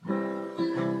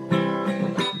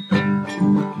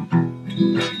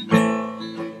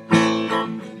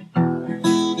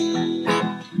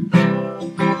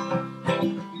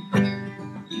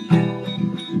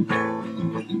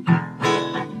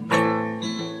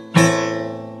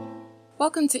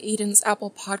Welcome to Eden's Apple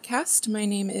Podcast. My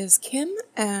name is Kim,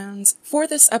 and for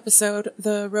this episode,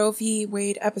 the Roe v.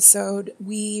 Wade episode,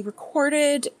 we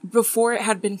recorded before it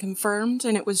had been confirmed,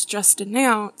 and it was just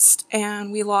announced,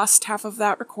 and we lost half of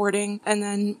that recording, and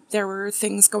then there were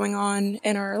things going on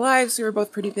in our lives. We were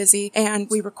both pretty busy, and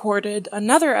we recorded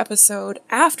another episode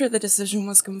after the decision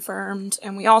was confirmed,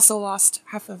 and we also lost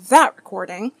half of that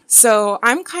recording. So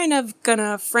I'm kind of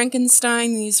gonna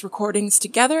Frankenstein these recordings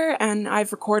together, and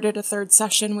I've recorded a third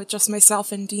session with just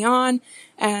myself and Dion,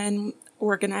 and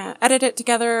we're gonna edit it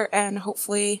together, and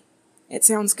hopefully it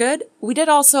sounds good. We did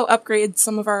also upgrade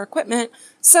some of our equipment,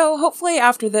 so hopefully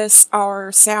after this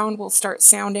our sound will start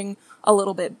sounding a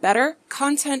little bit better.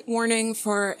 Content warning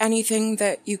for anything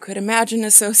that you could imagine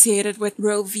associated with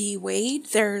Roe v. Wade.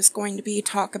 There's going to be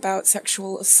talk about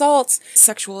sexual assault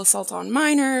on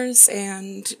minors,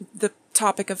 and the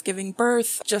topic of giving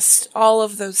birth, just all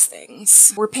of those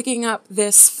things. We're picking up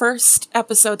this first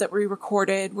episode that we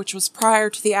recorded, which was prior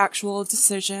to the actual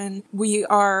decision. We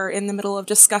are in the middle of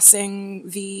discussing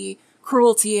the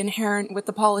cruelty inherent with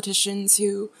the politicians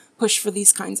who push for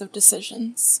these kinds of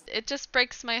decisions. It just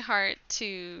breaks my heart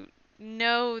to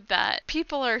know that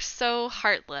people are so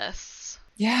heartless.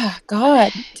 Yeah,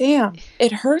 God damn.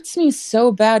 It hurts me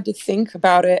so bad to think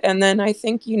about it. And then I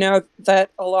think,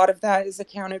 that a lot of that is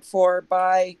accounted for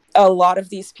by a lot of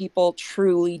these people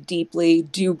truly, deeply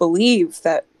do believe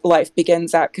that life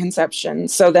begins at conception.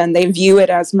 So then they view it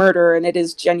as murder, and it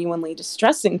is genuinely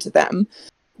distressing to them.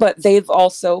 But they've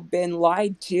also been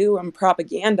lied to and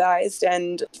propagandized,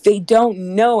 and they don't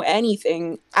know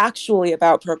anything actually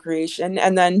about procreation.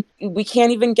 And then we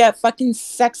can't even get fucking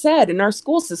sex ed in our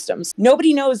school systems.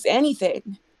 Nobody knows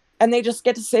anything, and they just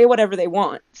get to say whatever they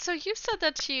want. So you said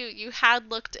that you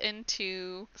had looked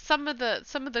into some of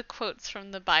the quotes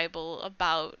from the Bible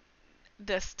about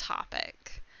this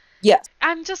topic. Yes.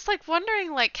 I'm just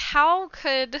wondering, how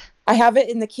could... I have it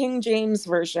in the King James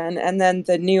Version and then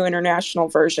the New International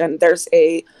Version. There's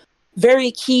a very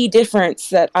key difference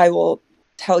that I will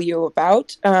tell you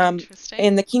about.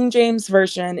 In the King James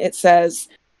Version, it says,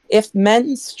 "If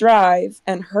men strive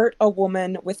and hurt a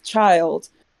woman with child,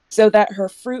 so that her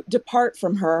fruit depart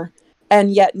from her,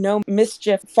 and yet no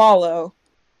mischief follow,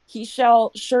 he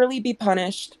shall surely be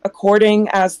punished according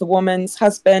as the woman's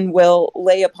husband will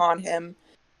lay upon him,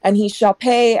 and he shall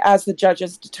pay as the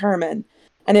judges determine.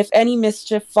 And if any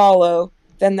mischief follow,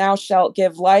 then thou shalt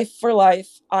give life for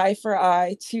life, eye for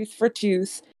eye, tooth for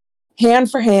tooth, hand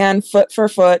for hand, foot for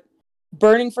foot,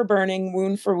 burning for burning,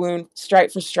 wound for wound,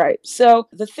 stripe for stripe." So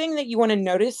the thing that you want to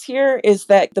notice here is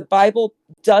that the Bible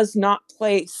does not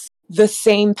place the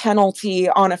same penalty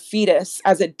on a fetus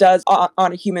as it does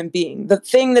on a human being. The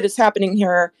thing that is happening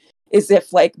here is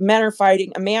if men are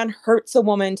fighting, a man hurts a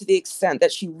woman to the extent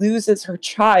that she loses her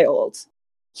child,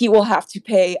 he will have to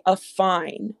pay a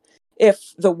fine.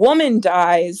 If the woman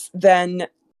dies, then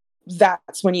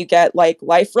that's when you get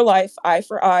life for life, eye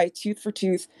for eye, tooth for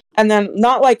tooth. And then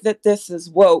not that this is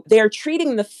woke. They are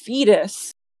treating the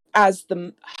fetus as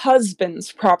the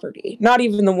husband's property, not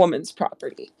even the woman's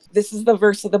property. This is the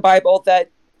verse of the Bible that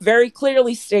very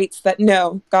clearly states that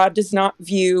no, God does not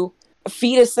view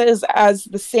fetuses as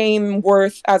the same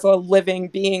worth as a living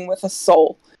being with a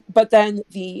soul. But then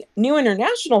the New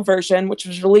International Version, which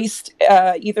was released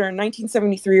either in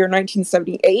 1973 or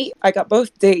 1978, I got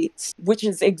both dates, which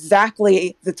is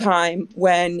exactly the time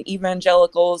when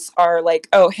evangelicals are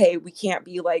oh, hey, we can't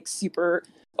be super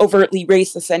overtly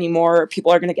racist anymore.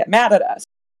 People are going to get mad at us.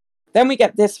 Then we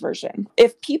get this version.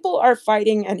 "If people are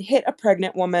fighting and hit a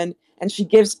pregnant woman and she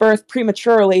gives birth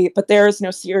prematurely, but there is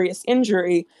no serious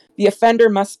injury, the offender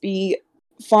must be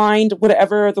fined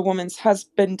whatever the woman's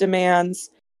husband demands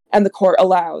and the court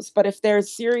allows. But if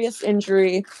there's serious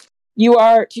injury, you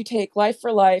are to take life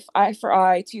for life, eye for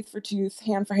eye, tooth for tooth,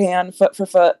 hand for hand, foot for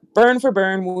foot, burn for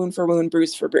burn, wound for wound,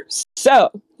 bruise for bruise." So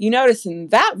you notice in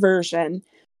that version,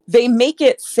 they make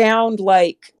it sound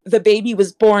like the baby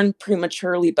was born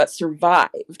prematurely but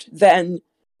survived. Then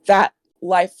that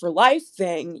life for life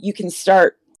thing, you can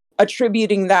start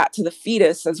attributing that to the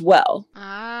fetus as well.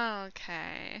 Oh,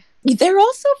 okay. They're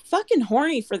also fucking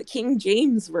horny for the King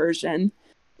James Version.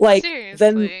 Seriously?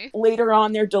 Then later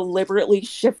on they're deliberately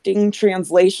shifting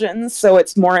translations so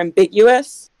it's more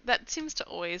ambiguous. That seems to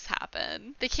always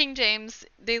happen. The King James,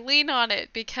 they lean on it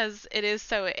because it is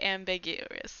so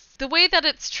ambiguous. The way that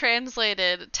it's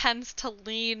translated tends to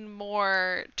lean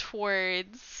more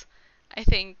towards, I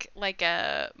think,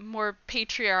 a more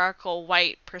patriarchal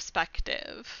white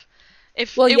perspective.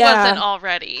 If it wasn't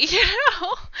already,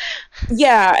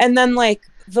 Yeah, and then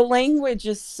the language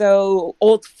is so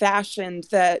old-fashioned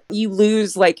that you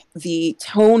lose the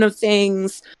tone of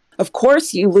things. Of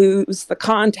course you lose the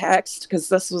context, because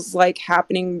this was like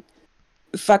happening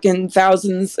fucking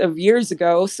thousands of years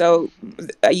ago, so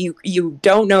you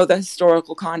don't know the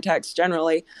historical context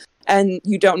generally, and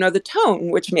you don't know the tone,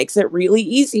 which makes it really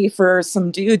easy for some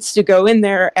dudes to go in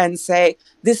there and say,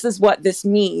 this is what this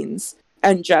means,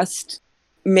 and just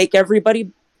make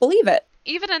everybody believe it.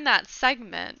 Even in that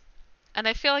segment, and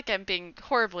I feel like I'm being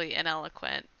horribly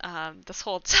ineloquent this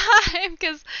whole time,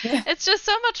 because it's just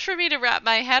so much for me to wrap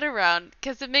my head around,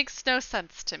 because it makes no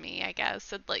sense to me, I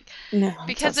guess.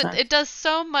 Because it does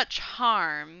so much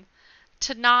harm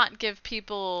to not give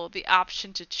people the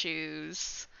option to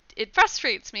choose. It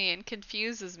frustrates me and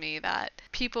confuses me that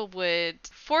people would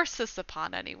force this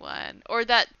upon anyone, or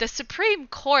that the Supreme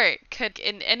Court could,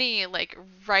 in any like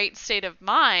right state of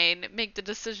mind, make the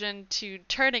decision to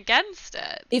turn against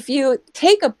it. If you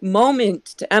take a moment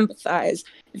to empathize,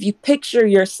 if you picture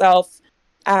yourself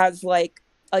as like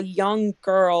a young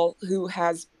girl who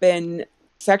has been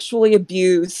sexually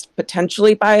abused,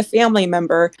 potentially by a family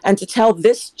member, and to tell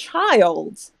this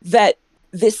child that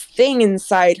this thing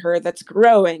inside her that's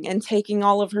growing and taking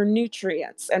all of her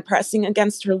nutrients and pressing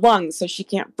against her lungs so she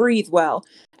can't breathe well,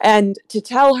 and to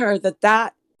tell her that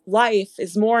that life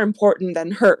is more important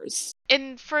than hers.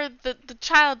 And for the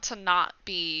child to not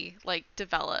be like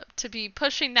developed, to be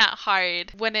pushing that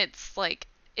hard when it's like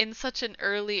in such an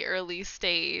early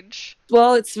stage.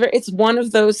 Well, it's one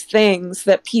of those things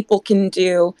that people can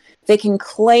do. They can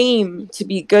claim to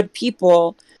be good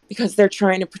people because they're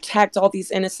trying to protect all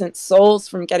these innocent souls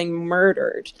from getting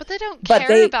murdered. But they don't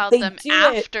care about them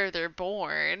after they're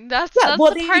born. That's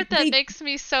the part that makes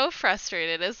me so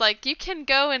frustrated. Is like, you can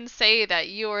go and say that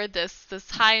you're this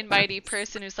high and mighty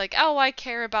person who's like, oh, I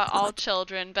care about all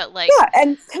children, but like... Yeah,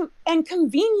 and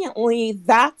conveniently,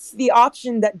 that's the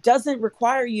option that doesn't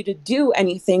require you to do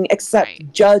anything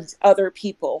except judge other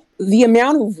people. The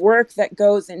amount of work that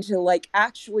goes into like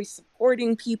actually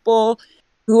supporting people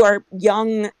who are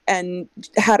young and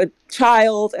had a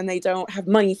child and they don't have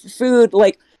money for food,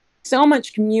 like so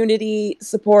much community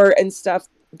support and stuff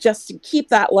just to keep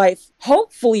that life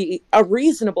hopefully a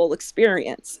reasonable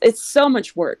experience. It's so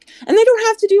much work, and they don't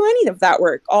have to do any of that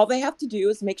work. All they have to do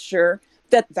is make sure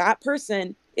that that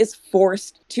person is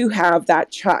forced to have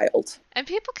that child. And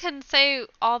people can say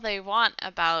all they want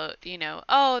about,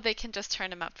 oh, they can just turn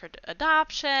them up for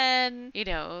adoption,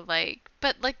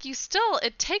 but like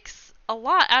it takes a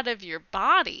lot out of your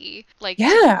body,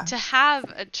 to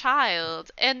have a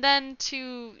child and then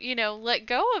to, let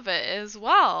go of it as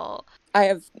well. I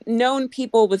have known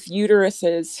people with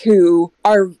uteruses who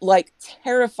are like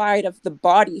terrified of the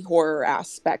body horror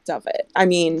aspect of it. I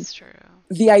mean, it's true.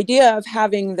 The idea of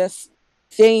having this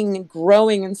thing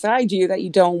growing inside you that you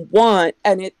don't want,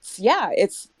 and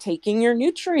it's taking your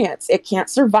nutrients. It can't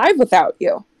survive without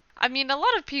you. I mean, a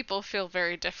lot of people feel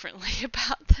very differently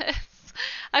about this.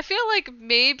 I feel like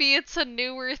maybe it's a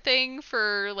newer thing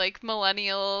for like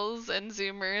millennials and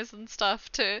Zoomers and stuff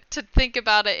to think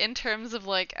about it in terms of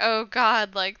like, oh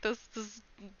God, like this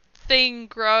thing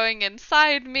growing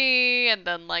inside me and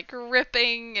then like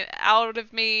ripping out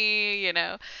of me,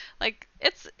 like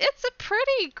it's a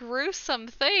pretty gruesome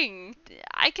thing.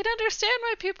 I can understand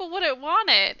why people wouldn't want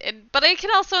it, but I can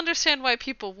also understand why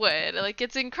people would. Like,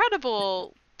 it's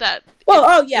incredible that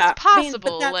it's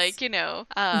possible.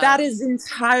 That is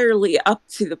entirely up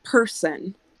to the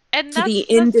person. And to the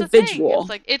individual. The thing. It's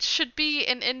like, it should be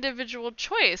an individual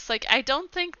choice. Like, I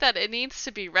don't think that it needs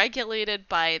to be regulated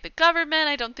by the government.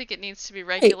 I don't think it needs to be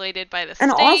regulated by the state.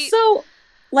 And also,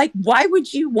 like, why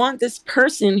would you want this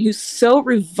person who's so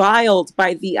reviled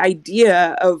by the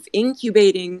idea of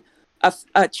incubating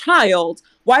a child?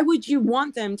 Why would you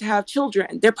want them to have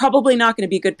children? They're probably not going to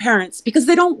be good parents because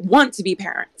they don't want to be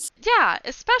parents. Yeah,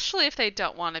 especially if they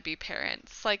don't want to be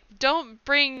parents. Like, don't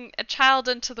bring a child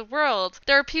into the world.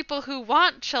 There are people who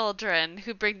want children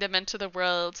who bring them into the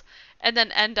world and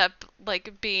then end up,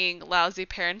 like, being lousy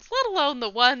parents, let alone the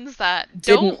ones that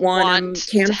didn't want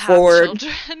to have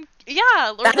children.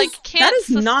 Yeah, or, can't sustain. That is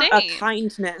not a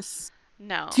kindness.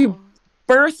 No. To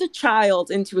birth a child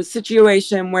into a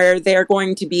situation where they're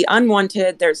going to be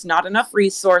unwanted, there's not enough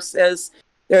resources,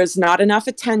 there's not enough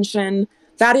attention.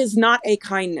 That is not a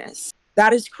kindness.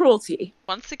 That is cruelty.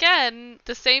 Once again,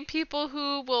 the same people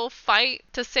who will fight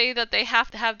to say that they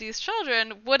have to have these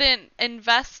children wouldn't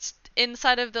invest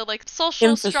inside of the like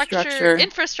social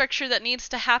infrastructure that needs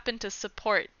to happen to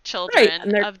support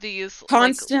children of these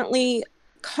constantly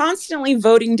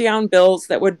voting down bills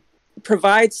that would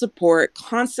provide support,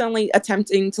 constantly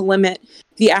attempting to limit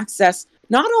the access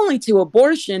not only to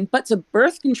abortion, but to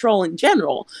birth control in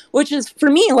general, which is,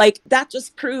 for me, like, that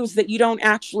just proves that you don't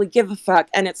actually give a fuck,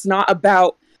 and it's not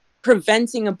about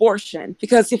preventing abortion.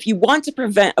 Because if you want to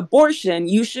prevent abortion,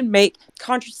 you should make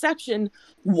contraception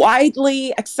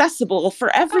widely accessible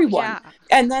for everyone. Oh, yeah.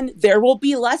 And then there will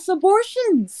be less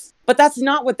abortions. But that's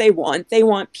not what they want. They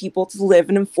want people to live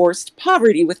in enforced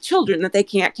poverty with children that they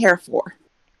can't care for.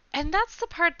 And that's the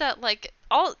part that, like,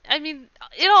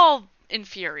 it all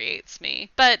infuriates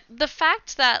me. But the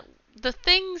fact that the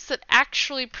things that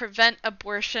actually prevent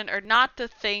abortion are not the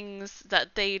things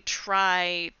that they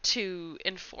try to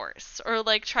enforce or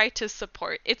like try to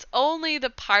support. It's only the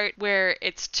part where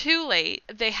it's too late.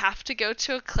 They have to go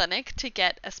to a clinic to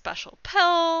get a special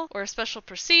pill or a special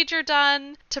procedure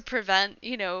done to prevent,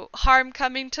 harm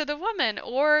coming to the woman.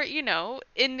 Or,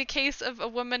 in the case of a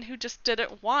woman who just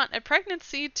didn't want a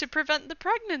pregnancy, to prevent the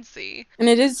pregnancy. And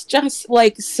it is just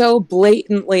like so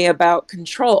blatantly about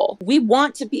control. We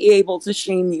want to be able to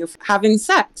shame you for having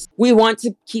sex. We want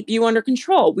to keep you under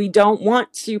control. We don't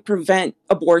want to prevent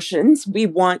abortions. We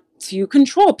want to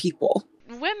control people.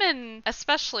 Women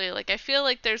especially, like, I feel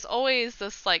like there's always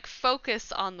this like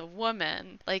focus on the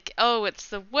woman, like, oh, it's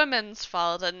the woman's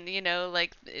fault, and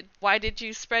why did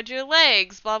you spread your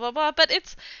legs, blah blah blah. But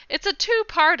it's a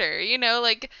two-parter,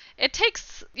 like it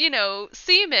takes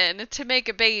semen to make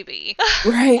a baby.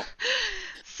 Right.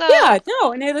 So yeah,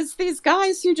 no, and it is these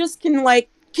guys who just can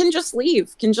just leave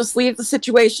the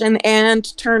situation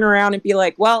and turn around and be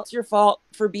like, well, it's your fault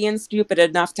for being stupid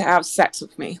enough to have sex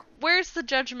with me. Where's the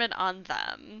judgment on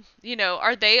them?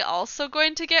 Are they also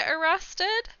going to get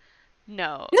arrested?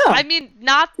 No. I mean,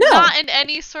 not in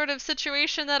any sort of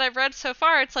situation that I've read so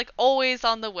far. It's like always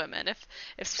on the women.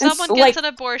 If someone gets an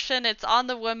abortion, it's on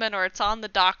the woman or it's on the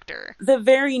doctor. The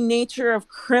very nature of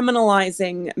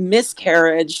criminalizing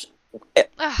miscarriage,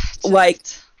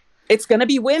 it's going to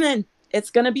be women. It's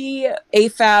going to be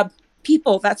AFAB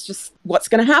people. That's just what's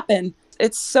going to happen.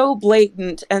 It's so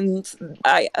blatant. And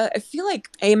I feel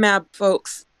like AMAB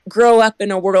folks grow up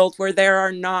in a world where there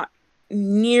are not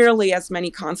nearly as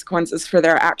many consequences for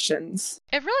their actions.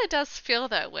 It really does feel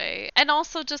that way. And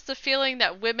also just the feeling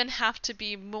that women have to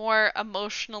be more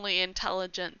emotionally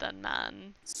intelligent than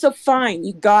men. So fine,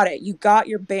 you got it. You got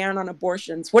your ban on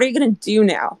abortions. What are you going to do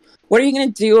now? What are you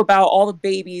going to do about all the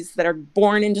babies that are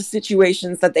born into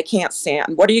situations that they can't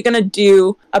stand? What are you going to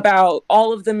do about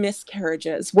all of the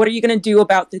miscarriages? What are you going to do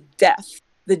about the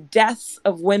deaths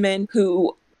of women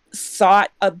who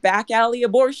sought a back alley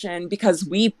abortion because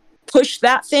we pushed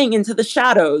that thing into the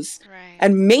shadows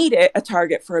and made it a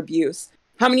target for abuse?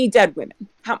 How many dead women?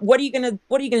 What are you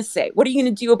gonna say? What are you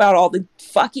gonna do about all the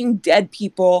fucking dead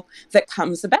people that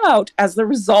comes about as the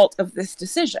result of this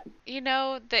decision?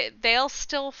 They'll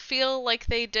still feel like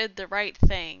they did the right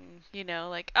thing.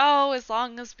 Like, oh, as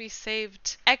long as we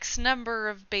saved X number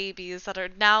of babies that are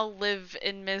now live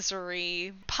in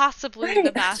misery, possibly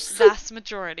the vast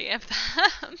majority of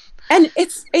them. And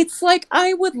it's like,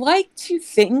 I would like to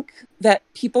think that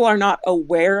people are not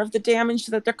aware of the damage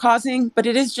that they're causing, but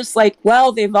it is just like,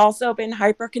 well, they've also been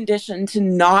hyper-conditioned to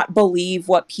not believe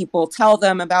what people tell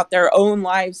them about their own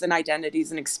lives and identities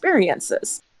and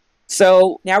experiences.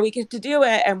 So now we get to do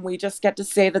it, and we just get to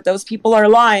say that those people are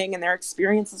lying and their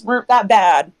experiences weren't that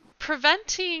bad.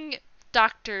 Preventing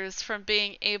doctors from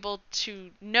being able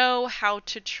to know how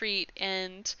to treat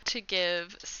and to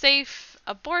give safe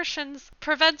abortions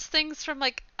prevents things from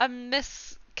like a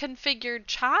misconfigured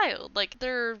child. Like,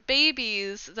 there are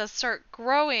babies that start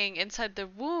growing inside the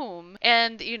womb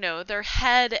and, their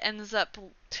head ends up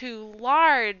too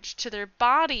large to their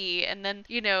body, and then,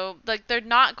 like, they're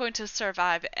not going to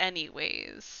survive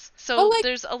anyways. So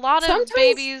there's a lot of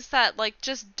babies that like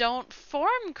just don't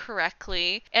form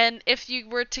correctly, and if you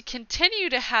were to continue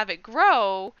to have it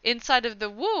grow inside of the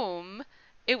womb,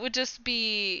 it would just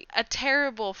be a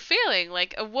terrible feeling.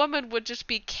 Like, a woman would just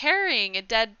be carrying a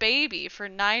dead baby for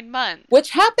 9 months. Which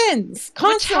happens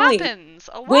constantly. Which happens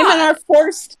a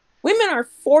lot. Women are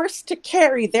forced to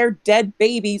carry their dead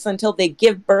babies until they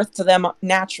give birth to them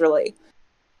naturally.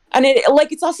 And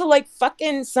it's also like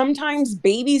fucking sometimes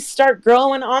babies start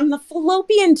growing on the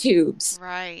fallopian tubes.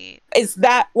 Right. Is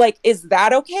that okay? Is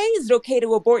it okay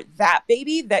to abort that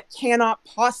baby that cannot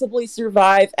possibly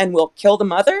survive and will kill the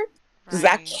mother? Does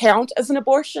that count as an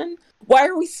abortion? Why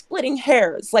are we splitting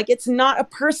hairs? Like, it's not a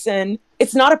person.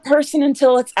 It's not a person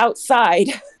until it's outside.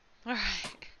 Right.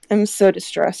 I'm so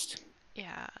distressed.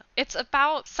 Yeah. It's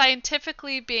about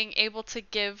scientifically being able to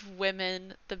give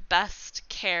women the best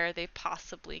care they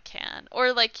possibly can.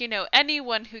 Or, like,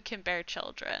 anyone who can bear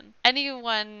children.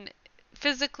 Anyone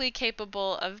physically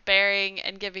capable of bearing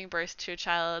and giving birth to a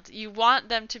child. You want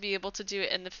them to be able to do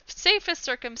it in the safest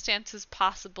circumstances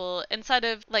possible inside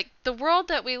of like the world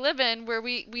that we live in, where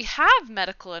we have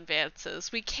medical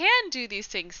advances. We can do these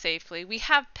things safely. We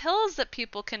have pills that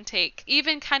people can take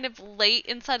even kind of late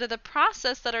inside of the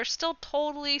process that are still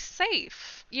totally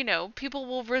safe. You know, people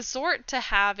will resort to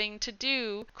having to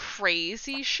do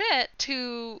crazy shit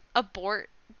to abort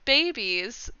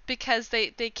babies because they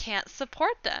can't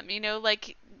support them. You know,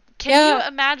 like, can you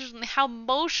imagine how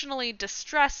emotionally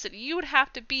distressed that you would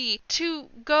have to be to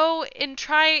go and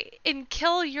try and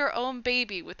kill your own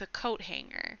baby with a coat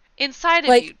hanger inside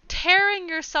of you, tearing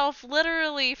yourself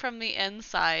literally from the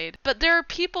inside? But there are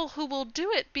people who will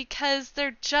do it because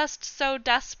they're just so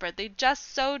desperate. They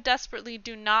just so desperately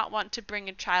do not want to bring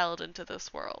a child into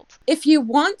this world. If you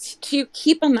want to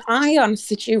keep an eye on a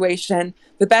situation,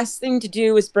 the best thing to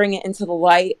do is bring it into the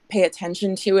light, pay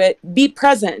attention to it, be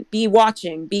present, be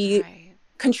watching, be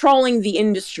controlling the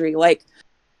industry. Like,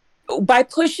 by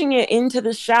pushing it into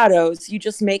the shadows, you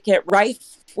just make it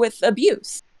rife with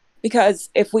abuse. Because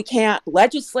if we can't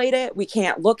legislate it, we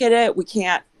can't look at it, we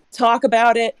can't talk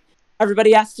about it,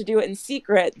 everybody has to do it in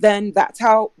secret, then that's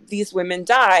how these women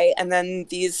die. And then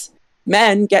these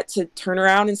men get to turn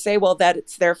around and say, well, that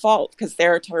it's their fault because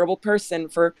they're a terrible person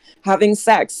for having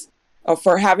sex or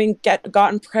for having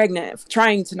gotten pregnant,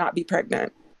 trying to not be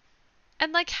pregnant.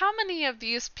 And, like, how many of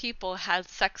these people had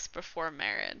sex before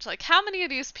marriage? Like, how many of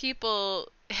these people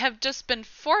have just been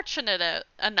fortunate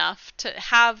enough to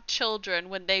have children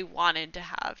when they wanted to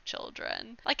have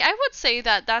children? Like, I would say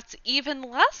that that's even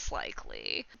less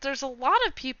likely. There's a lot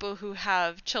of people who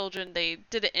have children they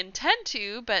didn't intend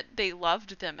to, but they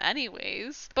loved them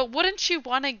anyways. But wouldn't you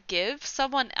want to give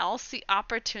someone else the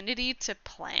opportunity to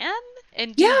plan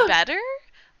and do better?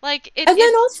 Like, and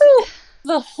then also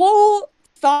the whole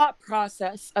thought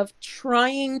process of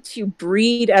trying to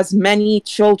breed as many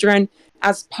children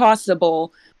as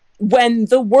possible when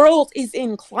the world is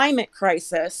in climate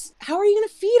crisis. How are you going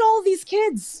to feed all these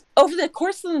kids? Over the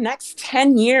course of the next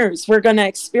 10 years, we're going to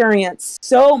experience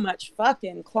so much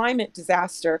fucking climate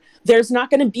disaster. There's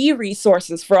not going to be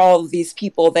resources for all of these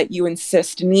people that you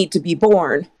insist need to be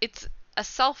born. It's a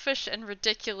selfish and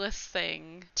ridiculous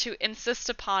thing to insist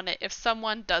upon it if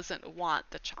someone doesn't want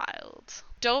the child.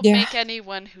 Don't make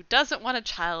anyone who doesn't want a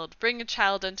child bring a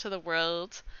child into the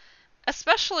world,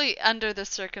 especially under the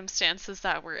circumstances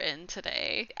that we're in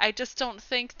today. I just don't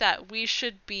think that we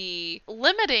should be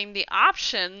limiting the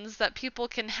options that people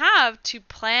can have to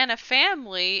plan a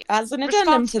family. As an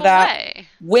addendum to that,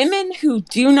 women who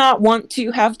do not want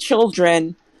to have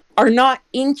children are not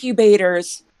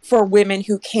incubators for women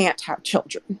who can't have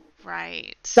children.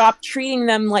 Right. Stop treating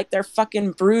them like they're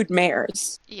fucking brood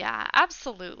mares. Yeah,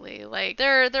 absolutely. Like,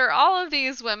 there are all of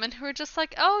these women who are just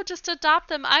like, oh, just adopt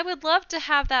them. I would love to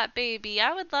have that baby.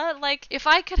 I would love, like, if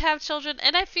I could have children.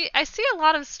 And I see a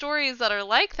lot of stories that are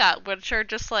like that, which are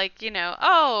just like, you know,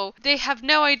 oh, they have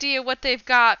no idea what they've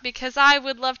got because I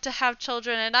would love to have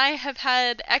children and I have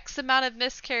had X amount of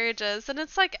miscarriages. And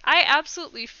it's like, I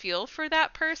absolutely feel for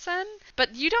that person,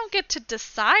 but you don't get to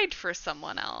decide for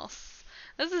someone else.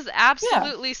 This is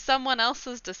absolutely someone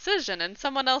else's decision and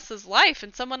someone else's life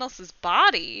and someone else's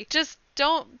body. Just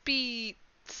don't be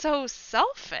so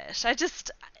selfish. It just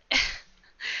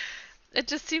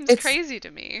seems crazy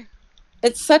to me.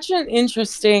 It's such an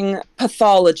interesting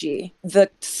pathology.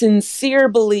 The sincere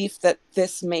belief that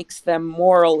this makes them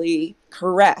morally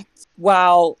correct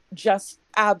while just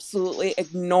absolutely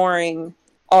ignoring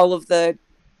all of the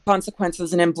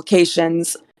consequences and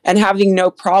implications and having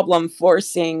no problem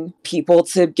forcing people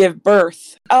to give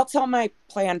birth. I'll tell my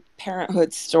Planned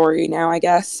Parenthood story now, I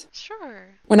guess. Sure.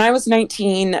 When I was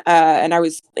 19 and I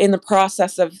was in the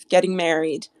process of getting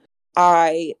married,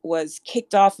 I was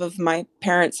kicked off of my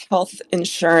parents' health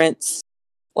insurance,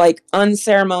 like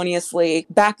unceremoniously.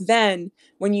 Back then,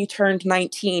 when you turned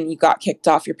 19, you got kicked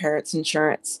off your parents'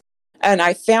 insurance. And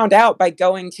I found out by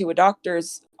going to a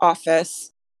doctor's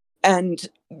office and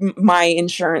my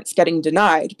insurance getting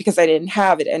denied because I didn't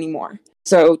have it anymore.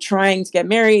 So trying to get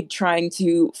married, trying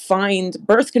to find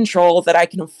birth control that I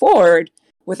can afford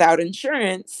without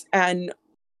insurance, and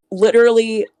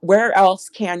literally where else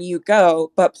can you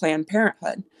go but Planned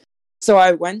Parenthood? So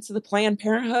I went to the Planned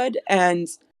Parenthood and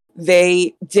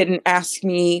they didn't ask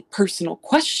me personal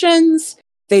questions.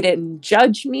 They didn't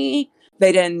judge me.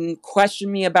 They didn't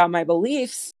question me about my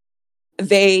beliefs.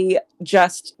 They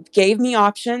just gave me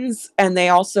options, and they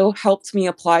also helped me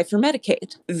apply for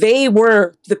Medicaid. They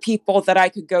were the people that I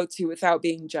could go to without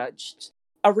being judged.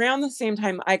 Around the same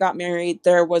time I got married,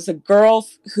 there was a girl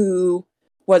who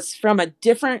was from a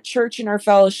different church in our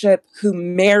fellowship who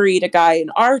married a guy in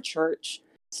our church.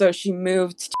 So she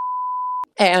moved,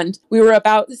 and we were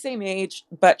about the same age,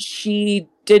 but she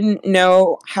didn't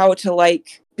know how to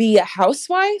like be a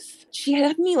housewife. She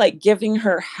had me like giving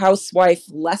her housewife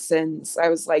lessons. I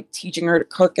was like teaching her to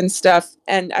cook and stuff.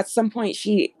 And at some point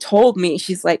she told me,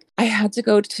 she's like, I had to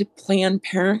go to Planned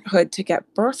Parenthood to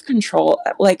get birth control.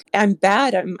 Like, I'm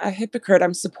bad. I'm a hypocrite.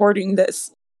 I'm supporting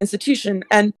this institution.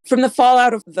 And from the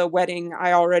fallout of the wedding,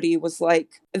 I already was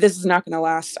like, this is not going to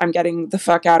last. I'm getting the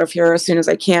fuck out of here as soon as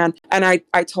I can. And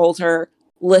I told her,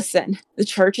 listen, the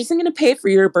church isn't going to pay for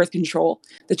your birth control.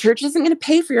 The church isn't going to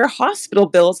pay for your hospital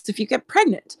bills if you get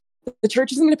pregnant. The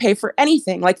church isn't going to pay for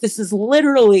anything. Like, this is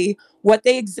literally what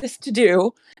they exist to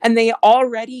do. And they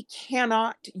already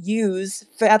cannot use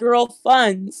federal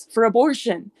funds for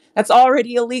abortion. That's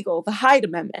already illegal, the Hyde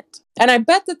Amendment. And I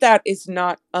bet that that is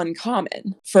not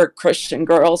uncommon for Christian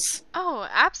girls. Oh,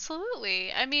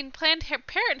 absolutely. I mean, Planned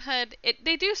Parenthood,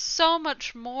 they do so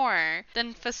much more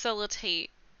than facilitate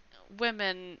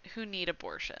women who need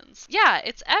abortions. Yeah,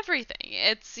 it's everything.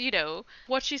 It's,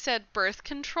 what she said, birth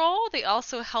control. They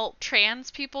also help trans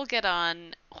people get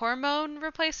on hormone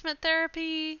replacement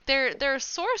therapy. They're a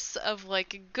source of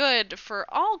like good for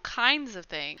all kinds of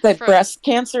things. Like breast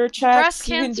cancer checks. Breast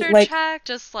cancer check,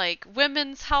 just like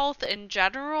women's health in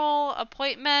general,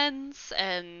 appointments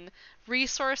and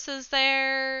resources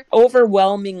there.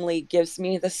 Overwhelmingly gives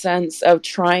me the sense of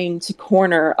trying to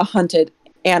corner a hunted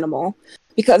animal.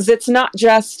 Because it's not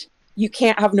just you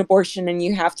can't have an abortion and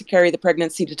you have to carry the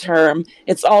pregnancy to term.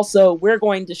 It's also, we're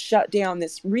going to shut down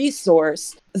this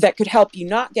resource that could help you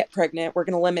not get pregnant. We're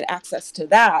going to limit access to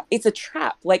that. It's a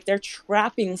trap. Like, they're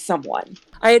trapping someone.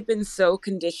 I had been so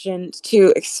conditioned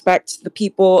to expect the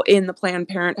people in the Planned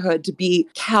Parenthood to be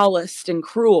calloused and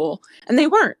cruel. And they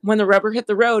weren't. When the rubber hit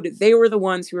the road, they were the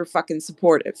ones who were fucking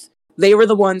supportive. They were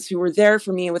the ones who were there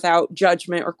for me without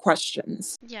judgment or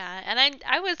questions. Yeah, and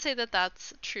I would say that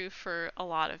that's true for a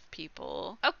lot of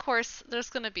people. Of course, there's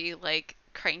going to be, like,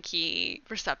 cranky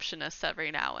receptionists every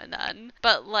now and then.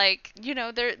 But, like,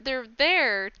 they're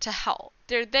there to help.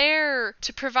 They're there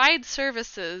to provide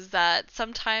services that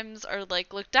sometimes are,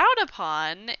 like, looked down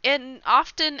upon, and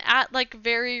often at, like,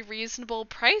 very reasonable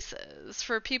prices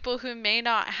for people who may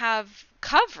not have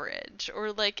coverage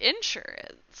or, like,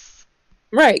 insurance.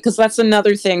 Right, because that's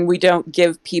another thing we don't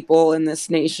give people in this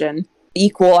nation.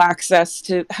 Equal access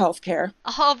to healthcare.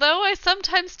 Although I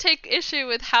sometimes take issue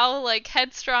with how, like,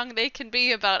 headstrong they can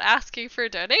be about asking for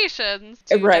donations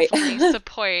to definitely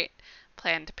support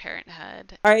Planned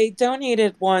Parenthood. I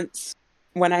donated once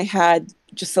when I had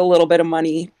just a little bit of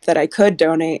money that I could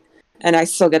donate, and I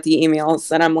still get the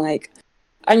emails, and I'm like,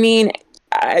 I mean,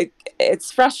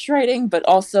 it's frustrating, but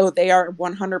also they are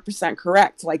 100%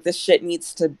 correct. Like, this shit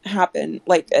needs to happen.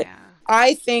 Like, yeah.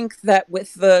 I think that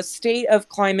with the state of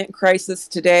climate crisis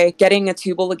today, getting a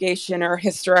tubal ligation or a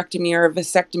hysterectomy or a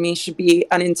vasectomy should be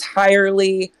an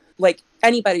entirely, like,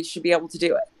 anybody should be able to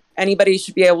do it. Anybody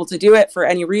should be able to do it for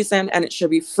any reason, and it should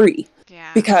be free.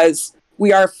 Yeah. Because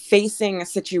we are facing a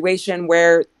situation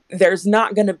where there's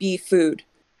not going to be food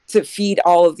to feed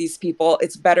all of these people.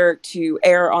 It's better to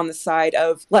err on the side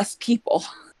of less people.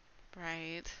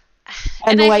 Right.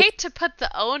 And I hate to put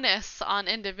the onus on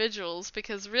individuals,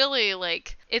 because really,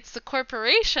 like, it's the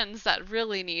corporations that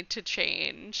really need to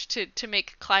change to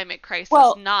make climate crisis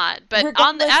not. But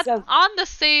on the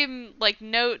same, like,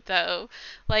 note, though,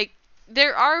 like,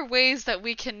 there are ways that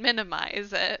we can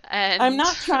minimize it. And I'm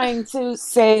not trying to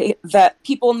say that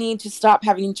people need to stop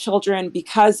having children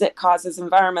because it causes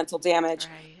environmental damage.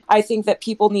 Right. I think that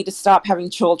people need to stop having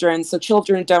children so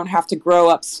children don't have to grow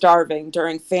up starving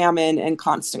during famine and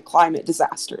constant climate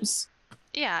disasters.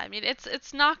 Yeah, I mean,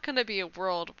 it's not going to be a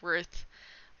world worth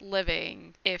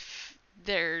living if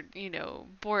they're,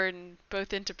 born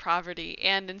both into poverty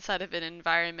and inside of an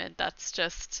environment that's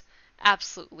just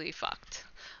absolutely fucked.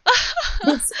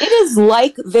 It is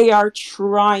like they are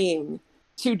trying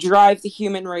to drive the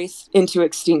human race into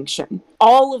extinction.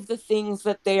 All of the things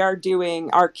that they are doing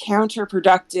are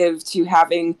counterproductive to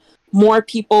having more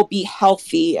people be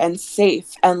healthy and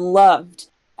safe and loved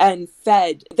and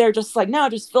fed. They're just like, no,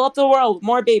 just fill up the world with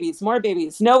more babies, more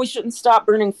babies. No, we shouldn't stop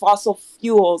burning fossil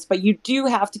fuels, but you do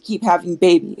have to keep having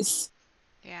babies.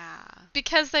 Yeah.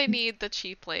 Because they need the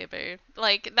cheap labor.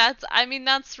 Like,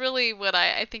 that's really what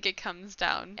I think it comes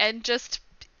down. And just,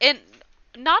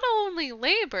 not only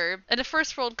labor, in a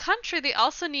first world country, they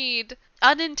also need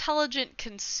unintelligent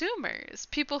consumers.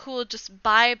 People who will just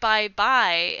buy,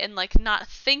 and, like, not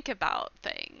think about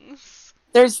things.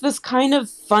 There's this kind of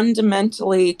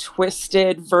fundamentally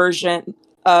twisted version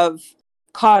of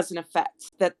cause and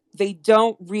effect that They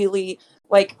don't really,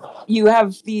 like, you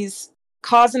have these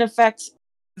cause and effect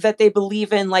that they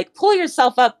believe in, like, pull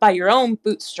yourself up by your own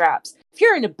bootstraps. If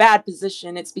you're in a bad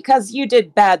position, it's because you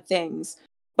did bad things.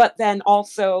 But then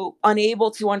also unable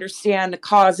to understand the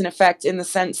cause and effect in the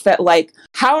sense that, like,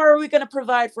 how are we going to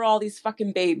provide for all these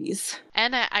fucking babies?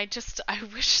 And I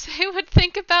wish they would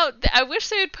I wish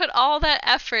they would put all that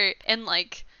effort and,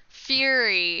 like,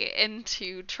 fury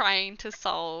into trying to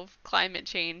solve climate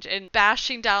change and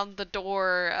bashing down the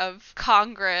door of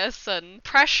Congress and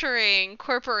pressuring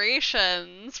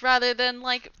corporations rather than,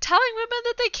 like, telling women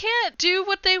that they can't do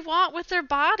what they want with their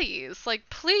bodies. Like,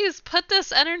 please put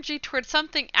this energy towards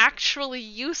something actually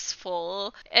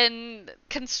useful and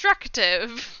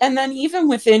constructive. And then even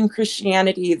within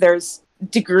Christianity, there's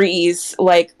degrees.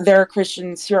 Like, there are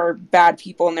Christians who are bad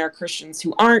people and there are Christians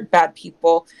who aren't bad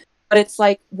people. But it's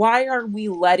like, why are we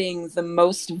letting the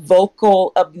most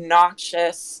vocal,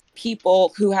 obnoxious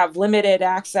people who have limited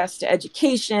access to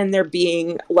education, they're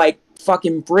being, like,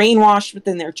 fucking brainwashed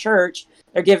within their church,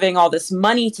 they're giving all this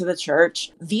money to the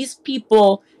church, these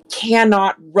people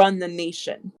cannot run the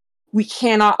nation. We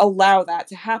cannot allow that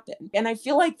to happen. And I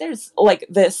feel like there's, like,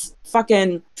 this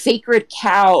fucking sacred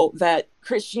cow that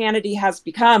Christianity has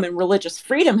become and religious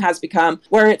freedom has become,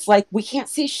 where it's like, we can't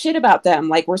say shit about them.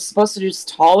 Like, we're supposed to just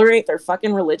tolerate their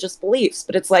fucking religious beliefs.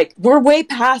 But it's like, we're way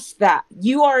past that.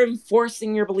 You are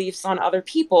enforcing your beliefs on other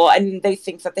people, and they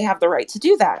think that they have the right to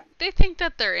do that. They think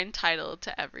that they're entitled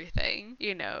to everything,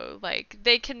 you know, like,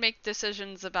 they can make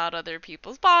decisions about other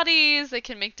people's bodies, they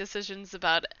can make decisions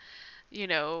about, you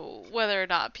know, whether or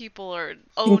not people are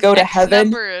go to heaven.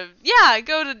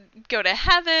 Go to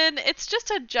heaven. It's just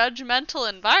a judgmental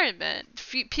environment.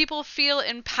 People feel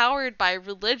empowered by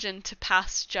religion to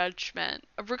pass judgment,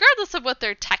 regardless of what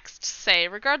their texts say,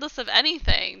 regardless of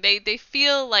anything. They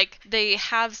feel like they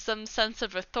have some sense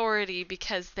of authority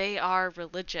because they are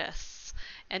religious,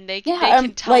 and they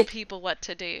can tell, like, people what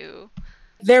to do.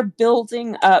 They're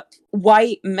building up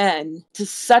white men to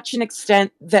such an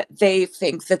extent that they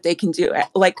think that they can do it.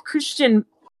 Like, Christian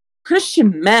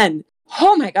men,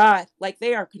 oh my God, like,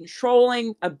 they are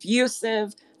controlling,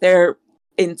 abusive, they're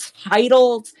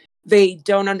entitled, they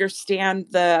don't understand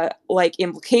the, like,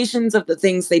 implications of the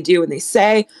things they do and they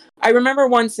say. I remember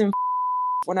once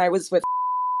when I was with,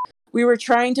 we were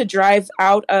trying to drive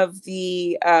out of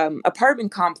the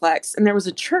apartment complex, and there was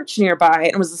a church nearby,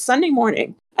 and it was a Sunday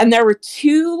morning. And there were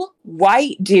two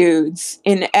white dudes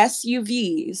in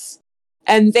SUVs,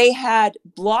 and they had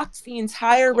blocked the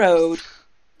entire road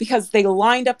because they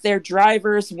lined up their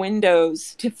driver's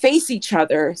windows to face each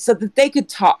other so that they could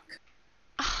talk.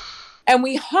 And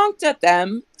we honked at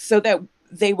them so that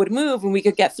they would move and we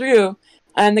could get through.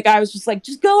 And the guy was just like,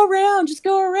 just go around.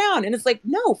 And it's like,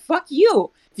 no, fuck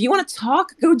you. If you want to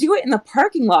talk, go do it in the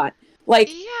parking lot. Like,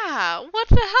 yeah, what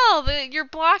the hell? You're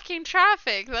blocking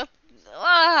traffic.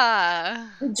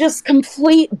 Just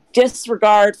complete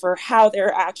disregard for how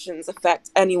their actions affect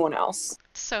anyone else.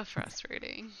 So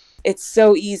frustrating. It's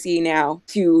so easy now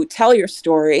to tell your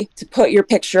story, to put your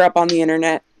picture up on the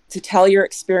internet, to tell your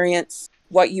experience,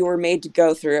 what you were made to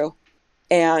go through,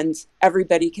 and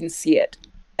everybody can see it.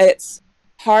 It's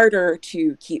harder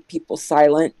to keep people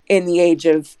silent in the age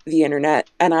of the internet,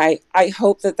 and I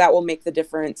hope that will make the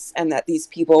difference, and that these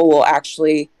people will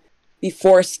actually be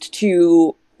forced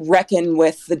to reckon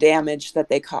with the damage that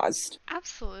they caused.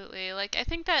 Absolutely. Like, I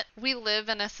think that we live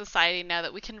in a society now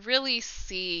that we can really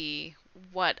see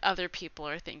what other people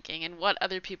are thinking and what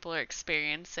other people are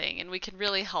experiencing, and we can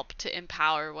really help to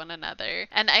empower one another.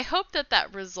 And I hope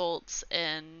that results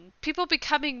in people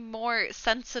becoming more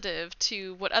sensitive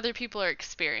to what other people are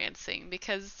experiencing,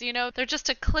 because, you know, they're just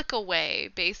a click away,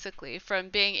 basically, from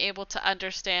being able to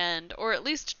understand, or at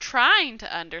least trying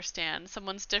to understand,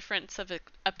 someone's difference of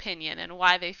opinion and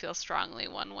why they feel strongly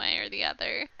one way or the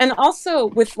other. And also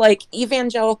with, like,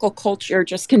 evangelical culture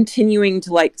just continuing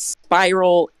to, like,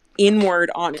 spiral inward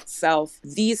on itself,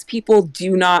 these people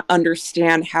do not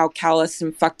understand how callous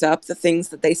and fucked up the things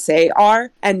that they say are.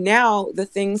 And now the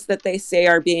things that they say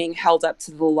are being held up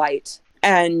to the light.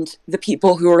 And the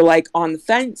people who are, like, on the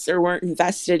fence or weren't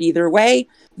invested either way,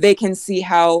 they can see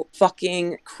how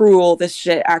fucking cruel this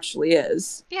shit actually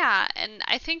is. Yeah, and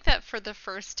I think that for the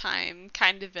first time,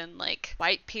 kind of in, like,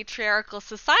 white patriarchal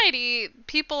society,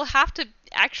 people have to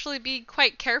actually be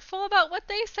quite careful about what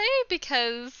they say,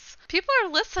 because people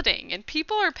are listening and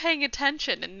people are paying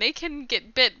attention, and they can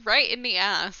get bit right in the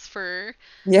ass for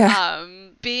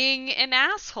being an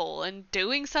asshole and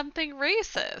doing something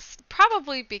racist.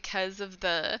 Probably because of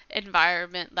the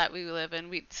environment that we live in.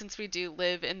 Since we do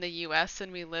live in the US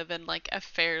and we live in like a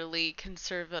fairly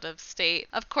conservative state,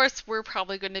 of course we're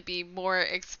probably going to be more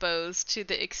exposed to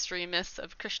the extremists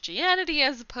of Christianity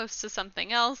as opposed to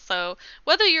something else. So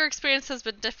whether your experience has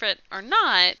been different or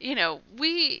not, you know,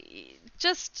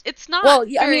 it's not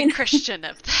very Christian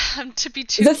of them to be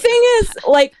too. The thing is,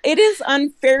 like, it is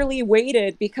unfairly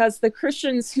weighted because the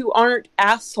Christians who aren't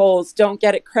assholes don't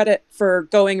get credit for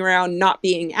going around not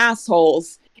being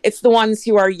assholes. It's the ones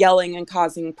who are yelling and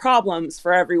causing problems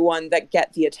for everyone that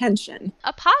get the attention.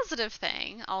 A positive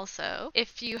thing, also,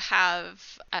 if you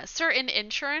have certain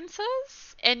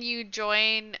insurances and you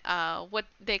join what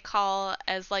they call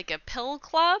as like a pill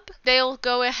club, they'll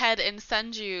go ahead and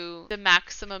send you the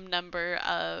maximum number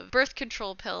of birth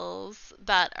control pills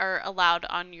that are allowed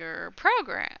on your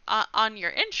program, on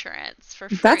your insurance for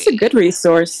free. That's a good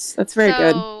resource. That's very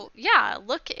good. So, yeah,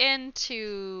 look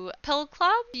into Pill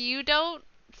Club. You don't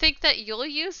think that you'll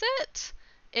use it,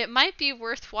 it might be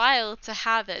worthwhile to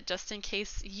have it just in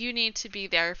case you need to be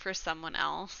there for someone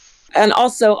else. And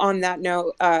also on that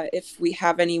note, if we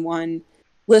have anyone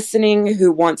listening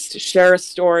who wants to share a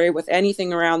story with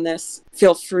anything around this,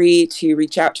 feel free to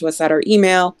reach out to us at our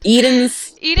email,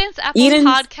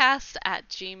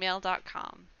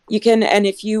 EdensApplePodcast@gmail.com. You can, and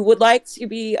if you would like to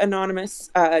be anonymous,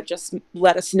 just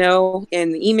let us know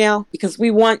in the email, because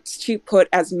we want to put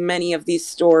as many of these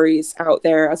stories out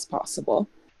there as possible.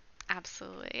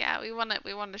 Absolutely, yeah. We want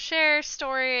to share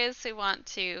stories. We want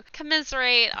to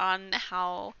commiserate on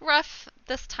how rough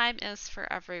this time is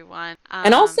for everyone.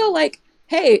 And also, like,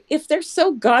 hey, if they're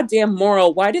so goddamn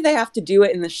moral, why do they have to do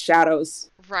it in the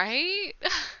shadows? Right?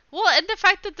 Well, and the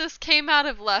fact that this came out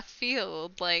of left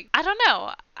field, like, I don't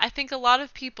know. I think a lot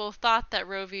of people thought that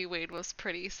Roe v. Wade was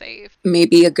pretty safe.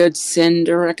 Maybe a good sin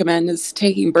to recommend is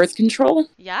taking birth control?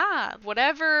 Yeah,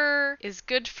 whatever is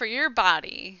good for your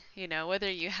body, you know,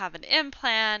 whether you have an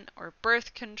implant or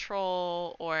birth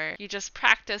control or you just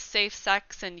practice safe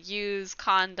sex and use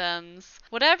condoms,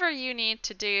 whatever you need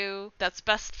to do that's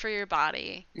best for your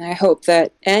body. I hope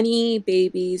that any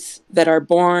babies that are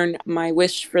born, my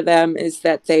wish for them is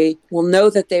that they will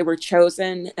know that they were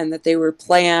chosen and that they were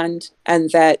planned and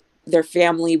that their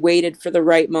family waited for the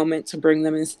right moment to bring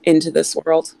them into this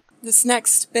world. This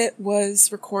next bit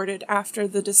was recorded after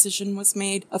the decision was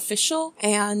made official,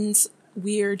 and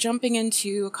we're jumping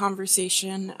into a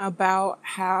conversation about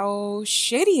how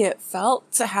shitty it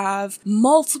felt to have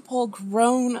multiple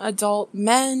grown adult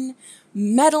men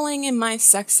meddling in my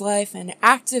sex life and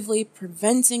actively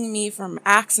preventing me from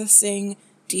accessing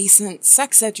decent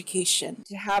sex education.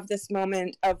 To have this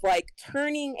moment of like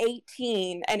turning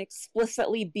 18 and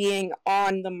explicitly being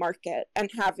on the market and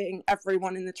having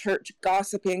everyone in the church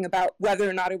gossiping about whether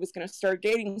or not I was going to start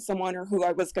dating someone or who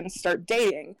I was going to start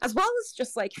dating, as well as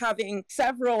just like having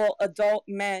several adult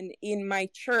men in my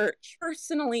church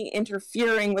personally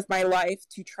interfering with my life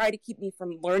to try to keep me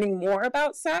from learning more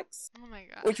about sex. Oh my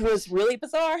god. Which was really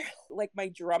bizarre. Like my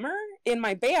drummer in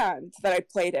my band that I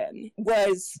played in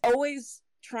was always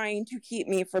trying to keep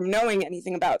me from knowing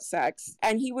anything about sex,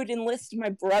 and he would enlist my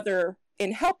brother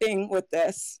in helping with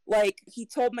this. Like, he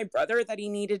told my brother that he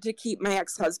needed to keep my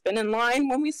ex-husband in line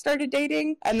when we started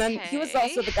dating, and then he was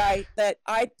also the guy that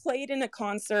I played in a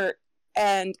concert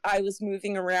and I was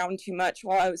moving around too much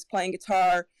while I was playing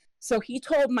guitar. So he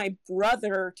told my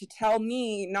brother to tell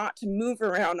me not to move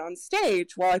around on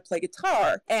stage while I play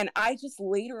guitar. And I just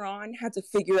later on had to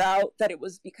figure out that it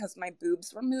was because my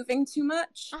boobs were moving too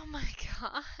much. Oh my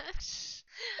gosh.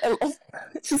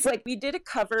 It's just like, we did a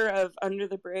cover of Under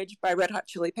the Bridge by Red Hot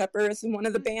Chili Peppers in one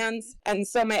of the bands. And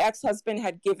so my ex-husband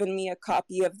had given me a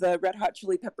copy of the Red Hot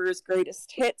Chili Peppers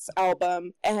Greatest Hits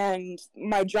album. And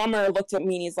my drummer looked at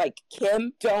me and he's like,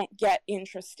 Kim, don't get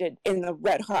interested in the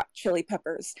Red Hot Chili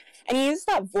Peppers. And he used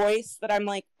that voice that I'm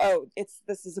like, oh,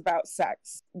 this is about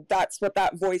sex. That's what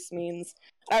that voice means.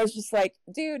 I was just like,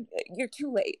 dude, you're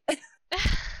too late.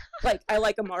 Like, I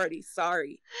like him already.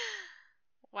 Sorry.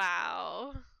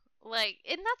 Wow. Like,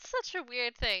 and that's such a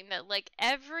weird thing that, like,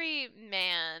 every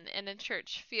man in a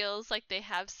church feels like they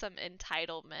have some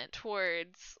entitlement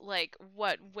towards, like,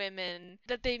 what women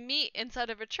that they meet inside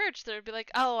of a church. They'll be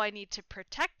like, oh, I need to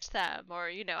protect them, or,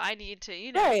 you know, I need to,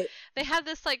 you know. Right. They have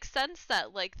this, like, sense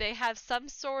that, like, they have some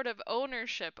sort of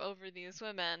ownership over these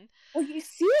women. Well, you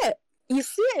see it. You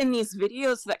see it in these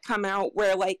videos that come out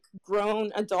where, like,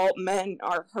 grown adult men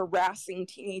are harassing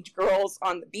teenage girls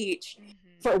on the beach.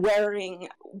 Mm-hmm. for wearing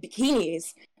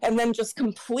bikinis, and then just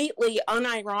completely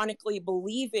unironically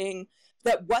believing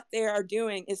that what they are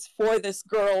doing is for this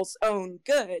girl's own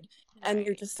good. And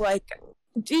you're just like,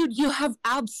 dude, you have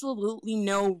absolutely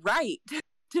no right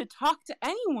to talk to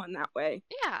anyone that way.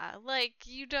 Yeah, like,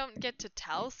 you don't get to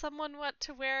tell someone what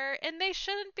to wear, and they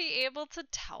shouldn't be able to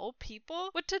tell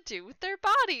people what to do with their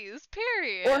bodies,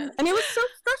 period. And it was so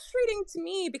frustrating to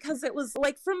me because it was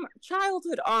like from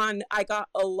childhood on, I got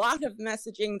a lot of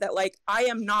messaging that like, I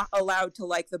am not allowed to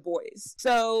like the boys.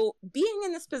 So being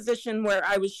in this position where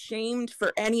I was shamed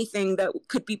for anything that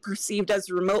could be perceived as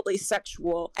remotely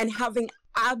sexual and having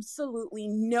absolutely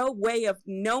no way of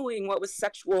knowing what was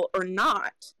sexual or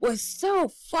not was so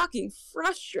fucking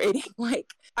frustrating.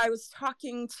 Like, I was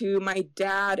talking to my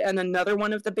dad and another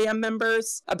one of the band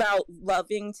members about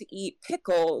loving to eat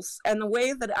pickles, and the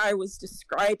way that I was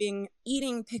describing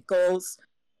eating pickles,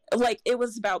 like, it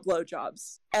was about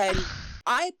blowjobs. And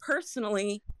I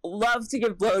personally love to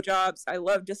give blowjobs. I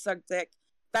love to suck dick.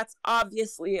 That's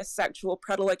obviously a sexual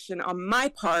predilection on my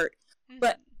part,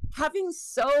 but having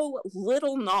so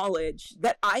little knowledge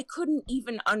that I couldn't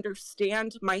even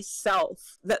understand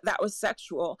myself that that was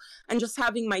sexual, and just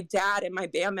having my dad and my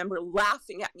band member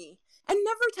laughing at me and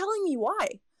never telling me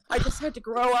why. I just had to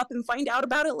grow up and find out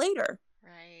about it later.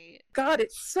 Right. God,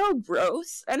 it's so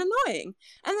gross and annoying.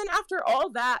 And then after all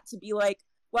that, to be like,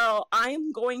 well,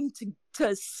 I'm going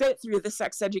to sit through the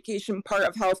sex education part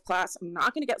of health class. I'm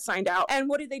not going to get signed out. And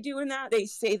what do they do in that? They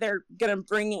say they're going to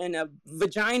bring in a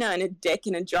vagina and a dick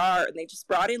in a jar. And they just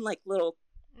brought in like little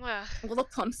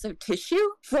clumps of tissue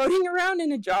floating around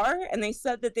in a jar. And they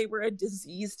said that they were a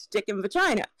diseased dick and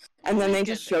vagina. And then they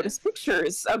just showed us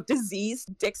pictures of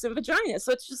diseased dicks and vaginas.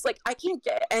 So it's just like, I can't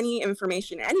get any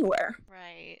information anywhere.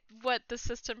 Right. What the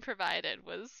system provided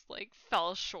was, like,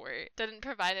 fell short. Didn't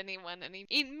provide anyone any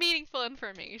meaningful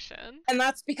information. And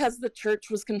that's because the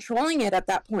church was controlling it at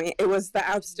that point. It was the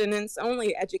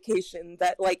abstinence-only education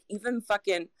that, like, even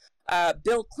fucking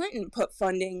Bill Clinton put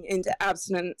funding into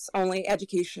abstinence-only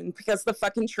education because the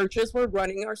fucking churches were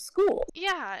running our schools.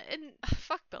 Yeah, and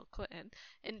fuck Bill Clinton.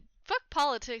 And fuck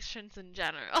politicians in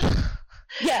general.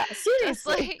 Yeah,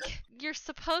 seriously. Like, you're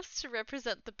supposed to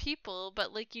represent the people,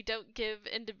 but, like, you don't give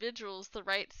individuals the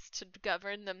rights to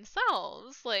govern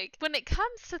themselves. Like, when it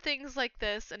comes to things like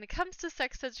this, and it comes to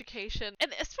sex education,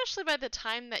 and especially by the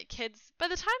time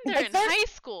they're in high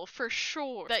school, for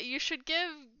sure, that you should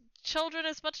give children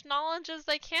as much knowledge as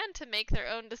they can to make their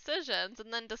own decisions,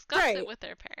 and then discuss it with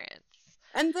their parents.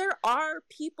 And there are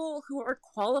people who are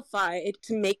qualified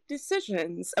to make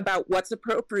decisions about what's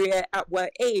appropriate at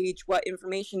what age, what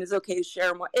information is okay to share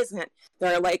and what isn't.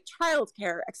 There are like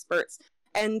childcare experts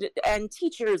and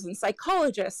teachers and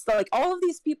psychologists. So, like, all of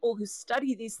these people who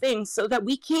study these things so that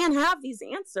we can have these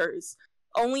answers,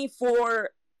 only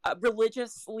for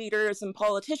religious leaders and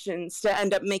politicians to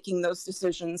end up making those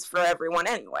decisions for everyone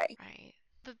anyway. Right.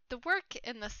 The work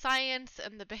in the science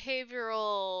and the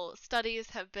behavioral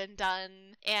studies have been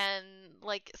done, and,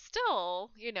 like, still,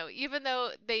 you know, even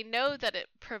though they know that it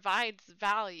provides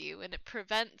value and it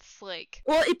prevents, like...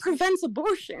 Well, it prevents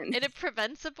abortion. And it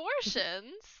prevents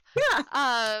abortions. Yeah.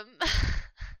 I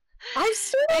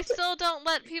still don't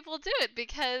let people do it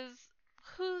because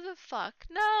who the fuck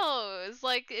knows?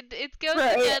 Like, it goes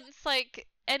against, like,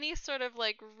 any sort of,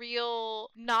 like,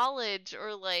 real knowledge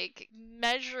or, like,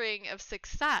 measuring of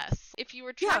success. If you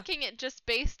were tracking it just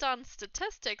based on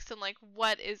statistics and, like,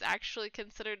 what is actually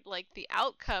considered, like, the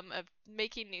outcome of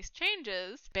making these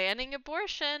changes, banning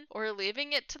abortion or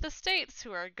leaving it to the states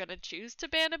who are going to choose to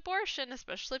ban abortion,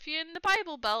 especially if you're in the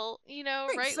Bible Belt, you know,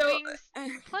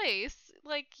 right-wing place,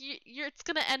 like, it's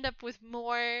going to end up with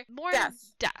more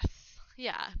death.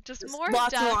 Yeah, just more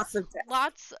lots death. And lots of death.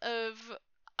 Lots of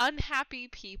unhappy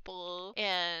people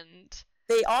and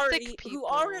who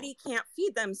already can't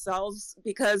feed themselves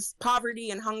because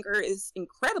poverty and hunger is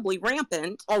incredibly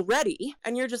rampant already.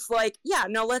 And you're just like, yeah,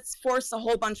 no, let's force a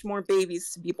whole bunch more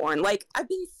babies to be born. Like, I've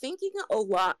been thinking a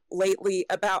lot lately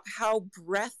about how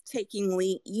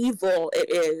breathtakingly evil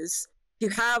it is to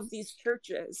have these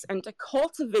churches and to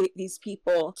cultivate these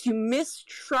people to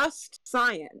mistrust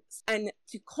science and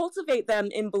to cultivate them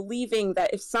in believing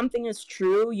that if something is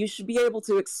true, you should be able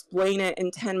to explain it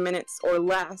in 10 minutes or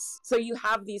less. So you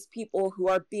have these people who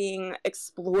are being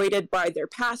exploited by their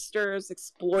pastors,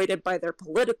 exploited by their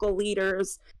political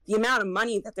leaders. The amount of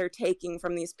money that they're taking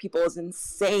from these people is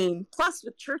insane. Plus,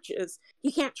 with churches,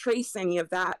 you can't trace any of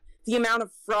that. the amount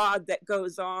of fraud that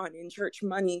goes on in church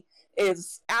money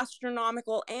is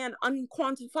astronomical and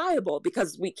unquantifiable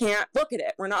because we can't look at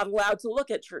it. We're not allowed to look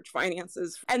at church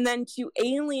finances. And then to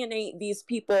alienate these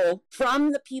people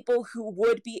from the people who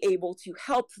would be able to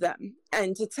help them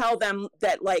and to tell them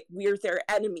that, like, we're their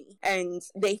enemy and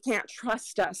they can't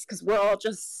trust us because we're all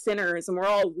just sinners and we're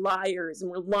all liars and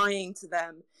we're lying to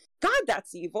them. God,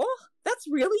 that's evil. That's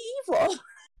really evil.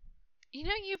 You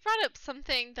know, you brought up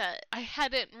something that I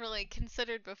hadn't really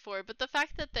considered before, but the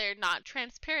fact that they're not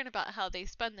transparent about how they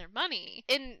spend their money.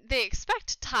 And they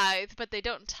expect tithe, but they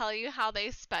don't tell you how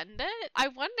they spend it. I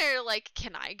wonder, like,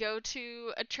 can I go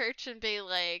to a church and be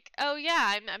like, oh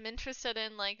yeah, I'm interested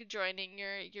in, like, joining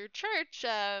your church.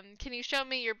 Can you show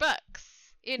me your books?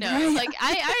 You know, like,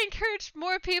 I encourage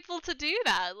more people to do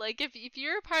that. Like, if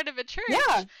you're a part of a church,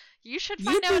 you should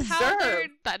find out how they're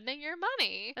spending your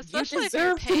money. Especially if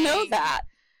you're paying, to know that.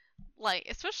 Like,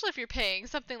 especially if you're paying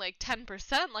something like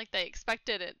 10% like they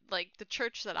expected at, like, the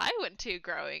church that I went to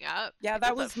growing up. Yeah,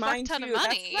 that was mine too. Of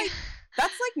money.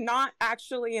 That's like not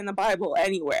actually in the Bible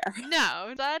anywhere.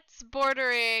 No, that's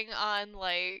bordering on,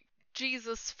 like,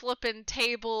 Jesus flipping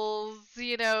tables,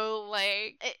 you know,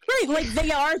 like... Right, like,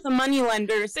 they are the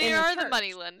moneylenders. They are the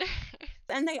moneylenders.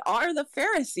 And they are the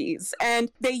Pharisees. And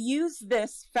they use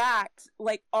this fact,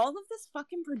 like, all of this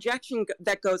fucking projection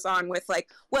that goes on with, like,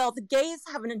 well, the gays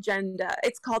have an agenda.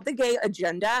 It's called the gay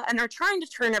agenda, and they're trying to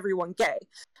turn everyone gay.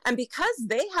 And because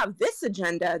they have this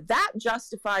agenda, that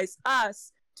justifies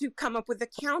us to come up with a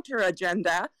counter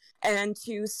agenda and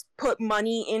to put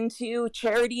money into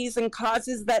charities and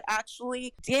causes that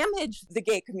actually damage the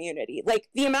gay community. Like,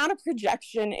 the amount of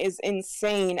projection is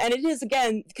insane. And it is,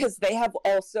 again, because they have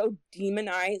also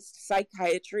demonized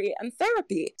psychiatry and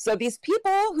therapy. So these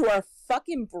people who are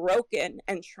fucking broken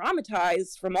and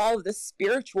traumatized from all of this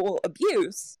spiritual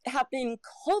abuse have been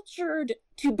cultured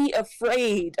to be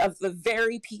afraid of the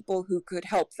very people who could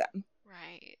help them.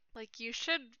 Right. Like, you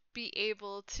should be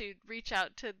able to reach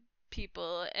out to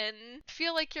people and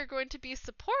feel like you're going to be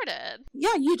supported.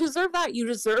 Yeah, you deserve that. You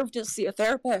deserve to see a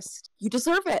therapist. You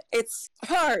deserve it. It's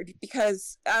hard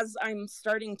because as I'm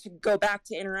starting to go back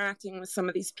to interacting with some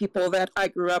of these people that I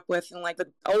grew up with and, like,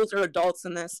 the older adults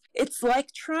in this, it's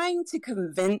like trying to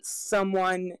convince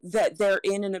someone that they're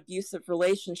in an abusive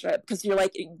relationship because you're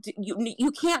like,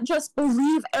 you can't just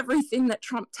believe everything that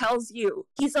Trump tells you.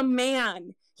 He's a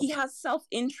man. He has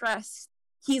self-interest.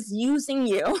 He's using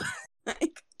you.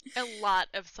 Like, a lot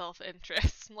of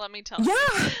self-interest, let me tell you.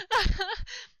 Yeah!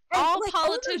 All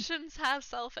politicians have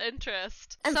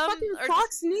self-interest. And some fucking are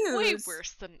Fox News. Way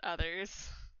worse than others.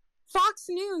 Fox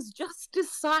News just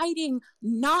deciding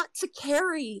not to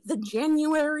carry the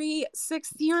January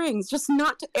 6th hearings, just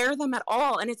not to air them at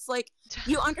all. And it's like,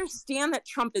 you understand that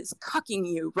Trump is cucking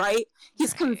you, right?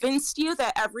 He's convinced you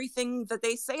that everything that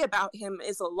they say about him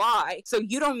is a lie, so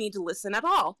you don't need to listen at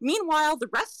all. Meanwhile, the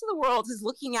rest of the world is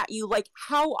looking at you like,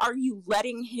 how are you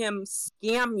letting him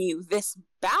scam you this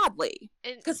badly?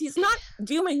 Because he's not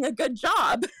doing a good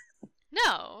job.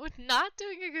 No, not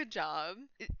doing a good job.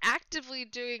 Actively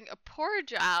doing a poor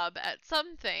job at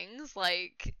some things,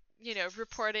 like, you know,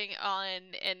 reporting on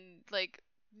and, like,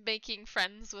 making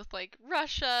friends with, like,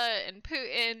 Russia and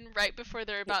Putin right before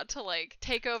they're about to, like,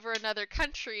 take over another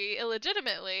country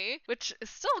illegitimately, which is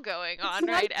still going on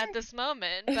right at this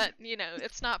moment, but, you know,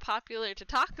 it's not popular to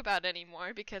talk about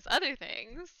anymore because other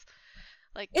things.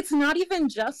 Like, it's not even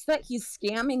just that he's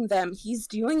scamming them, he's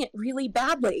doing it really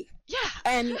badly.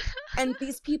 Yeah. And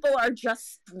these people are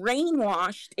just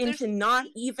brainwashed into not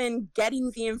even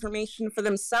getting the information for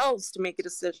themselves to make a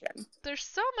decision. There's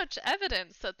so much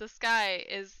evidence that this guy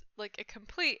is, like, a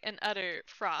complete and utter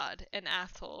fraud and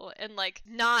asshole and, like,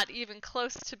 not even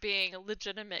close to being a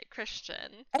legitimate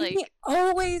Christian. And like, he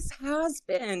always has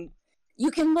been. You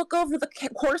can look over the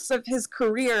course of his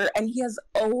career, and he has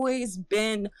always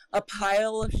been a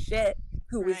pile of shit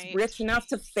who was rich enough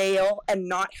to fail and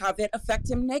not have it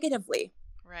affect him negatively.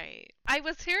 Right. I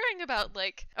was hearing about,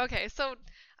 like, okay, so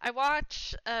I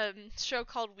watch a show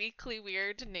called Weekly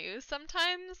Weird News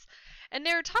sometimes, and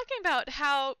they were talking about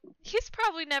how he's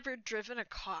probably never driven a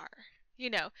car. You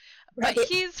know, but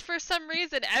he's, for some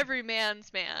reason, every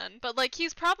man's man. But, like,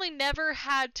 he's probably never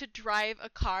had to drive a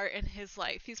car in his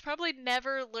life. He's probably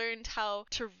never learned how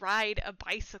to ride a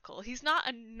bicycle. He's not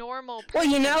a normal person. Well,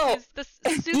 you know, he's the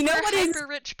super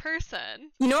hyper-rich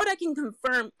person. You know what I can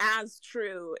confirm as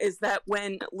true is that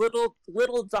when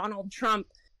little Donald Trump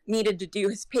needed to do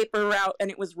his paper route and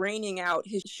it was raining out,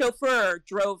 his chauffeur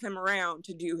drove him around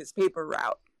to do his paper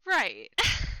route. Right.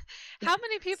 How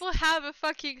many people have a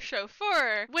fucking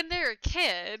chauffeur when they're a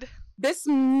kid? This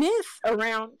myth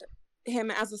around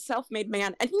him as a self-made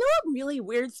man. And you know what really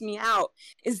weirds me out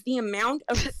is the amount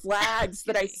of flags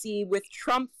that I see with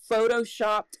Trump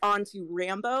photoshopped onto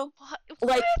Rambo.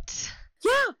 What?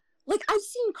 Yeah. Like, I've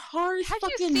seen cars Have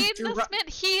fucking... you seen this man?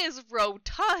 He is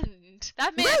rotund.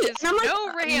 That man is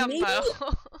no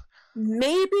Rambo.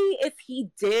 Maybe if he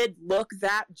did look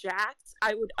that jacked,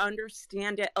 I would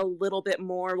understand it a little bit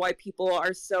more why people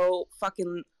are so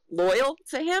fucking loyal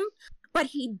to him. But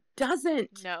he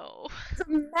doesn't. No. It's a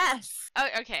mess. Oh,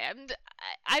 okay,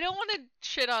 I don't want to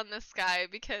shit on this guy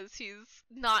because he's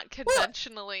not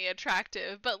conventionally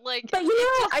attractive, but like... But you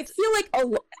know, I feel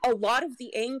like a lot of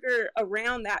the anger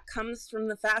around that comes from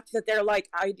the fact that they're like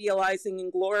idealizing and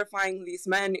glorifying these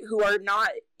men who are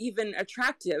not even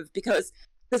attractive, because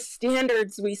the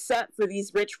standards we set for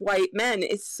these rich white men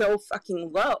is so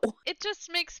fucking low. It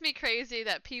just makes me crazy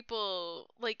that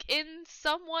people, like, in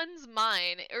someone's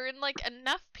mind, or in, like,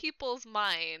 enough people's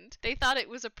mind, they thought it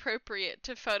was appropriate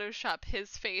to Photoshop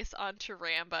his face onto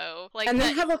Rambo. Like, and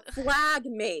then have a flag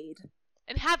made.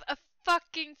 And have a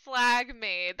fucking flag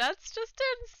made. That's just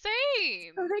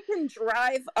insane. So they can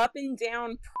drive up and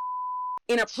down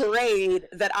in a parade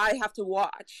that I have to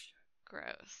watch.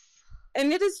 Gross.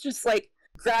 And it is just, like,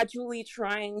 gradually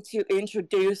trying to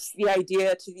introduce the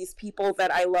idea to these people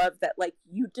that I love that, like,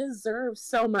 you deserve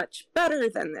so much better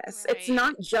than this. Right. It's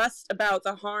not just about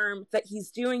the harm that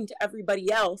he's doing to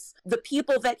everybody else. The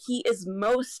people that he is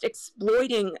most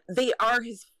exploiting, they are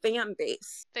his fan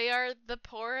base. They are the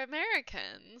poor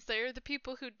Americans. They are the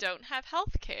people who don't have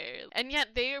health care. And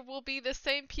yet they will be the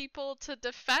same people to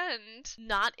defend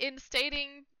not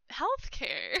instating health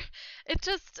care. It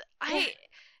just...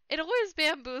 It always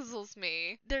bamboozles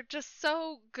me. They're just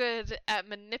so good at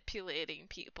manipulating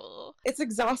people. It's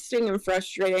exhausting and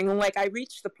frustrating. Like, I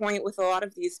reached the point with a lot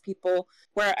of these people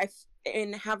where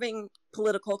in having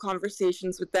political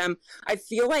conversations with them, I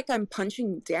feel like I'm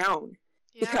punching down.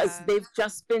 Yeah. Because they've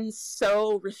just been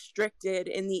so restricted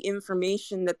in the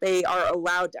information that they are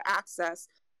allowed to access,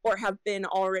 or have been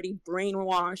already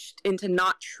brainwashed into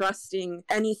not trusting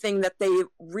anything that they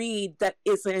read that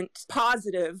isn't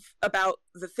positive about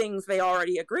the things they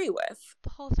already agree with. The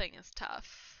whole thing is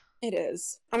tough. It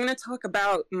is. I'm going to talk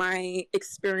about my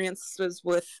experiences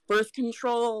with birth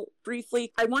control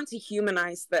briefly. I want to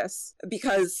humanize this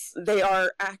because they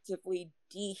are actively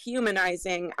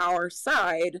dehumanizing our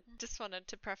side. Just wanted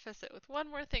to preface it with one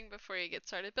more thing before you get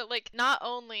started. But, like, not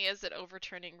only is it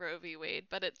overturning Roe v. Wade,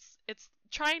 but it's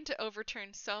trying to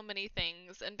overturn so many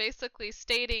things, and basically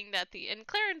stating that and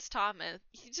Clarence Thomas,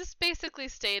 he just basically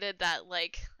stated that,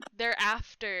 like, they're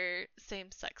after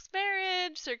same-sex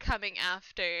marriage, they're coming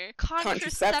after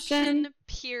contraception,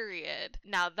 period.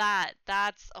 Now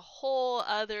that's a whole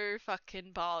other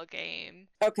fucking ball game.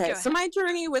 Okay, so my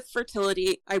journey with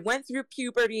fertility, I went through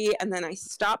puberty, and then I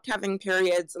stopped having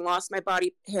periods and lost my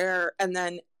body hair, and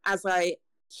then as I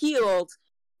healed,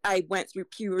 I went through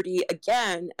puberty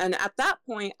again, and at that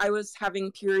point, I was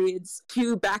having periods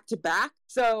 2 back-to-back,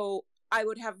 so I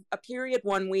would have a period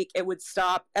 1 week, it would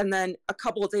stop, and then a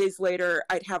couple of days later,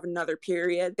 I'd have another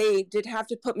period. They did have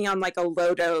to put me on, like, a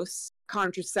low-dose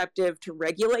contraceptive to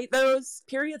regulate those.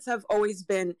 Periods have always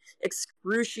been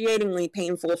excruciatingly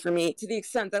painful for me, to the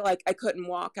extent that, like, I couldn't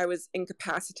walk, I was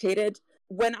incapacitated.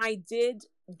 When I did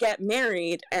get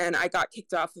married and I got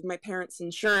kicked off of my parents'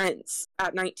 insurance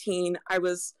at 19, I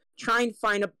was trying to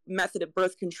find a method of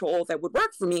birth control that would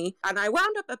work for me, and I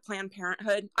wound up at Planned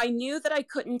Parenthood. I knew that I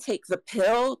couldn't take the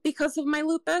pill because of my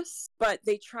lupus, but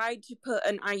they tried to put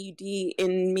an IUD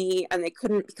in me, and they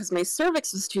couldn't because my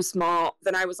cervix was too small.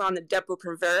 Then I was on the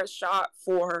Depo-Provera shot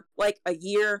for like a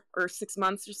year or 6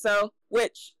 months or so,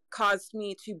 which caused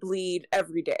me to bleed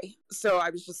every day. So I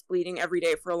was just bleeding every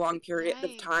day for a long period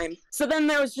of time. So then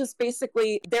there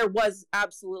was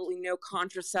absolutely no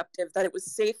contraceptive that it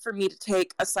was safe for me to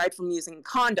take aside from using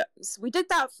condoms. We did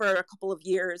that for a couple of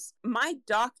years. My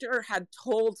doctor had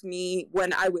told me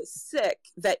when I was sick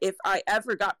that if I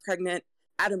ever got pregnant,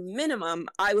 at a minimum,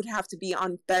 I would have to be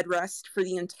on bed rest for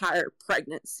the entire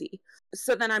pregnancy.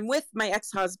 So then I'm with my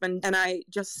ex-husband, and I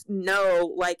just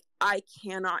know, like, I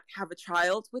cannot have a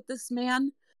child with this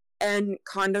man, and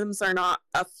condoms are not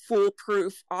a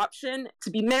foolproof option. To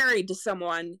be married to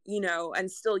someone, you know,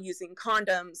 and still using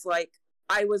condoms, like,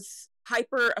 I was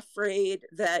hyper afraid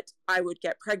that I would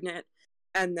get pregnant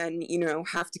and then, you know,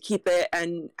 have to keep it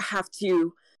and have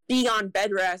to be on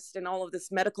bed rest and all of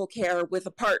this medical care with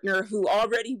a partner who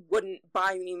already wouldn't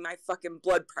buy me my fucking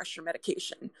blood pressure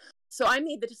medication. So I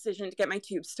made the decision to get my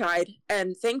tubes tied,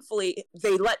 and thankfully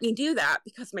they let me do that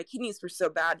because my kidneys were so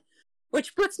bad.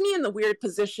 Which puts me in the weird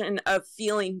position of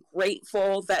feeling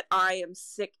grateful that I am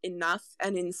sick enough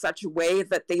and in such a way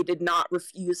that they did not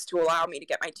refuse to allow me to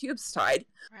get my tubes tied.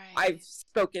 Right. I've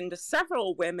spoken to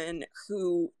several women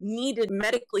who needed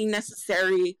medically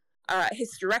necessary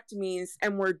hysterectomies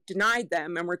and were denied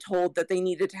them and were told that they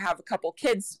needed to have a couple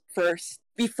kids first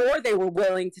before they were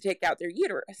willing to take out their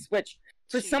uterus, which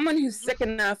for someone who's sick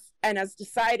enough and has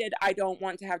decided I don't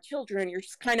want to have children, you're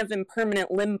just kind of in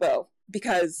permanent limbo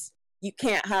because you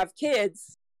can't have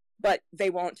kids, but they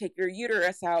won't take your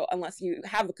uterus out unless you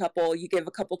have a couple. You give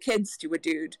a couple kids to a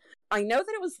dude. I know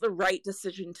that it was the right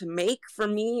decision to make for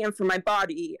me and for my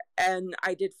body, and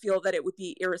I did feel that it would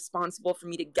be irresponsible for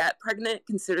me to get pregnant,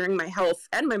 considering my health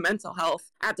and my mental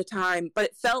health at the time, but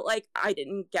it felt like I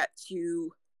didn't get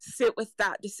to sit with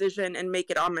that decision and make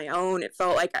it on my own. It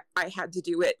felt like I had to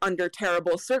do it under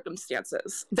terrible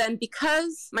circumstances. Then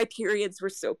because my periods were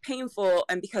so painful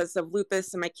and because of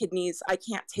lupus and my kidneys, I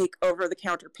can't take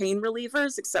over-the-counter pain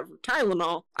relievers except for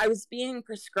Tylenol. I was being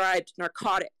prescribed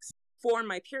narcotics for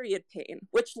my period pain,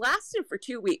 which lasted for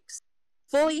 2 weeks.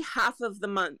 Fully half of the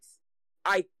month,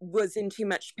 I was in too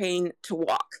much pain to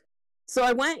walk. So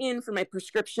I went in for my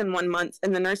prescription 1 month,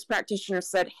 and the nurse practitioner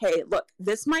said, hey, look,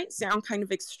 this might sound kind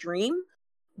of extreme,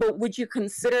 but would you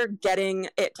consider getting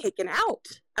it taken out?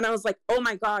 And I was like, oh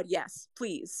my God, yes,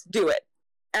 please do it.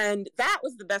 And that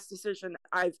was the best decision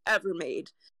I've ever made.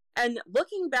 And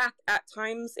looking back at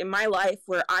times in my life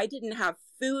where I didn't have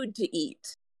food to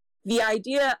eat, the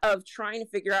idea of trying to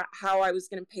figure out how I was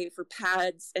going to pay for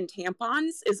pads and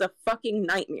tampons is a fucking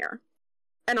nightmare.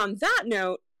 And on that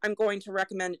note, I'm going to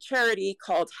recommend a charity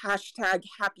called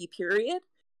 #HappyPeriod.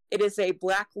 It is a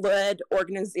Black-led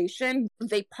organization.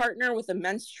 They partner with a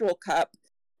menstrual cup.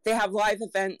 They have live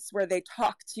events where they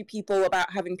talk to people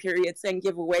about having periods and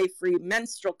give away free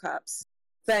menstrual cups.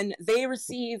 Then they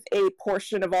receive a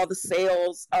portion of all the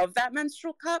sales of that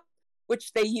menstrual cup,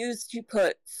 which they use to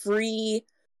put free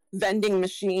vending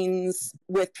machines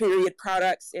with period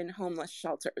products in homeless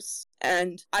shelters.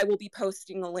 And I will be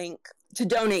posting a link to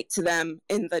donate to them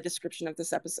in the description of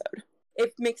this episode.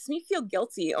 It makes me feel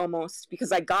guilty almost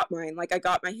because I got mine. Like, I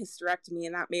got my hysterectomy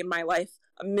and that made my life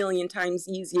a million times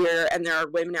easier. And there are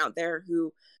women out there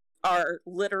who are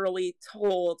literally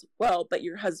told, well, but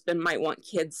your husband might want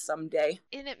kids someday.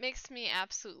 And it makes me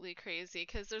absolutely crazy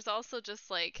because there's also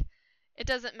just like, it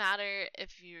doesn't matter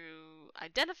if you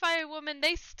identify a woman,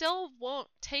 they still won't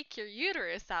take your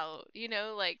uterus out. You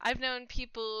know, like, I've known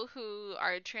people who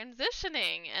are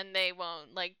transitioning and they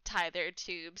won't, like, tie their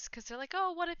tubes because they're like,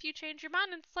 oh, what if you change your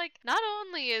mind? And it's like, not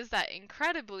only is that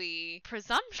incredibly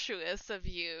presumptuous of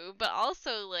you, but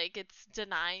also, like, it's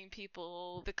denying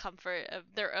people the comfort of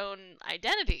their own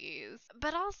identities.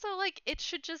 But also, like, it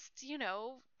should just, you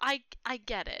know, I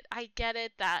get it. I get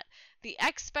it that the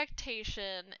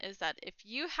expectation is that if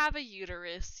you have a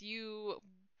uterus, you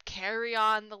carry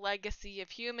on the legacy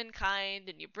of humankind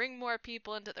and you bring more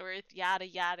people into the earth, yada,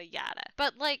 yada, yada.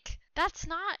 But, like, that's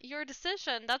not your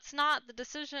decision. That's not the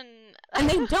decision. And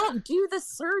they don't do the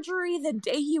surgery the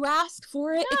day you ask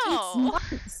for it. No. It takes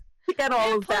months to get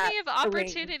all of that. Plenty of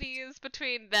opportunities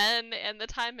between then and the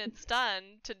time it's done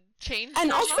to change and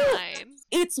their also, mind.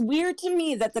 It's weird to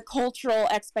me that the cultural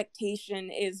expectation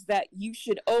is that you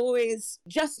should always,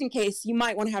 just in case, you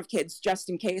might want to have kids, just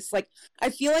in case. Like,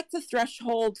 I feel like the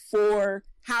threshold for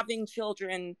having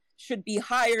children should be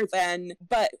higher than,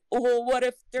 but, well, what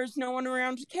if there's no one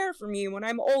around to care for me when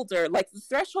I'm older? Like, the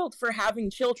threshold for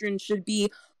having children should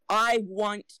be, I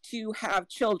want to have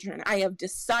children. I have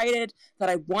decided that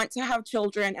I want to have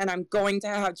children and I'm going to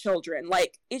have children.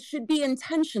 Like, it should be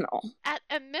intentional. At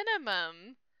a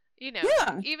minimum, you know,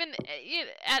 even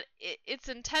it's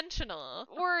intentional.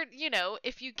 Or, you know,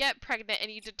 if you get pregnant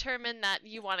and you determine that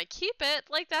you want to keep it,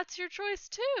 like, that's your choice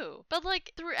too. But,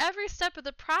 like, through every step of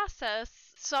the process,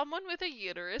 someone with a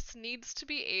uterus needs to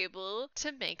be able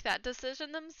to make that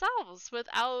decision themselves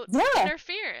without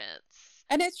interference.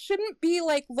 And it shouldn't be,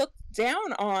 like, looked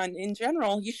down on in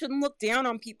general. You shouldn't look down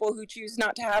on people who choose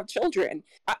not to have children.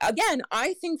 Again,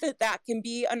 I think that that can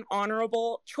be an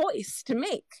honorable choice to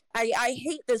make. I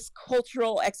hate this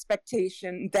cultural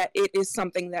expectation that it is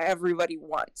something that everybody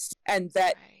wants and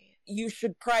that you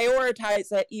should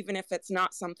prioritize it even if it's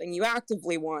not something you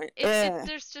actively want.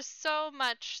 There's just so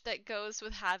much that goes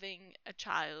with having a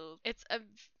child. It's a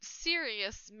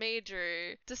serious,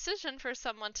 major decision for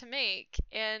someone to make,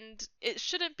 and it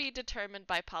shouldn't be determined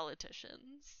by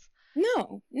politicians.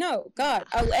 No, God.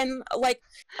 And, like,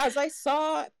 as I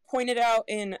saw pointed out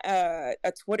in a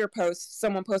Twitter post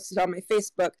someone posted on my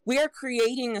Facebook, we are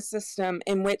creating a system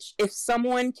in which if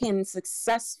someone can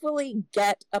successfully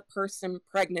get a person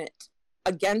pregnant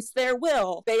against their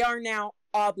will, they are now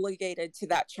obligated to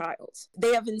that child.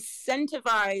 They have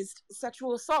incentivized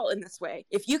sexual assault in this way.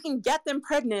 If you can get them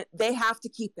pregnant, they have to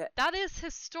keep it. That has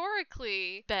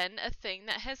historically been a thing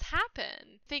that has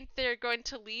happened. Think they're going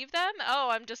to leave them? Oh,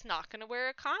 I'm just not going to wear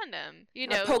a condom. You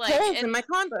know, poke holes in my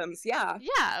condoms, yeah.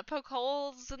 Yeah, poke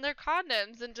holes in their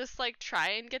condoms and just like try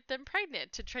and get them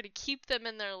pregnant to try to keep them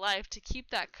in their life, to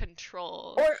keep that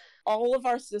control. Or all of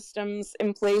our systems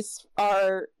in place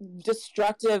are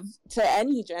destructive to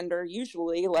any gender, usually.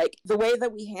 Like, the way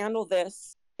that we handle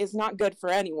this is not good for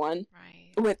anyone.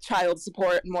 Right. With child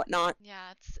support and whatnot.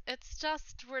 Yeah, it's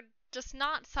just, we're just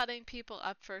not setting people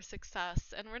up for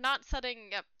success, and we're not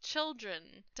setting up children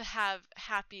to have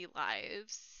happy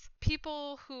lives.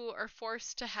 People who are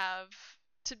forced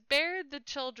to bear the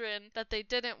children that they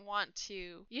didn't want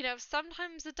to. You know,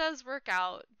 sometimes it does work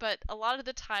out, but a lot of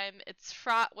the time it's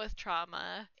fraught with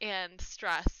trauma and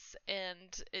stress,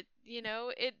 and it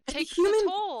takes a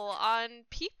toll on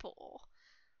people.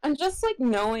 And just like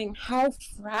knowing how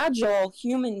fragile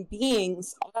human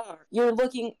beings are, you're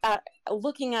looking at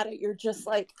it, you're just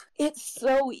like, it's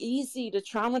so easy to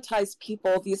traumatize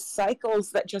people, these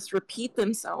cycles that just repeat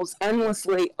themselves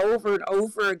endlessly over and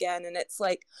over again. And it's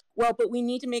like, well, but we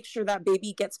need to make sure that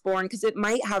baby gets born because it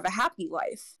might have a happy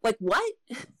life. Like, what?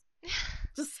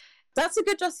 That's a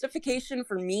good justification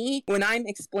for me when I'm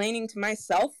explaining to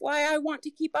myself why I want to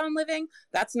keep on living.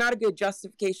 That's not a good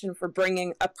justification for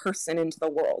bringing a person into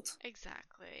the world.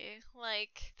 Exactly.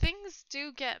 Like, things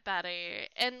do get better,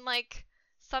 and like,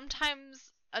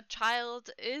 sometimes a child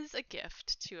is a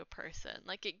gift to a person.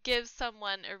 Like, it gives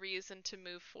someone a reason to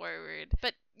move forward.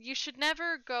 But you should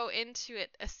never go into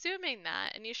it assuming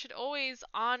that, and you should always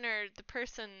honor the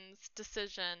person's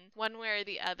decision one way or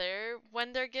the other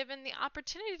when they're given the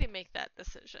opportunity to make that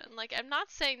decision. Like, I'm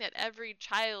not saying that every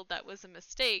child that was a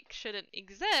mistake shouldn't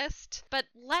exist, but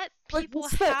let people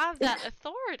have that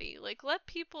authority. Like, let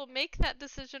people make that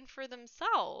decision for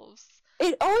themselves.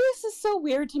 It always is so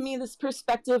weird to me, this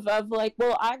perspective of like,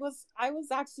 well, I was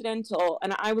accidental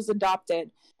and I was adopted,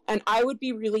 and I would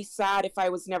be really sad if I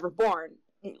was never born.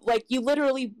 Like, you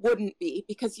literally wouldn't be,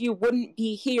 because you wouldn't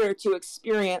be here to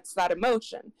experience that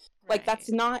emotion. Like,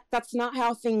 that's not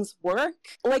how things work.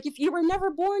 Like, if you were never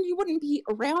born, you wouldn't be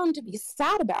around to be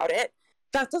sad about it.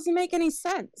 That doesn't make any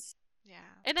sense. Yeah.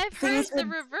 And I've heard the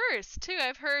reverse, too.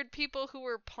 I've heard people who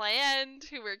were planned,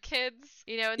 who were kids,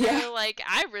 and they were like,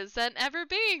 I resent ever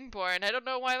being born. I don't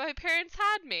know why my parents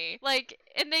had me. Like,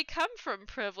 and they come from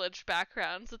privileged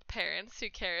backgrounds with parents who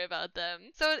care about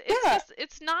them. So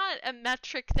it's not a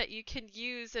metric that you can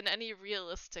use in any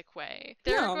realistic way.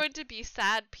 There are going to be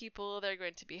sad people. There are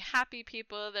going to be happy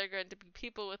people. There are going to be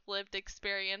people with lived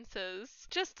experiences.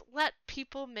 Just let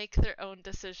people make their own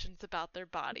decisions about their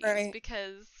bodies,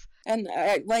 because... And,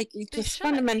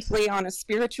 fundamentally, on a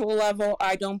spiritual level,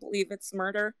 I don't believe it's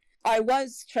murder. I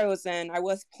was chosen. I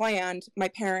was planned. My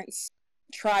parents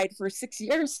tried for 6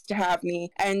 years to have me.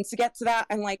 And to get to that,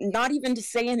 and, like, not even to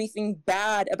say anything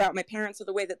bad about my parents or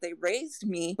the way that they raised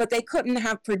me, but they couldn't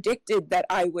have predicted that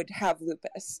I would have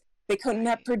lupus. They couldn't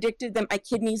have predicted that my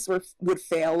kidneys would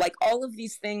fail. Like, all of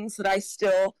these things that I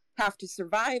still have to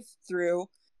survive through.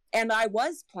 And I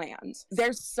was planned.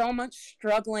 There's so much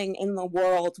struggling in the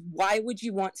world. Why would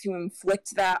you want to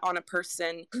inflict that on a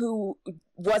person who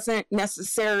wasn't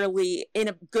necessarily in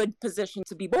a good position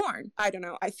to be born? I don't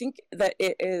know. I think that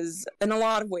it is, in a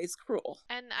lot of ways, cruel.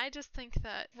 And I just think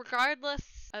that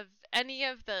regardless of any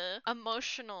of the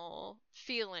emotional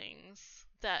feelings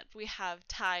that we have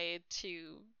tied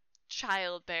to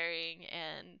childbearing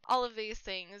and all of these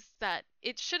things, that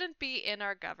it shouldn't be in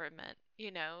our government.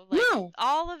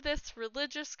 All of this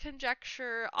religious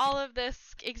conjecture, all of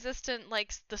this existent,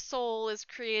 like, the soul is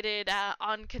created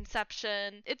on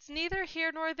conception, it's neither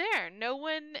here nor there. No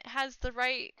one has the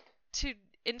right to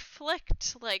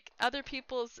inflict, like, other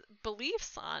people's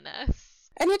beliefs on us.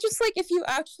 And it's just like, if you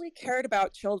actually cared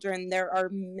about children, there are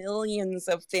millions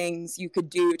of things you could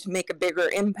do to make a bigger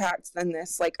impact than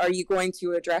this. Like, are you going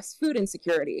to address food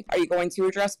insecurity? Are you going to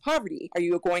address poverty? Are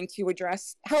you going to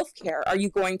address healthcare? Are you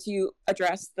going to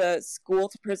address the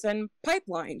school-to-prison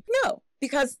pipeline? No,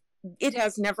 because it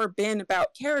has never been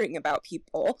about caring about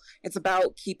people. It's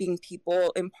about keeping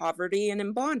people in poverty and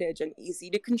in bondage and easy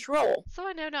to control. So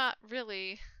I know not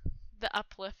really the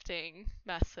uplifting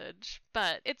message,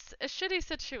 but it's a shitty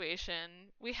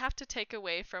situation. We have to take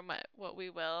away from it what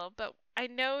we will, but I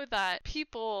know that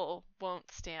people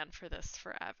won't stand for this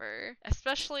forever,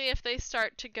 especially if they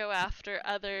start to go after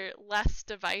other less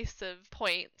divisive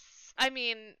points. I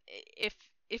mean, if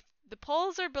the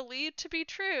polls are believed to be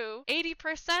true,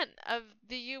 80% of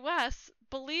the US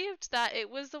believed that it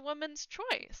was the woman's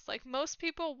choice. Like, most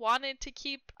people wanted to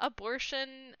keep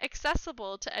abortion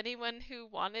accessible to anyone who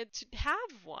wanted to have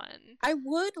one. I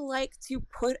would like to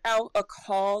put out a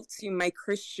call to my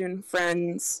Christian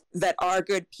friends that are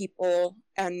good people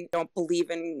and don't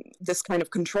believe in this kind of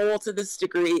control to this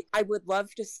degree. I would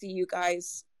love to see you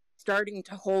guys starting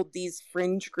to hold these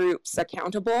fringe groups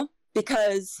accountable,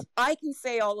 because I can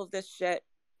say all of this shit,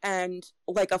 and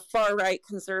like a far-right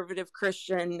conservative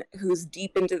Christian who's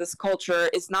deep into this culture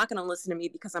is not going to listen to me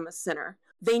because I'm a sinner.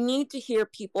 They need to hear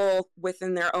people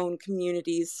within their own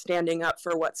communities standing up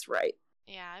for what's right.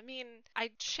 Yeah, I mean,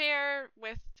 I share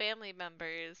with family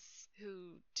members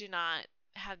who do not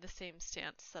have the same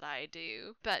stance that I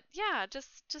do. But yeah,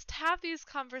 just have these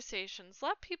conversations.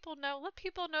 Let people know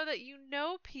that you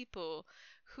know people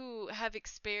who have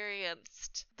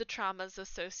experienced the traumas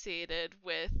associated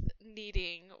with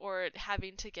needing or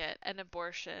having to get an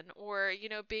abortion, or, you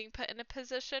know, being put in a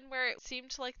position where it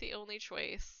seemed like the only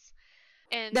choice.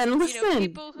 And then listen, you know,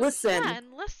 people who listen. Yeah,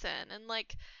 and listen, and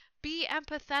like, be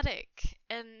empathetic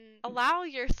and allow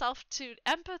yourself to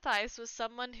empathize with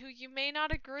someone who you may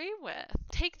not agree with.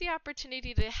 Take the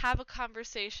opportunity to have a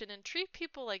conversation and treat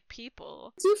people like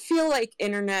people. Do you feel like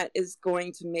internet is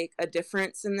going to make a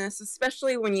difference in this,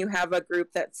 especially when you have a group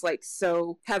that's like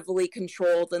so heavily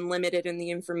controlled and limited in the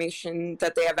information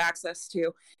that they have access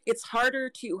to? It's harder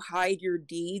to hide your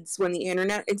deeds when the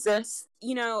internet exists.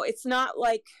 You know, it's not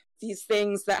like these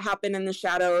things that happen in the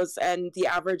shadows and the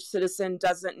average citizen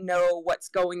doesn't know what's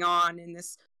going on in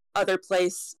this other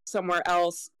place somewhere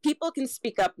else. People can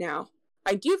speak up now.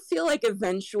 I do feel like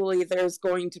eventually there's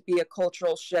going to be a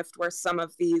cultural shift where some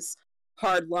of these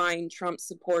hardline Trump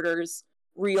supporters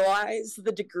realize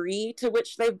the degree to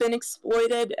which they've been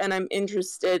exploited, and I'm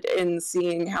interested in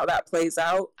seeing how that plays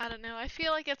out. I don't know. I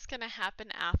feel like it's going to happen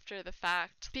after the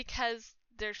fact, because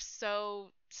they're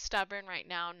so stubborn right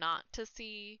now not to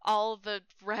see all the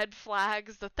red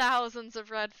flags, the thousands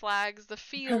of red flags, the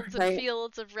fields and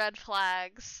fields of red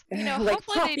flags. You know, like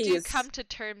hopefully puppies. They do come to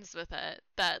terms with it,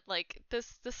 that like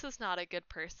this is not a good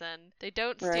person. They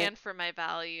don't stand for my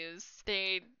values.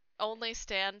 They only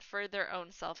stand for their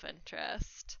own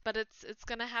self-interest. But it's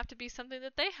going to have to be something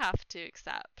that they have to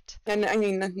accept. And I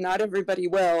mean, not everybody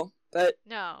will, but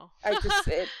no.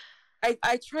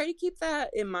 I try to keep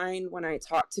that in mind when I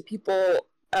talk to people,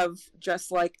 of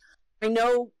just like, I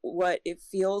know what it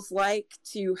feels like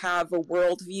to have a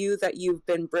worldview that you've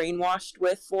been brainwashed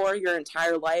with for your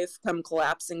entire life come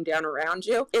collapsing down around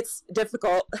you. It's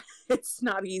difficult. It's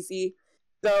not easy.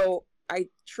 So I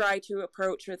try to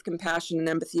approach with compassion and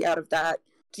empathy out of that.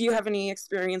 Do you have any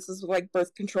experiences with like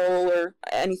birth control or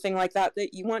anything like that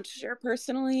that you want to share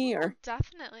personally? Or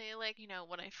definitely, like, you know,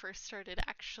 when I first started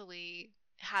actually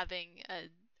having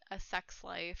a sex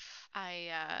life, I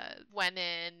went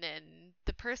in, and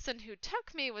the person who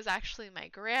took me was actually my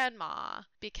grandma,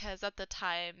 because at the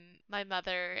time my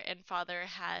mother and father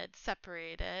had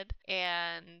separated,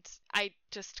 and I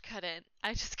just couldn't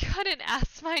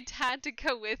ask my dad to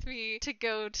go with me to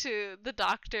go to the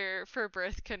doctor for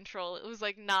birth control. It was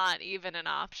like not even an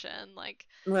option. Like,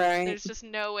 there's just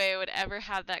no way I would ever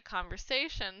have that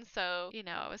conversation. So, you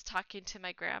know, I was talking to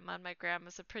my grandma, and my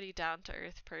grandma's a pretty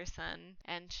down-to-earth person,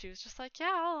 and she was just like,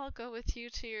 yeah, I'll go with you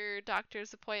to your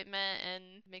doctor's appointment and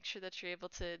make sure that you're able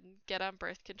to get on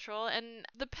birth control. And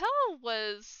the pill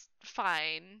was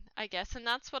fine, I guess, and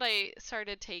that's what I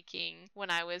started taking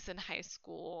when I was in high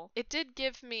school. It did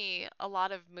give me a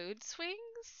lot of mood swings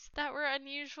that were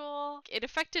unusual. It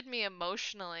affected me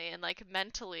emotionally and like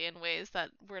mentally in ways that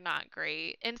were not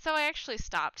great, and so I actually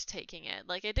stopped taking it.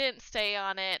 Like, I didn't stay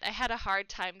on it. I had a hard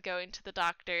time going to the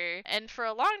doctor, and for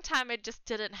a long time I just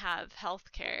didn't have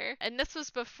health care, and this was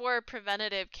before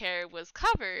preventative care was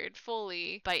covered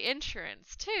fully by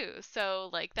insurance too.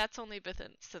 So like, that's only been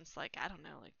since like, I don't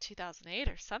know, like 2008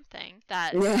 or something,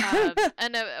 that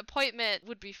an appointment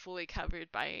would be fully covered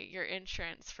by your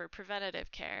insurance for preventative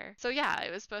care. So yeah,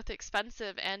 it was both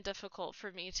expensive and difficult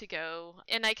for me to go,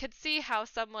 and I could see how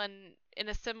someone in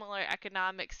a similar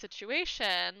economic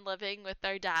situation, living with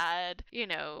their dad, you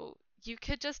know, you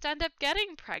could just end up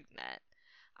getting pregnant.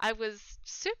 I was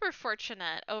super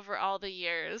fortunate over all the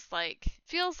years. Like,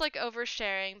 feels like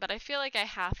oversharing, but I feel like I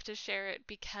have to share it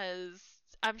because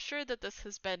I'm sure that this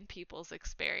has been people's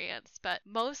experience, but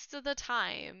most of the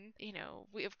time, you know,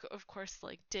 we of course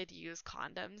like did use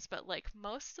condoms, but like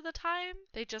most of the time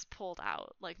they just pulled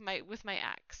out, like with my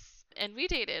ex. And we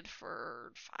dated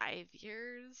for 5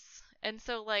 years, And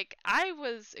so, like, I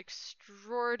was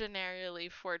extraordinarily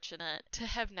fortunate to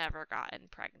have never gotten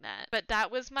pregnant. But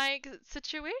that was my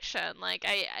situation. Like,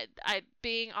 I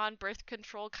being on birth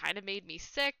control kind of made me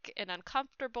sick and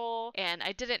uncomfortable, and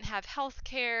I didn't have health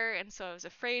care, and so I was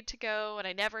afraid to go, and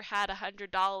I never had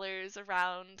 $100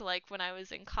 around, like, when I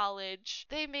was in college.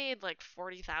 They made, like,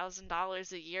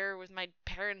 $40,000 a year with my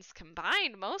parents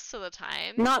combined most of the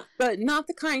time. Not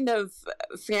the kind of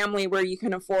family where you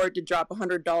can afford to drop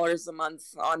 $100 a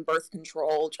month on birth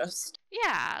control just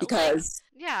because.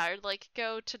 Or like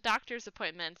go to doctor's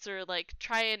appointments or like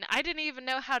try and I didn't even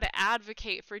know how to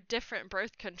advocate for different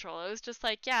birth control. It was just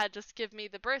like, yeah, just give me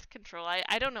the birth control.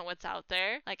 I don't know what's out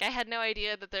there. Like I had no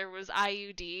idea that there was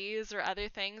IUDs or other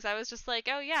things. I was just like,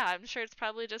 oh yeah, I'm sure it's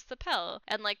probably just the pill.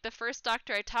 And like the first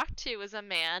doctor I talked to was a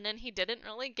man and he didn't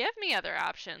really give me other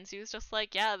options. He was just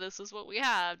like, yeah, this is what we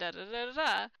have, da da da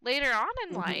da. Later on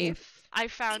in life, I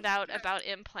found out about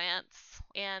implants,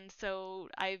 and so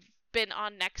I've been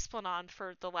on Nexplanon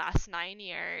for the last 9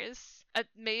 years.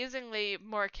 Amazingly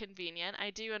more convenient.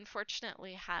 I do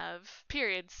unfortunately have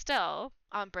periods still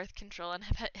on birth control and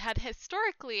have had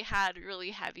historically had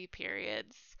really heavy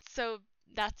periods. So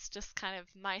that's just kind of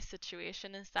my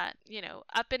situation, is that, you know,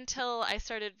 up until I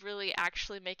started really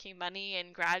actually making money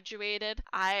and graduated,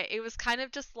 it was kind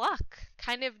of just luck,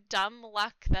 kind of dumb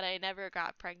luck that I never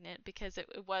got pregnant, because it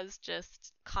was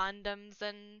just condoms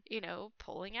and, you know,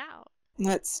 pulling out.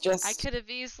 That's just... I could have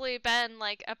easily been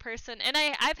like a person, and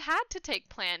I've had to take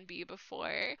Plan B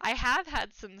before. I have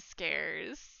had some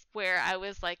scares where I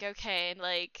was like, okay,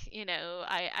 like, you know,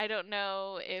 I don't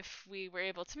know if we were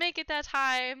able to make it that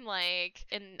time, like,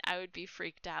 and I would be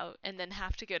freaked out and then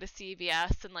have to go to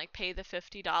CVS and like pay the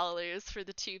 $50 for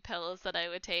the 2 pills that I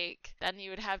would take. Then you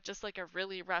would have just like a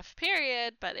really rough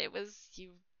period, but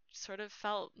you sort of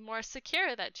felt more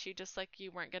secure that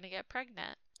you weren't going to get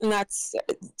pregnant. And that's,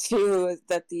 too,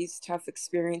 that these tough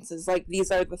experiences, like, these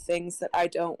are the things that I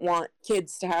don't want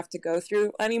kids to have to go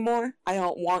through anymore. I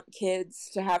don't want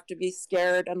kids to have to be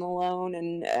scared and alone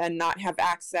and not have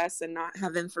access and not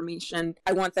have information.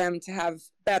 I want them to have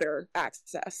better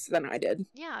access than I did.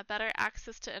 Yeah, better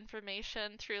access to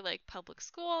information through, like, public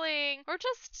schooling, or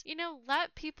just, you know,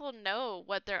 let people know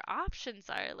what their options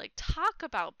are. Like, talk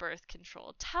about birth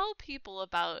control. Tell people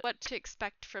about what to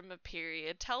expect from a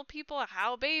period. Tell people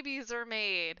how babies are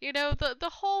made. You know, the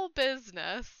whole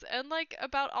business. And, like,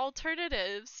 about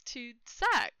alternatives to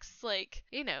sex. Like,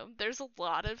 you know, there's a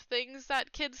lot of things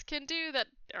that kids can do that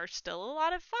are still a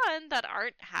lot of fun that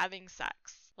aren't having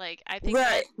sex. Like, I think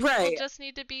people just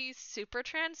need to be super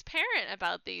transparent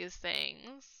about these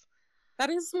things. That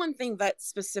is one thing that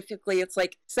specifically, it's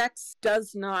like, sex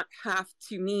does not have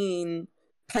to mean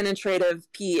penetrative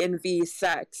P and V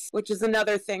sex, which is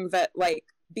another thing that, like,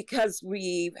 because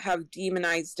we have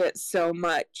demonized it so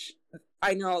much,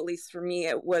 I know at least for me,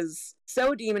 it was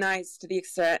so demonized to the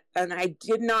extent, and I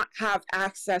did not have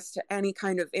access to any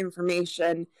kind of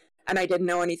information, and I didn't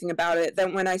know anything about it.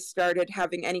 Then when I started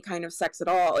having any kind of sex at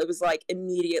all, it was like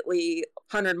immediately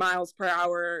 100 miles per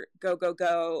hour, go, go,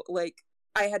 go. Like,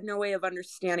 I had no way of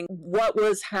understanding what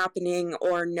was happening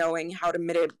or knowing how to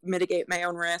mitigate my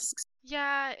own risks.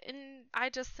 Yeah, and I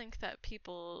just think that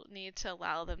people need to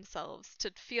allow themselves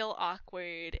to feel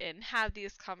awkward and have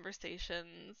these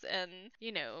conversations and,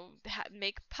 you know,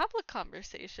 make public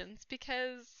conversations,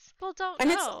 because people don't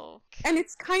know. And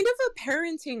it's kind of a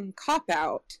parenting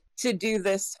cop-out to do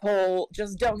this whole,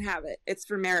 just don't have it. It's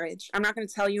for marriage. I'm not going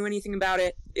to tell you anything about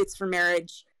it. It's for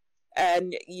marriage.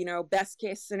 And, you know, best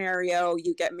case scenario,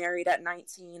 you get married at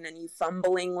 19 and you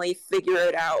fumblingly figure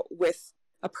it out with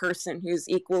a person who's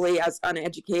equally as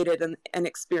uneducated and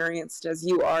inexperienced as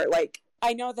you are. Like,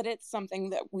 I know that it's something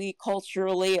that we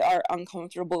culturally are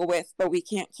uncomfortable with, but we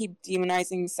can't keep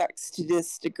demonizing sex to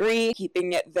this degree,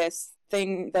 keeping it this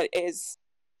thing that is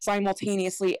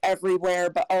simultaneously everywhere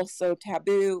but also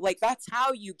taboo. Like, that's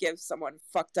how you give someone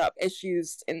fucked up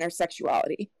issues in their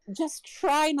sexuality. Just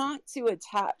try not to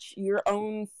attach your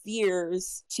own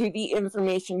fears to the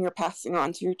information you're passing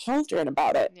on to your children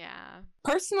about it. Yeah.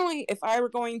 Personally, if I were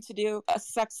going to do a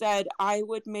sex ed, I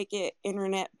would make it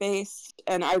internet-based,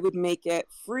 and I would make it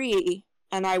free,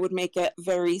 and I would make it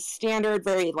very standard,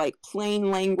 very, like,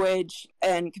 plain language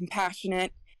and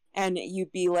compassionate, and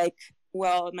you'd be like,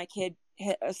 well, my kid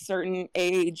hit a certain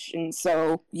age, and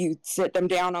so you sit them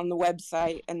down on the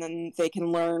website, and then they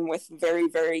can learn with very,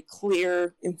 very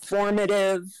clear,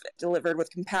 informative, delivered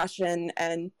with compassion,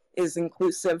 and is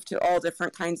inclusive to all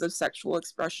different kinds of sexual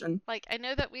expression. Like, I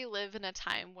know that we live in a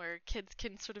time where kids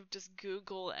can sort of just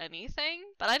Google anything,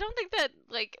 but I don't think that,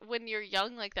 like, when you're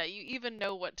young like that, you even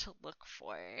know what to look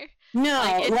for.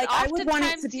 No, like I would want it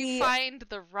to oftentimes be... you find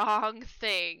the wrong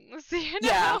things, you know?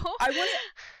 Yeah,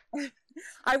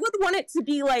 I would want it to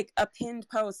be like a pinned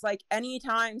post. Like,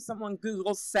 anytime someone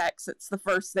Googles sex, it's the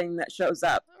first thing that shows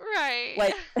up. Right.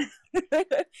 Like,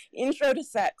 intro to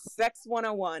sex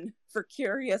 101 for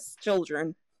curious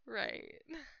children. Right.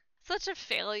 Such a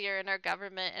failure in our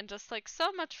government, and just like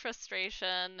so much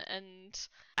frustration, and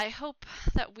I hope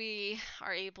that we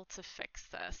are able to fix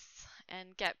this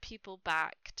and get people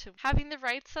back to having the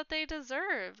rights that they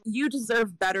deserve. You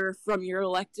deserve better from your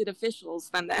elected officials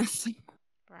than this.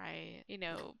 Right.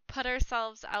 Put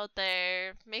ourselves out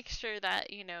there, make sure that,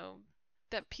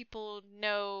 that people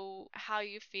know how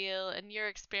you feel and your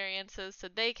experiences so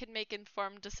they can make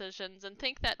informed decisions and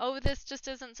think that, oh, this just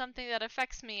isn't something that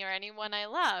affects me or anyone I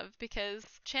love, because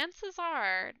chances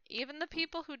are, even the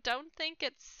people who don't think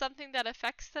it's something that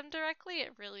affects them directly,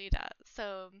 it really does.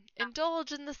 So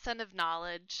indulge in the sin of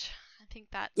knowledge. I think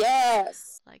that's...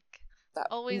 Yes!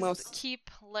 Always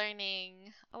keep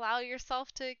learning. Allow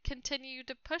yourself to continue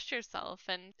to push yourself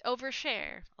and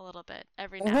overshare a little bit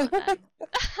every now and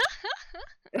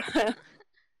then.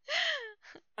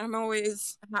 I'm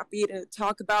always happy to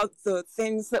talk about the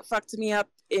things that fucked me up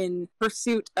in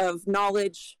pursuit of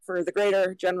knowledge for the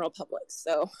greater general public,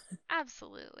 so...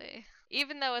 Absolutely.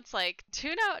 Even though it's like,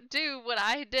 do not do what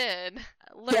I did.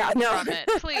 Learn from it,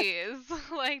 please.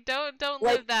 Like, don't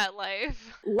live that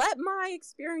life. Let my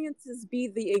experiences be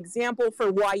the example for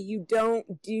why you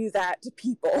don't do that to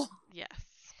people. Yes.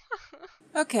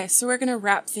 Okay, so we're going to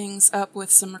wrap things up with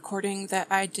some recording that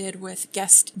I did with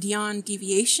guest Dion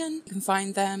Deviation. You can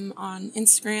find them on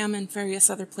Instagram and various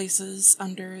other places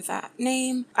under that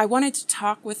name. I wanted to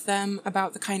talk with them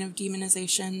about the kind of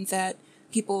demonization that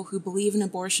people who believe in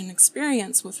abortion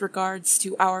experience with regards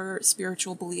to our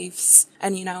spiritual beliefs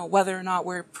and, whether or not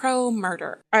we're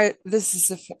pro-murder. This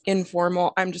is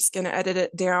informal. I'm just going to edit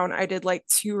it down. I did like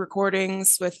 2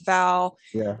 recordings with Val.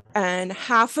 Yeah. And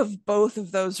half of both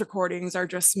of those recordings are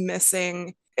just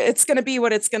missing. It's going to be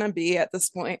what it's going to be at this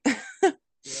point.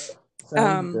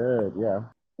 Sounds good. Yeah.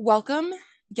 Welcome,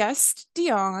 guest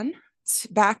Dion,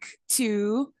 back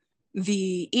to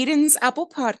the Eden's Apple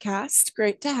podcast.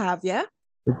 Great to have you.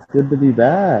 It's good to be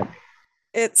back.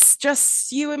 It's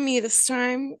just you and me this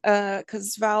time,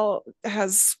 because Val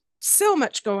has so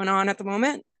much going on at the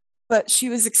moment, but she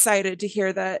was excited to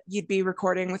hear that you'd be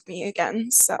recording with me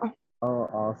again, so. Oh,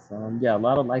 awesome. Yeah, a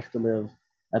lot of life to live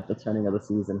at the turning of the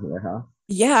season here, huh?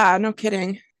 Yeah, no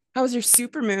kidding. How was your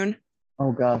supermoon?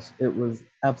 Oh gosh, it was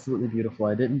absolutely beautiful.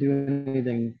 I didn't do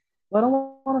anything, well, I don't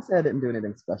want to say I didn't do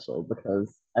anything special,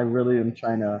 because I really am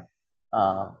trying to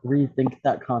rethink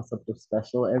that concept of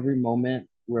special. Every moment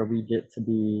where we get to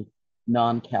be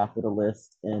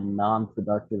non-capitalist and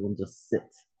non-productive and just sit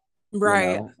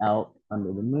out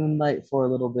under the moonlight for a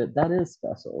little bit, that is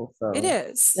special. So it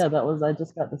is. Yeah, I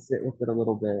just got to sit with it a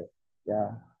little bit.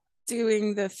 Yeah.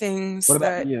 Doing the things what about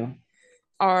that you?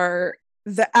 Are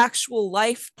the actual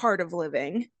life part of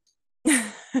living.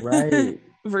 Right.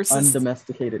 Versus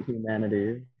undomesticated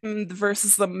humanity.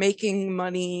 Versus the making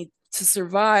money to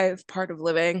survive part of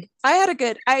living.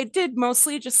 I did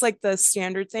mostly just like the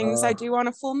standard things I do on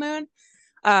a full moon.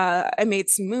 I made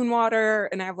some moon water,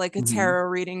 and I have like a tarot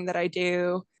reading that I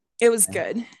do. It was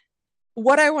good.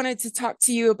 What I wanted to talk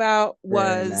to you about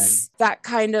was that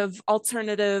kind of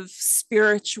alternative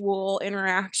spiritual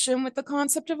interaction with the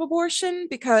concept of abortion,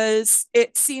 because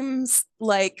it seems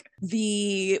like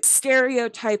the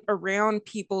stereotype around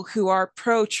people who are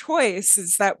pro-choice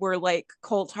is that we're like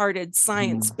cold-hearted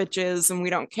science bitches and we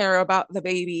don't care about the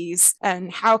babies.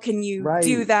 And how can you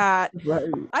do that? Right.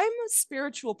 I'm a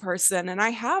spiritual person, and I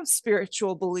have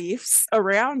spiritual beliefs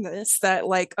around this that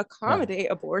like accommodate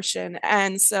abortion.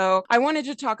 And so I wanted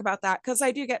to talk about that, because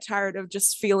I do get tired of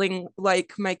just feeling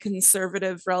like my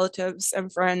conservative relatives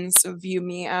and friends view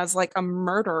me as like a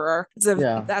murderer.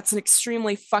 That's an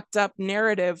extremely fucked up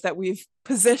narrative that we've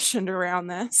positioned around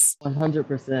this.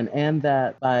 100%. And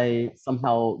that by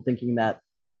somehow thinking that,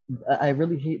 I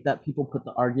really hate that people put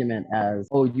the argument as,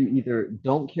 oh, you either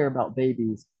don't care about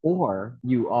babies or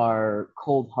you are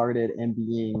cold-hearted and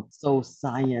being so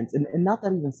science. And not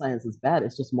that even science is bad.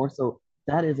 It's just more so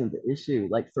that isn't the issue.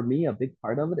 Like for me, a big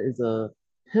part of it is a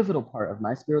pivotal part of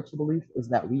my spiritual belief is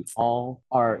that we all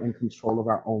are in control of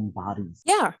our own bodies.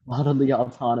 Yeah. Bodily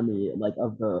autonomy, like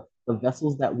of the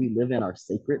vessels that we live in are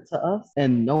sacred to us,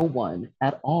 and no one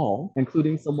at all,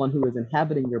 including someone who is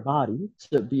inhabiting your body,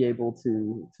 should be able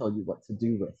to tell you what to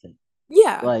do with it.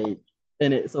 Yeah. Like,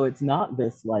 and so it's not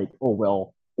this like, oh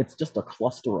well, it's just a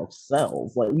cluster of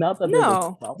cells. Like, not that there's a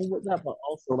No. problem with that, but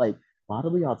also like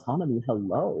bodily autonomy.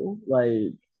 Hello,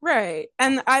 like, Right.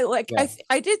 And I like yeah,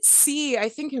 I did see, I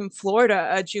think in Florida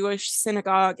a Jewish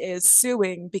synagogue is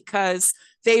suing because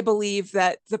they believe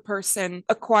that the person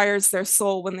acquires their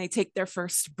soul when they take their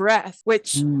first breath,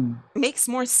 which mm, makes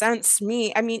more sense to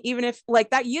me. I mean, even if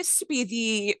like that used to be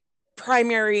the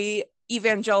primary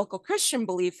evangelical Christian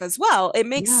belief as well. It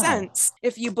makes yeah, sense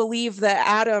if you believe that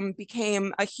Adam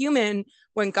became a human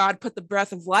when God put the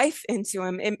breath of life into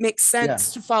him. It makes yeah.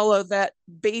 sense to follow that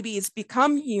babies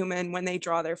become human when they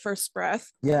draw their first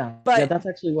breath. Yeah, yeah, But that's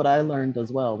actually what I learned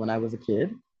as well when I was a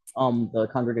kid. The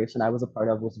congregation I was a part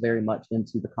of was very much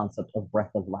into the concept of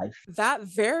breath of life. that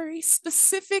very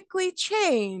specifically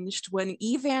changed when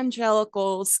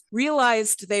evangelicals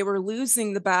realized they were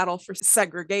losing the battle for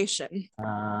segregation.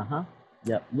 Uh-huh.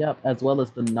 Yep, yep. As well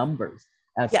as the numbers.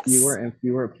 As fewer Yes. and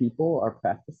fewer people are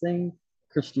practicing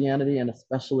Christianity, and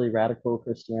especially radical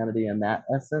Christianity in that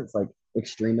essence, like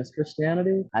extremist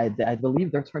Christianity, I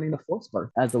believe they're turning to forced birth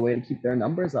as a way to keep their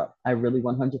numbers up. I really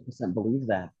 100% believe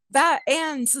that. That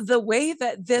and the way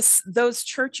that those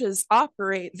churches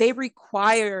operate, they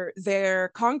require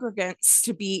their congregants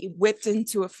to be whipped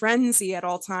into a frenzy at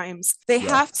all times. They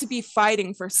have to be Yes,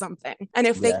 fighting for something, and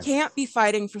if they can't yes. be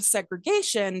fighting for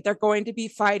segregation, they're going to be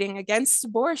fighting against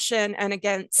abortion and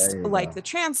against There you like go. the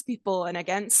trans people and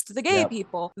against the gay Yep,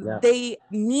 people. yep. They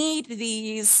need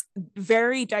these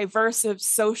very diverse of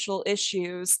social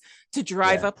issues to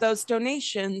drive up Yes. those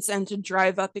donations and to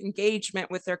drive up engagement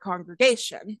with their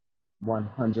congregation.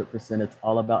 100%. It's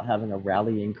all about having a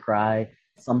rallying cry,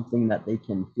 something that they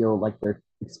can feel like they're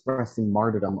expressing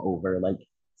martyrdom over, like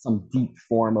some deep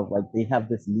form of like they have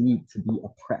this need to be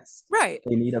oppressed. Right.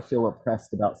 They need to feel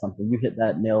oppressed about something. You hit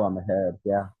that nail on the head.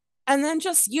 Yeah. And then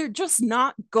just you're just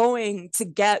not going to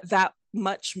get that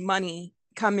much money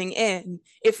coming in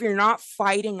if you're not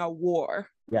fighting a war.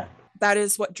 Yeah. That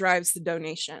is what drives the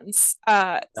donations.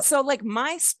 Yep. So like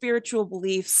my spiritual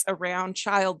beliefs around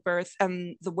childbirth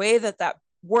and the way that that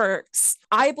works,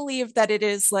 I believe that it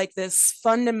is like this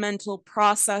fundamental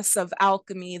process of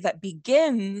alchemy that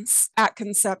begins at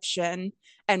conception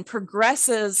and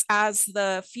progresses as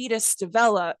the fetus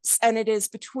develops. And it is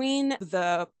between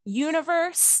the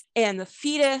universe and the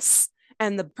fetus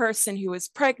and the person who is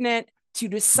pregnant to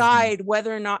Mm-hmm. decide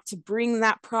whether or not to bring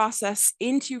that process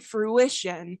into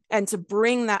fruition and to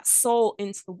bring that soul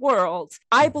into the world.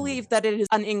 I Mm-hmm. believe that it is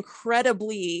an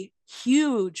incredibly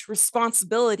huge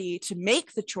responsibility to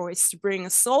make the choice to bring a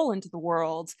soul into the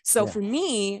world. So Yeah. for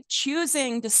me,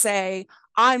 choosing to say,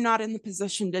 I'm not in the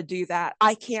position to do that.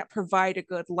 I can't provide a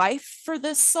good life for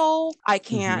this soul. I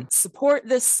Mm-hmm. can't support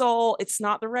this soul. It's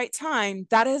not the right time.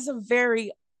 That is a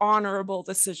very honorable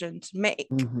decision to make.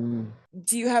 Mm-hmm.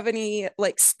 Do you have any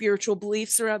like spiritual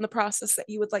beliefs around the process that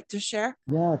you would like to share?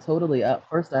 Yeah, totally. At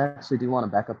first, I actually do want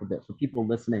to back up a bit for people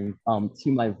listening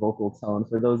to my vocal tone.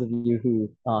 For those of you who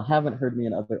haven't heard me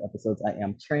in other episodes, I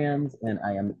am trans and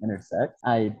I am intersex.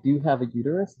 I do have a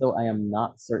uterus, though I am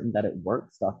not certain that it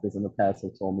works. Doctors in the past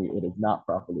have told me it is not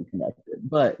properly connected,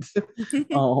 but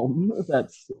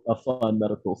that's a fun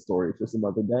medical story for some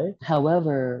other day.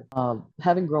 However,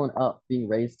 having grown up being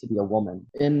raised to be a woman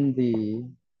in the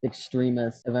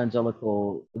extremist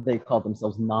evangelical, they call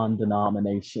themselves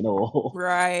non-denominational. uh,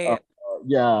 Right.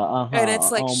 yeah, And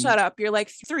it's uh-huh. like, shut up. You're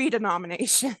like three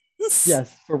denominations.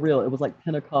 Yes, for real. It was like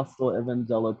Pentecostal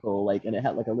evangelical, like, and it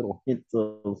had like a little hint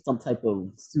of some type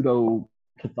of pseudo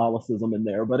Catholicism in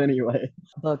there. But anyway,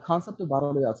 the concept of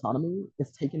bodily autonomy is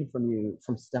taken from you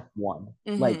from step one.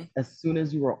 Mm-hmm. Like, as soon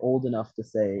as you are old enough to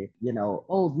say,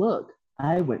 oh, look,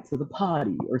 I went to the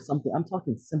potty or something. I'm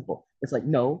talking simple. It's like,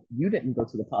 no, you didn't go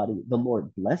to the potty. The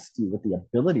Lord blessed you with the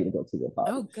ability to go to the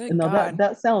potty. Oh, good And now that God.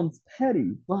 that sounds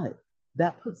petty, but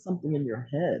that puts something in your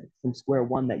head from square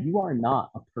one that you are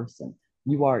not a person.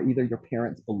 You are either your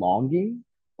parents' belonging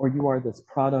or you are this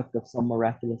product of some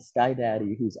miraculous sky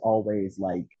daddy who's always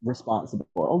like responsible.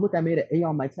 Oh, look, I made an A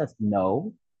on my test.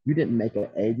 No, you didn't make an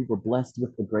A. You were blessed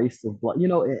with the grace of blood.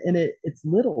 And it's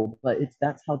little, but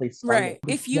that's how they start Right.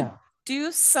 it. If you Yeah.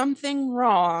 do something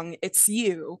wrong, it's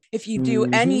you. If you do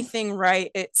Mm-hmm. anything right,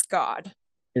 it's God.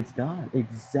 It's God.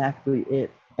 Exactly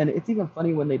it. And it's even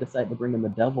funny when they decide to bring in the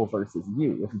devil versus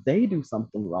you. If they do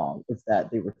something wrong, it's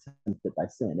that they were tempted by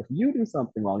sin. If you do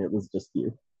something wrong, it was just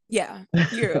you. Yeah.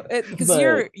 You're because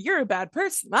But you're a bad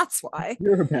person. That's why.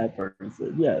 you're a bad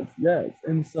person. Yes, yes.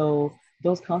 And so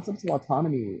those concepts of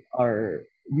autonomy are,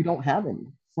 you don't have any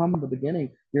from the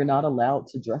beginning. You're not allowed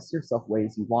to dress yourself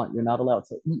ways you want. You're not allowed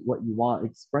to eat what you want,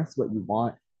 express what you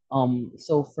want.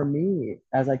 So for me,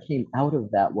 as I came out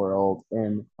of that world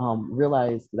and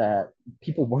realized that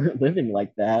people weren't living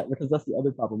like that, because that's the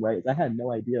other problem, right? Is I had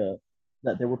no idea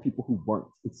that there were people who weren't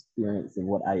experiencing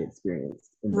what I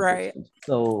experienced in this Right. exchange.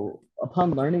 So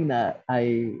upon learning that,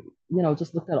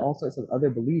 just looked at all sorts of other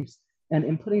beliefs. And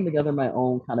in putting together my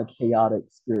own kind of chaotic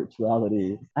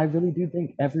spirituality, I really do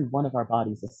think every one of our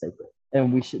bodies is sacred.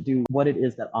 And we should do what it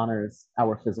is that honors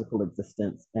our physical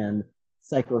existence and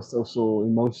psychosocial,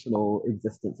 emotional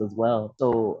existence as well.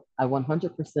 So I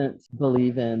 100%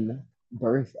 believe in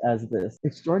birth as this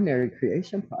extraordinary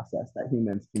creation process that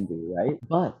humans can do, right?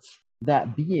 But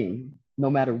that being, no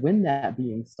matter when that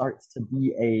being starts to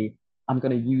be I'm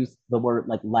going to use the word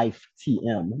like life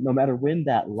TM, no matter when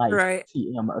that life right.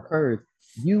 TM occurs,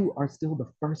 you are still the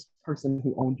first person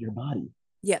who owned your body.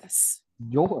 Yes.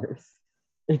 Yours.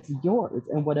 It's yours.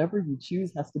 And whatever you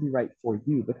choose has to be right for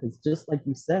you. Because just like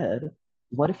you said,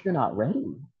 what if you're not ready?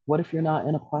 What if you're not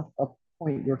in a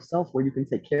point yourself where you can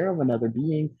take care of another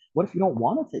being? What if you don't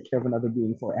want to take care of another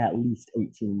being for at least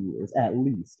 18 years, at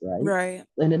least, right? Right.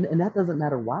 And that doesn't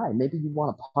matter why. Maybe you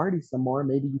want to party some more.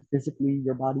 Maybe you physically,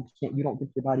 you don't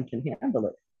think your body can handle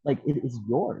it. Like, it is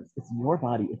yours. It's your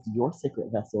body. It's your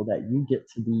sacred vessel that you get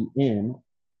to be in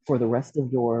for the rest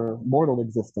of your mortal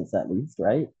existence, at least,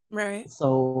 right? Right.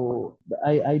 So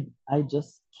I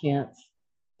just can't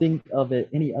think of it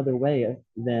any other way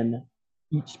than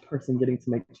each person getting to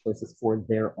make choices for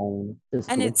their own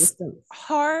physical and it's existence.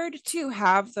 hard to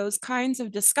have those kinds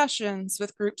of discussions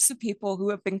with groups of people who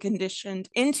have been conditioned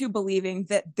into believing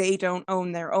that they don't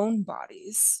own their own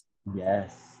bodies.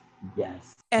 Yes.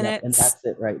 And and that's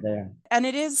it right there. And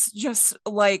it is just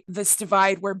like this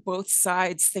divide where both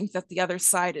sides think that the other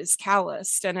side is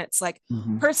calloused. And it's like,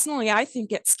 personally, I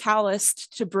think it's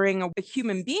calloused to bring a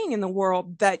human being in the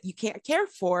world that you can't care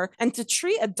for and to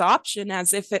treat adoption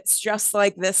as if it's just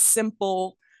like this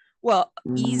simple,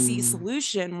 easy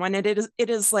solution when it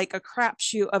is like a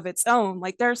crapshoot of its own.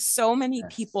 Like, there's so many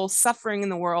people suffering in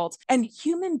the world, and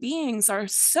human beings are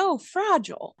so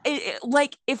fragile.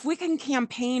 Like, if we can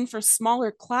campaign for smaller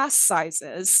class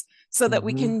sizes so that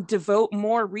we can devote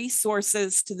more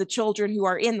resources to the children who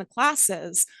are in the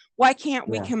classes, why can't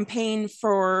we campaign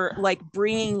for like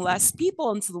bringing less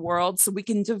people into the world so we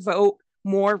can devote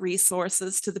more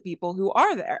resources to the people who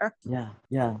are there?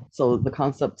 Yeah. So the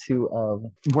concept too of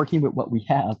working with what we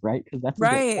have, right? Because that's a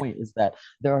good point, is that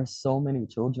there are so many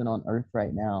children on earth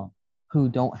right now who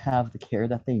don't have the care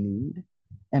that they need.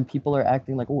 And people are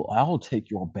acting like, oh, I'll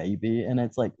take your baby. And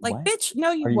it's like, what? Bitch,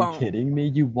 no, you are won't. You kidding me?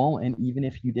 You won't. And even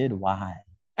if you did, why?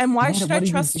 And why should I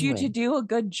trust you to do a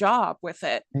good job with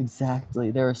it? Exactly.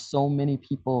 There are so many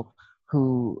people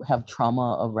who have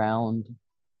trauma around.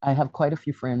 I have quite a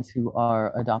few friends who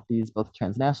are adoptees, both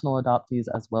transnational adoptees,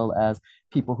 as well as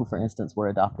people who, for instance, were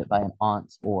adopted by an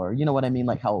aunt, or, you know what I mean?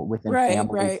 Like how within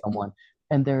family, someone.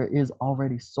 And there is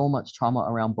already so much trauma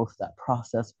around both that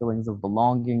process, feelings of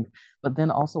belonging, but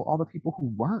then also all the people who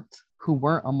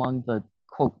weren't among the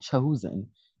quote chosen,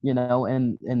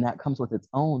 and that comes with its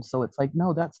own. So it's like,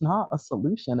 no, that's not a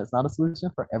solution. It's not a solution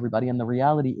for everybody. And the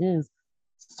reality is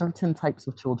certain types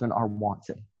of children are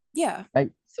wanted. Yeah.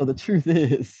 Right. So the truth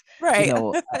is, right.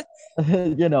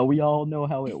 We all know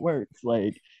how it works.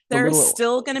 Like, there's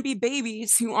still going to be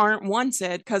babies who aren't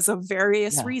wanted because of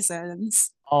various reasons.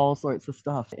 All sorts of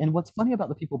stuff. And what's funny about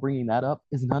the people bringing that up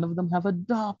is none of them have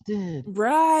adopted.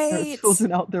 Right. There are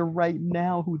children out there right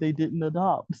now who they didn't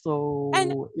adopt. So,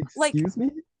 excuse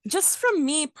me? Just from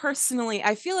me personally,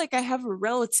 I feel like I have a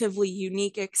relatively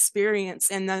unique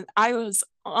experience in that I was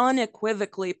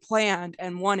unequivocally planned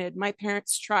and wanted. My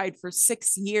parents tried for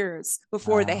 6 years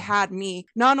before they had me.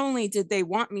 Not only did they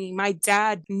want me, my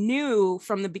dad knew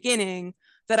from the beginning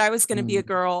that I was going to be a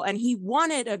girl, and he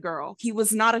wanted a girl. He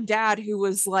was not a dad who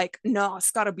was like, no,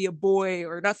 it's got to be a boy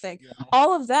or nothing.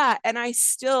 All of that. And I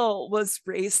still was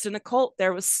raised in a cult.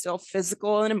 There was still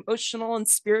physical and emotional and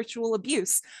spiritual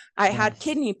abuse. I had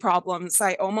kidney problems.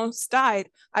 I almost died.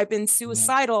 I've been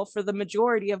suicidal for the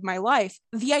majority of my life.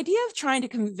 The idea of trying to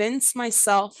convince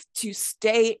myself to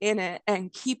stay in it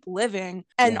and keep living,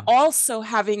 and also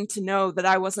having to know that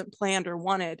I wasn't planned or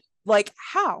wanted, like,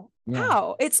 how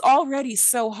it's already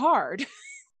so hard.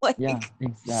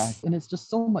 Exactly. And it's just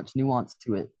so much nuance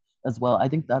to it as well. I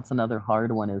think that's another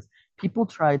hard one, is people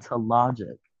try to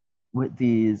logic with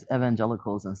these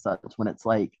evangelicals and such when it's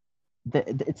like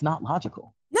it's not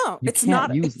logical. No, it's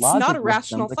not. It's not a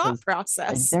rational thought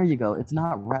process. There you go. It's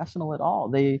not rational at all.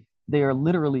 They are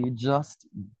literally just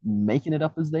making it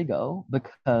up as they go,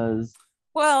 because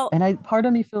part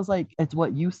of me feels like it's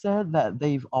what you said, that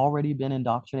they've already been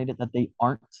indoctrinated that they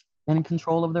aren't in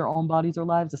control of their own bodies or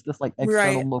lives. It's this like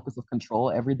external Right. locus of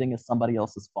control. Everything is somebody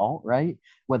else's fault, right?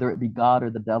 Whether it be God or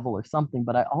the devil or something.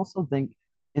 But I also think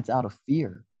it's out of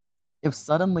fear. If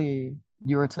suddenly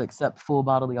you were to accept full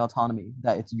bodily autonomy,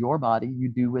 that it's your body, you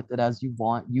do with it as you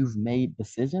want, you've made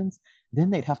decisions, then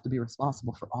they'd have to be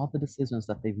responsible for all the decisions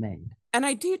that they've made. And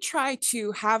I do try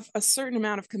to have a certain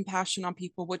amount of compassion on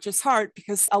people, which is hard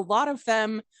because a lot of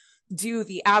them do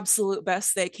the absolute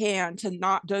best they can to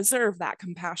not deserve that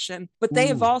compassion. But they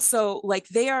have Ooh, also, like,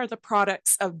 they are the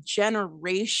products of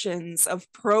generations of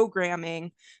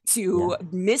programming yeah, to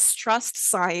mistrust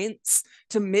science,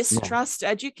 to yeah. mistrust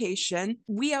education.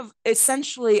 We have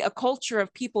essentially a culture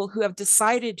of people who have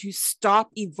decided to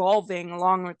stop evolving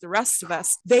along with the rest of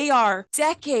us. They are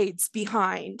decades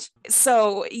behind.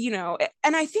 So,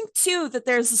 and I think too that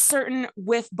there's a certain,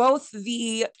 with both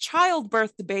the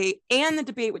childbirth debate and the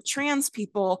debate with trans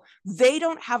people, they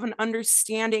don't have an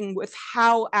understanding with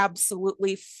how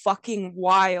absolutely fucking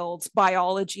wild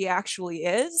biology actually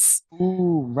is.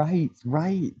 Ooh, right,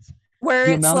 right. Where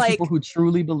The it's amount of people like, who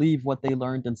truly believe what they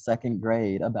learned in second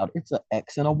grade about it's a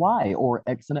X and a Y or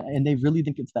X and they really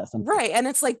think it's that simple. right. And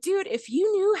it's like, dude, if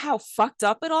you knew how fucked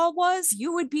up it all was,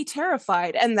 you would be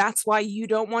terrified. And that's why you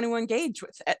don't want to engage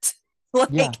with it.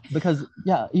 Yeah, Like, because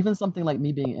yeah, even something like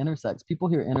me being intersex, people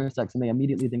hear intersex and they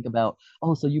immediately think about,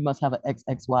 oh, so you must have an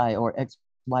XXY or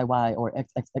XYY or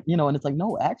XXX, and it's like,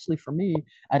 no, actually for me,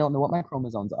 I don't know what my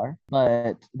chromosomes are,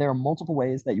 but there are multiple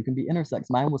ways that you can be intersex.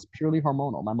 Mine was purely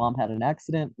hormonal. My mom had an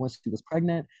accident when she was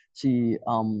pregnant. She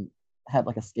had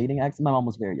like a skating accident. My mom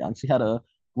was very young. She had a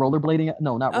rollerblading,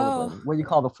 no, not oh, rollerblading. What do you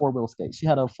call the four-wheel skate? She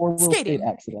had a four-wheel skate skating.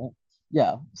 accident.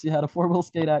 Yeah, she had a four-wheel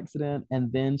skate accident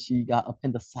and then she got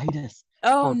appendicitis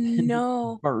Oh or appendix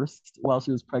no. burst while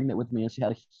she was pregnant with me and she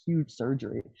had a huge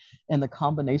surgery. And the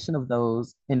combination of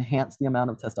those enhanced the amount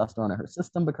of testosterone in her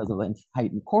system because of the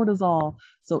heightened cortisol.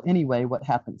 So anyway, what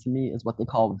happened to me is what they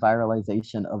call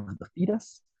viralization of the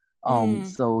fetus. Mm.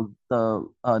 So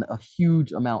a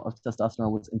huge amount of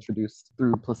testosterone was introduced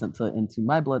through placenta into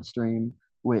my bloodstream,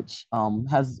 which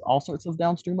has all sorts of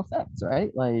downstream effects,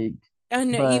 right? Like,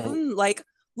 And but even like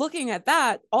looking at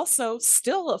that, also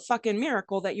still a fucking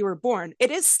miracle that you were born.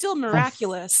 It is still yes,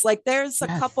 miraculous. Like there's a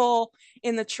yes, couple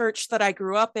in the church that I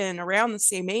grew up in around the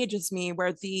same age as me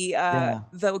where yeah.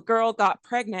 the girl got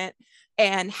pregnant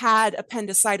and had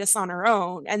appendicitis on her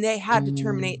own and they had to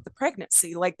terminate Mm, the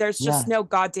pregnancy. Like there's just yeah, no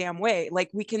goddamn way. Like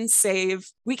we can save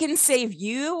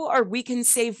you or we can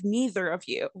save neither of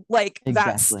you. Like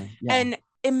that's exactly. Yeah, and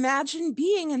imagine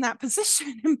being in that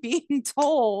position and being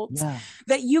told yeah.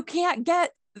 that you can't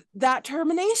get that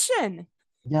termination.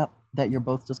 Yep, that you're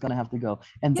both just gonna have to go.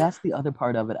 And Yeah. that's the other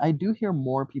part of it. I do hear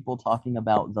more people talking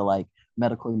about the like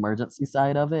medical emergency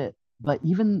side of it, but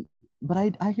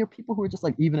I hear people who are just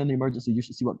like, even in the emergency, you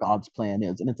should see what God's plan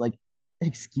is. And it's like,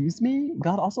 excuse me?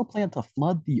 God also planned to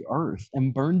flood the earth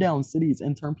and burn down cities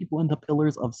and turn people into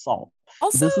pillars of salt.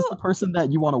 Also, This is the person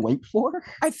that you want to wait for?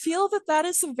 I feel that that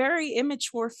is a very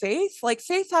immature faith. Like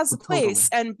faith has a Totally. place,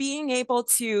 and being able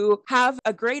to have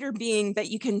a greater being that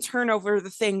you can turn over the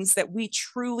things that we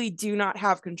truly do not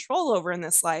have control over in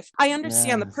this life. I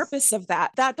understand the Yes. purpose of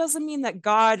that. That doesn't mean that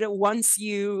God wants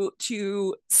you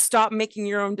to stop making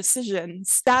your own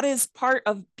decisions. That is part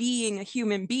of being a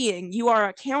human being. You are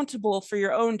accountable for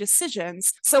your own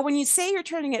decisions. So when you say you're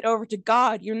turning it over to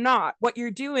God, you're not. What you're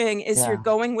doing is you're Yeah.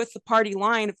 going with the party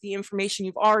line of the information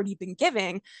you've already been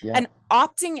giving and Yep.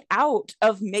 opting out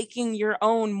of making your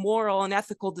own moral and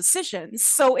ethical decisions.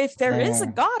 So if there is a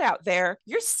There. God out there,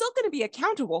 you're still going to be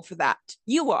accountable for that.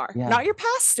 You are, Yeah. not your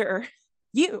pastor,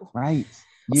 you. Right.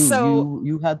 You So, you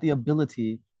you have the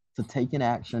ability to take an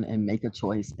action and make a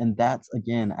choice. And that's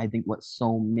again, I think what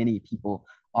so many people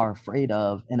are afraid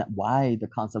of and why the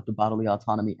concept of bodily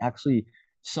autonomy actually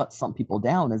shuts some people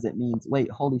down is it means, wait,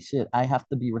 holy shit, I have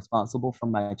to be responsible for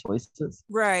my choices.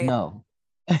 right. No.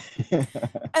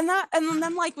 And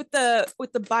then like with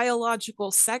the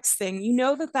biological sex thing,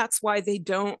 that that's why they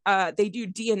don't they do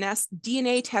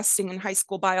DNA testing in high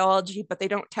school biology, but they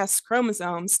don't test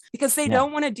chromosomes because they Yeah.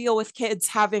 don't want to deal with kids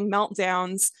having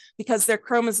meltdowns because their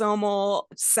chromosomal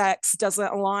sex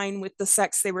doesn't align with the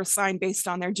sex they were assigned based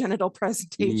on their genital Yeah.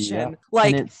 presentation. And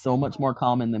Like it's so much more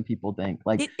common than people think.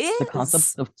 Like it the concept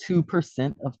is. of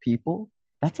 2% of people,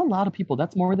 that's a lot of people.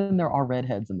 That's more than there are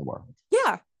redheads in the world,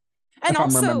 Yeah. And if I'm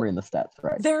also remembering the stats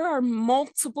right. there are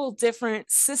multiple different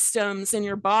systems in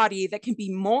your body that can be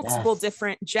multiple Yes.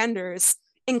 different genders,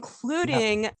 Yep.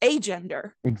 including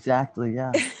agender. Exactly.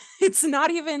 Yeah. It's not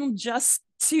even just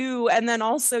two, and then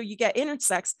also you get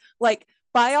intersex. Like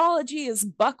biology is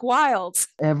buck wild.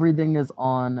 Everything is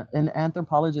on, in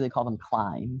anthropology, they call them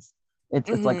clines. It's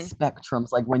like spectrums.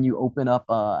 Like when you open up,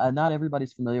 not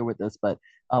everybody's familiar with this, but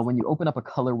when you open up a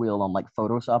color wheel on like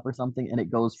Photoshop or something, and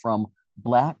it goes from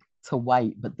black to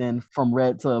white, but then from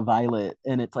red to violet,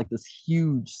 and it's like this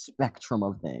huge spectrum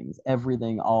of things,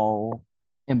 everything all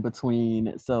in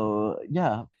between. So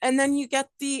yeah. And then you get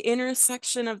the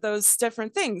intersection of those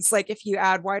different things. Like if you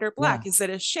add white or black, is it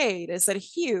a shade? Is it a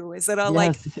hue? Is it a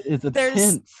is it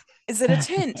tint? Is it a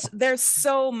tint? There's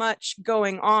so much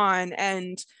going on.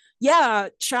 And yeah,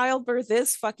 childbirth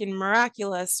is fucking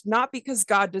miraculous, not because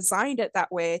God designed it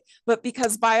that way, but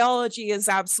because biology is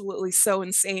absolutely so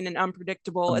insane and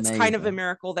unpredictable. Amazing. It's kind of a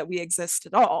miracle that we exist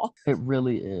at all. It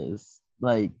really is.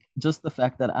 Like just the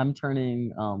fact that I'm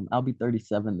turning, I'll be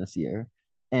 37 this year,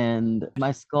 and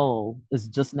my skull is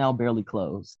just now barely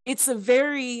closed. It's a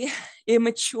very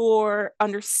immature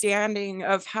understanding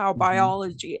of how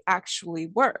biology actually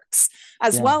works,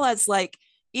 as well as like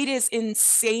it is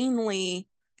insanely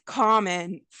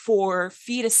common for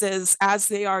fetuses as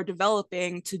they are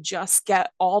developing to just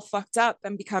get all fucked up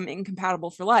and become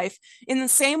incompatible for life, in the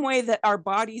same way that our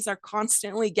bodies are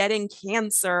constantly getting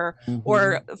cancer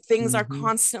or things are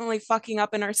constantly fucking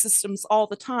up in our systems all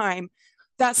the time.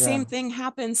 That same thing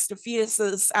happens to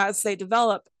fetuses as they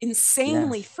develop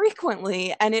insanely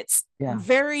frequently, and it's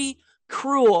very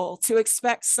cruel to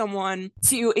expect someone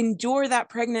to endure that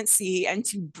pregnancy and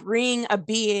to bring a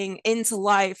being into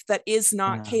life that is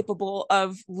not capable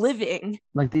of living.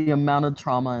 Like the amount of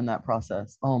trauma in that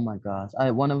process. Oh my gosh.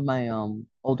 One of my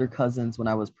older cousins, when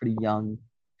I was pretty young,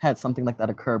 had something like that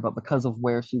occur, but because of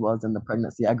where she was in the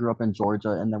pregnancy, I grew up in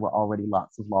Georgia, and there were already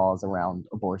lots of laws around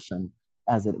abortion,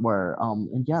 as it were.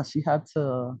 And yeah, she had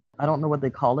to, I don't know what they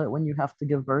call it when you have to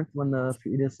give birth when the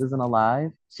fetus isn't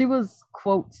alive. She was,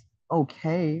 quote,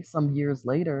 okay some years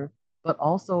later, but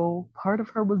also part of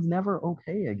her was never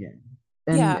okay again.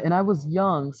 And I was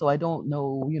young, so I don't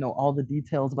know, all the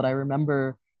details, but I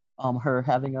remember her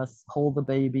having us hold the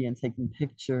baby and taking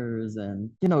pictures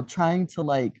and, trying to,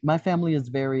 like, my family is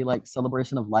very like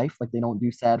celebration of life, like they don't do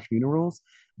sad funerals,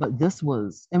 but this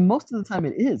was, and most of the time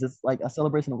it's like a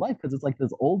celebration of life, because it's like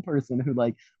this old person who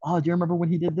like, oh, do you remember when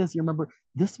he did this? You remember?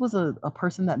 This was a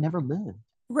person that never lived.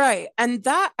 Right. And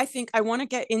that, I think I want to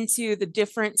get into the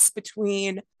difference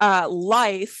between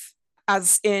life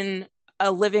as in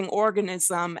a living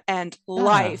organism and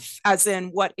life as in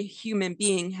what a human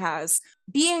being has.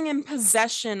 Being in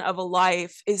possession of a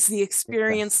life is the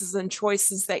experiences and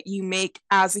choices that you make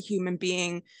as a human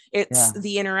being. It's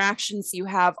the interactions you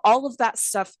have. All of that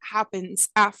stuff happens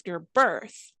after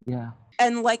birth. Yeah.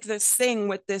 And like this thing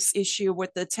with this issue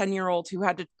with the 10-year-old who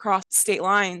had to cross state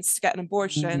lines to get an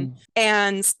abortion.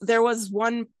 And there was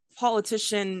one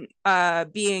politician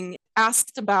being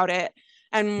asked about it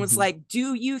and was like,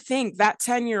 do you think that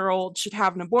 10-year-old should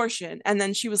have an abortion? And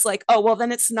then she was like, oh, well, then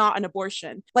it's not an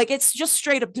abortion. Like, it's just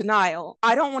straight up denial.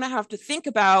 I don't want to have to think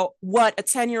about what a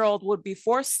 10-year-old would be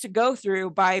forced to go through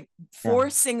by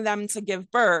forcing them to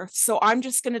give birth. So I'm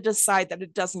just going to decide that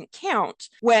it doesn't count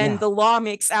when the law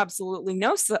makes absolutely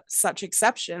no such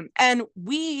exception. And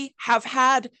we have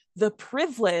had the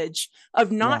privilege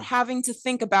of not having to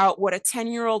think about what a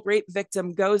 10-year-old rape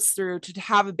victim goes through to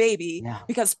have a baby,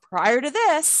 because prior to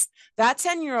this, that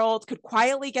 10-year-old could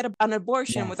quietly get an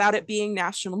abortion without it being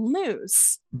national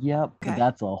news. Yep. Okay.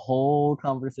 That's a whole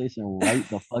conversation right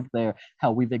the fuck there.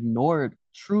 How we've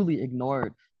truly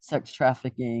ignored sex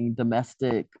trafficking,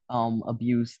 domestic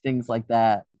abuse, things like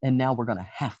that. And now we're going to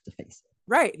have to face it.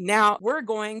 Right. Now we're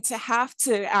going to have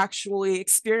to actually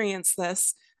experience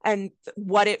this and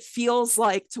what it feels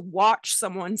like to watch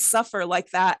someone suffer like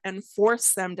that and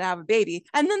force them to have a baby.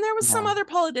 And then there was some other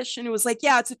politician who was like,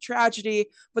 yeah, it's a tragedy,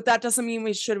 but that doesn't mean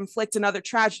we should inflict another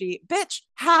tragedy. Bitch,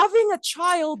 having a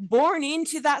child born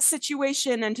into that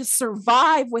situation and to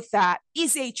survive with that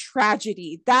is a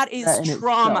tragedy. That is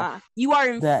trauma. You are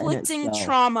inflicting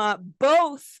trauma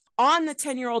both on the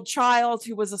 10-year-old child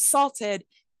who was assaulted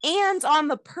and on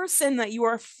the person that you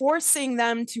are forcing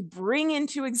them to bring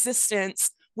into existence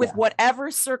with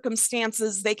whatever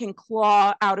circumstances they can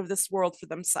claw out of this world for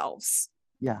themselves.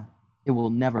 Yeah, it will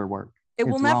never work. It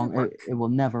will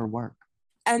never work.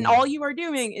 And all you are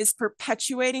doing is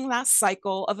perpetuating that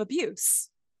cycle of abuse.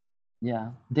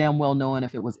 Yeah, damn well knowing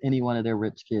if it was any one of their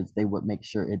rich kids, they would make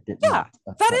sure it didn't. Yeah,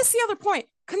 that is the other point.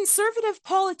 Conservative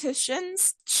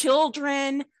politicians,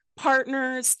 children,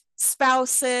 partners,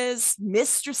 spouses,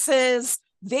 mistresses,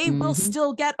 they will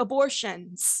still get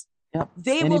abortions. Yep.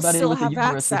 They will still have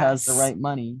access. Who has the right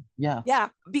money. Yeah. Yeah,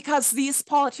 because these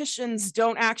politicians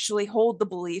don't actually hold the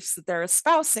beliefs that they're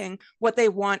espousing. What they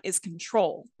want is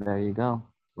control. There you go.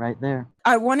 Right there.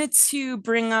 I wanted to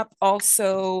bring up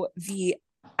also the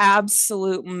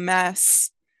absolute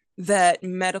mess that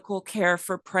medical care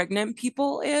for pregnant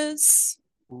people is.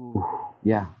 Ooh,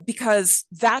 yeah. Because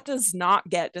that does not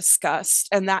get discussed,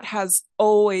 and that has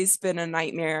always been a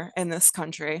nightmare in this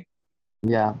country.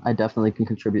 Yeah, I definitely can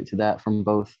contribute to that from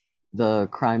both the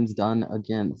crimes done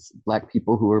against Black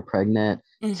people who were pregnant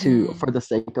to for the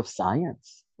sake of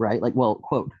science, right? Like, well,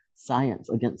 quote, science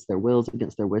against their wills,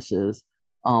 against their wishes,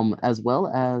 as well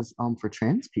as for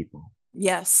trans people.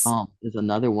 Yes. Is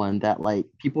another one that like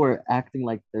people are acting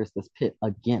like there's this pit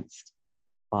against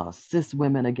cis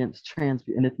women against trans,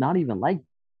 and it's not even like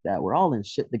that. We're all in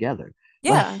shit together.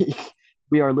 Yeah. Like,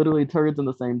 we are literally turds in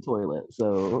the same toilet.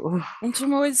 So, and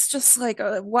I'm always just like,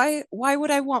 why would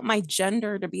I want my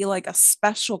gender to be like a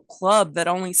special club that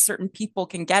only certain people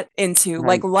can get into? Right.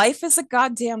 Like, life is a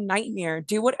goddamn nightmare.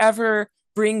 Do whatever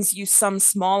brings you some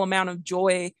small amount of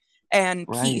joy and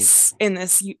peace in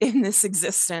this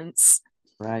existence.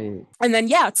 Right. And then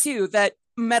too, that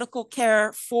medical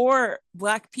care for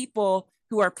Black people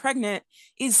who are pregnant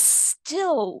is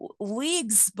still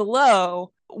leagues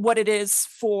below what it is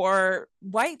for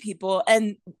white people,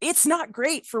 and it's not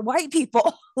great for white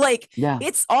people. Like,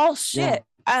 it's all shit.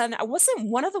 And I wasn't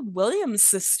one of the Williams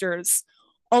sisters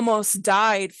almost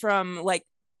died from like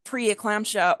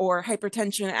preeclampsia or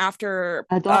hypertension after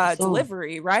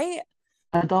delivery, right?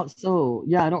 I thought so.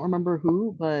 Yeah, I don't remember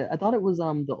who, but I thought it was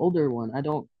the older one. I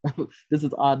don't. This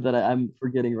is odd that I'm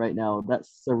forgetting right now.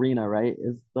 That's Serena, right?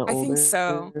 Is the older? I think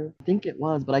so. I think it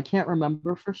was, but I can't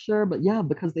remember for sure. But yeah,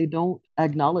 because they don't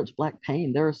acknowledge Black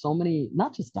pain. There are so many,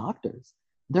 not just doctors.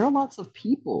 There are lots of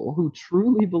people who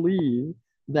truly believe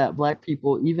that Black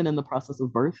people, even in the process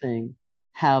of birthing,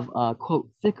 have quote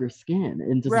thicker skin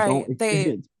and just don't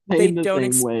experience pain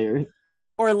the same way.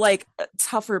 Or like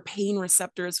tougher pain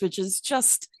receptors, which is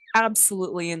just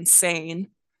absolutely insane.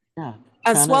 Yeah.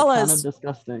 As well as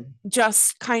disgusting.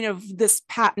 Just kind of this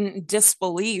patent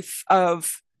disbelief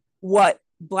of what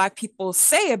Black people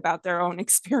say about their own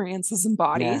experiences and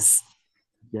bodies.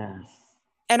 Yes.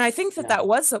 And I think that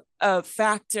was a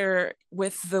factor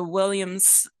with the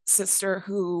Williams sister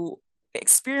who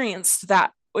experienced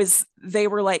that, was they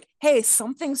were like, hey,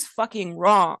 something's fucking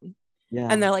wrong. Yeah.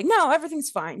 And they're like, no, everything's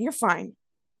fine. You're fine.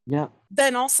 Yeah.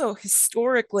 Then also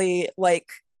historically, like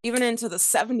even into the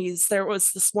 70s, there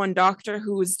was this one doctor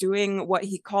who was doing what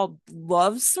he called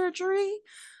love surgery,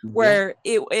 where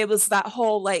it was that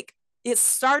whole like, it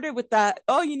started with that,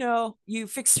 you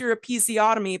fix your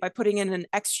episiotomy by putting in an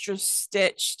extra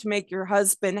stitch to make your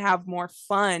husband have more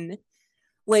fun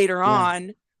later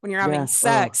on when you're having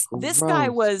sex. This guy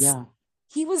was,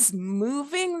 he was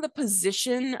moving the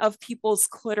position of people's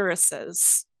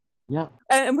clitorises. Yeah.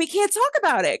 And we can't talk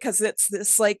about it because it's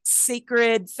this like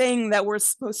sacred thing that we're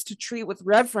supposed to treat with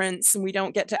reverence, and we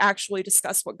don't get to actually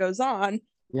discuss what goes on.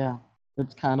 Yeah,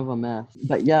 it's kind of a mess.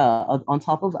 But yeah, on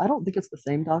top of, I don't think it's the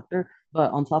same doctor,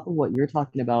 but on top of what you're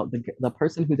talking about, the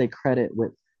person who they credit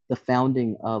with the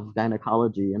founding of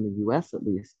gynecology in the US at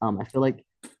least, I feel like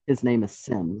his name is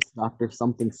Sims, Dr.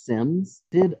 something Sims,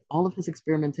 did all of his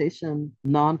experimentation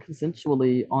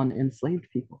non-consensually on enslaved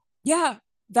people. Yeah.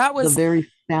 That was the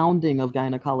very founding of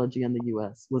gynecology in the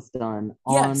US was done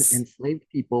on enslaved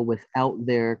people without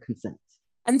their consent.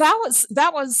 And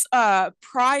that was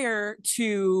prior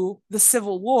to the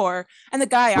Civil War. And the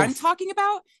guy I'm talking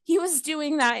about, he was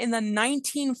doing that in the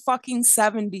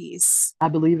 1970s. I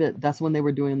believe it. That's when they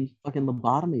were doing fucking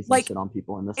lobotomies and shit on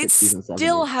people in the 60s and 70s. It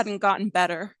still hadn't gotten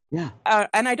better. Yeah.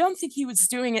 And I don't think he was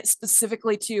doing it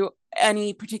specifically to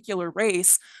any particular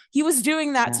race. He was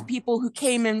doing that to people who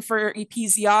came in for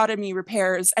episiotomy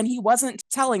repairs, and he wasn't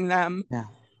telling them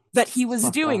that he was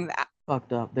doing that.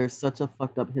 Fucked up. There's such a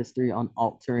fucked up history on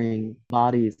altering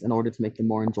bodies in order to make them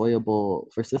more enjoyable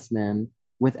for cis men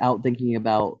without thinking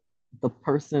about the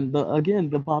person,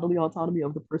 the bodily autonomy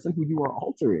of the person who you are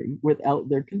altering without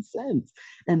their consent.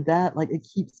 And that, like, it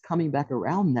keeps coming back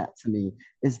around that to me,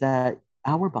 is that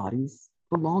our bodies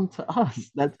belong to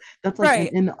us. That's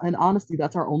like, in honesty,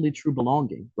 that's our only true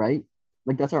belonging, right?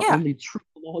 Like, that's our only true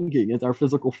belonging is our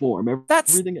physical form.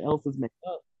 Everything else is made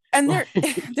up. And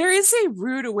there is a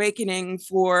rude awakening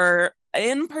for,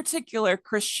 in particular,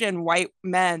 Christian white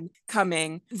men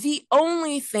coming. The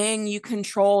only thing you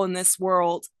control in this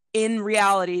world, in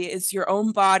reality, is your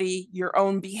own body, your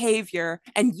own behavior.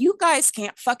 And you guys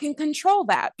can't fucking control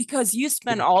that because you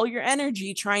spend all your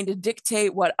energy trying to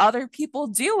dictate what other people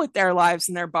do with their lives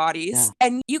and their bodies.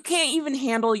 And you can't even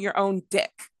handle your own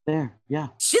dick.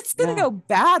 Shit's gonna go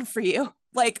bad for you.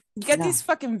 Like, you get these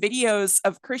fucking videos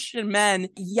of Christian men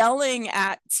yelling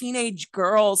at teenage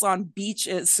girls on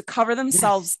beaches to cover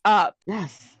themselves up.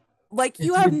 Like,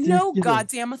 you have no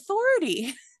goddamn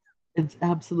authority. It's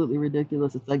absolutely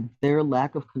ridiculous. It's like their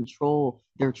lack of control,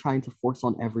 they're trying to force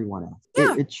on everyone else.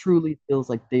 Yeah. It truly feels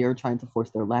like they are trying to force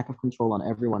their lack of control on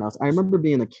everyone else. I remember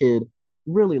being a kid,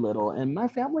 really little, and my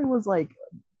family was like,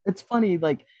 it's funny,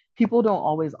 like people don't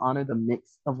always honor the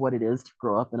mix of what it is to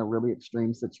grow up in a really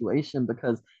extreme situation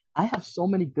because I have so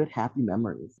many good, happy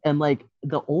memories. And like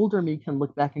the older me can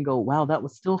look back and go, wow, that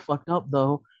was still fucked up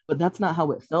though. But that's not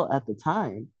how it felt at the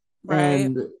time. Right.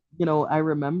 And I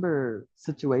remember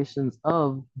situations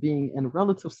of being in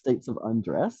relative states of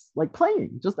undress, like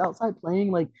playing, just outside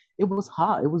playing. Like it was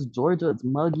hot. It was Georgia. It's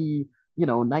muggy,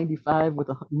 95 with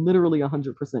literally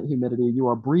 100% humidity. You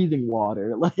are breathing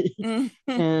water. Like, Mhm.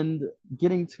 and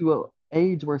getting to a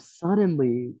age where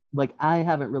suddenly, like, I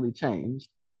haven't really changed,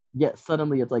 yet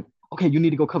suddenly it's like, okay, you need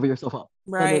to go cover yourself up.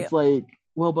 And Right. it's like,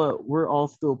 well, but we're all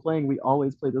still playing. We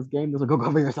always play this game. There's like, go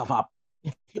cover yourself up.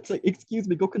 It's like, excuse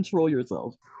me, go control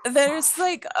yourself. There's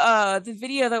like the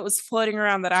video that was floating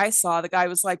around that I saw. The guy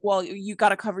was like, "Well, you got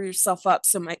to cover yourself up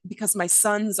because my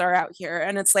sons are out here."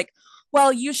 And it's like,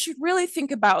 "Well, you should really think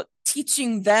about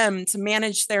teaching them to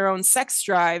manage their own sex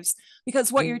drives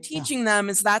because what you're Yeah, teaching them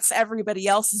is that's everybody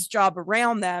else's job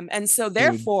around them. And so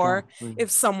therefore, exactly.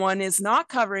 if someone is not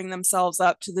covering themselves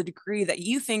up to the degree that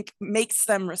you think makes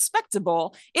them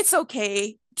respectable, it's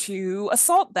okay to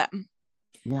assault them."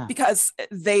 Yes, Because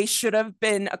they should have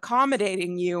been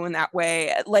accommodating you in that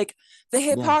way. Like the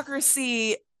yes,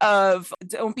 hypocrisy of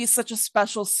don't be such a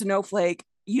special snowflake.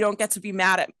 You don't get to be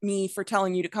mad at me for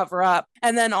telling you to cover up.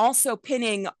 And then also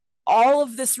pinning all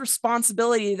of this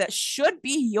responsibility that should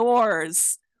be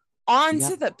yours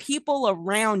onto yep. the people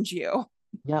around you.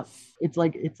 Yep. It's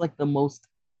like the most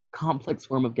complex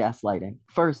form of gaslighting.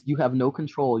 First, you have no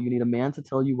control. You need a man to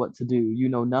tell you what to do. You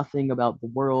know nothing about the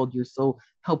world. You're so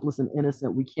helpless and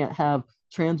innocent. We can't have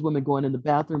trans women going in the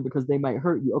bathroom because they might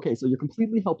hurt you. Okay, so you're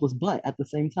completely helpless, but at the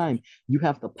same time, you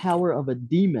have the power of a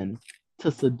demon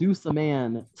to seduce a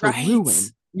man to Right. ruin,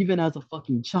 even as a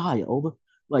fucking child.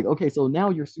 Like, okay, so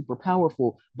now you're super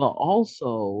powerful, but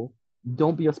also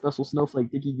don't be a special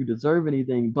snowflake thinking you deserve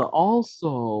anything, but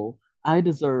also I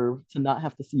deserve to not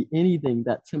have to see anything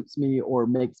that tempts me or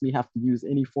makes me have to use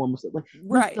any form of like this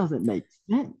Right. doesn't make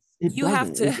sense. It You have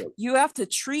doesn't. to you have to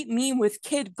treat me with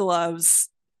kid gloves.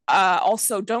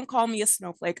 Also, don't call me a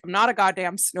snowflake. I'm not a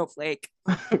goddamn snowflake.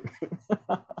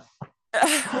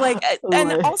 Like,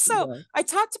 and also Yeah, I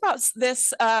talked about this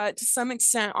to some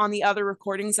extent on the other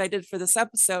recordings I did for this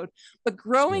episode, but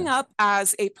growing yeah, up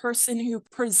as a person who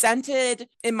presented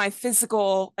in my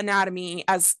physical anatomy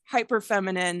as hyper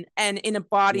feminine and in a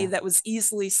body yeah. that was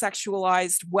easily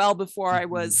sexualized well before I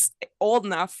Mm-hmm. was old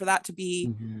enough for that to be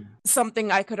Mm-hmm. something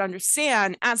I could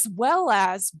understand, as well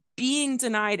as being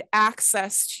denied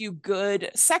access to good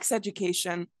sex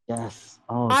education. Yes.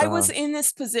 Oh I was gosh. in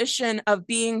this position of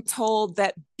being told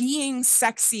that being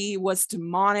sexy was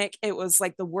demonic. It was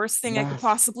like the worst thing I could Yes.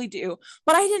 possibly do.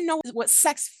 But I didn't know what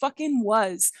sex fucking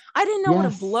was. I didn't know what a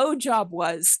Yes. blowjob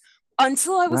was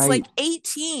until I was Right. like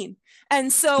 18.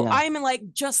 And so Yeah. I'm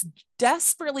like just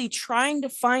desperately trying to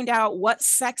find out what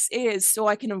sex is so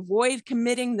I can avoid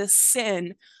committing the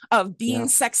sin of being Yeah.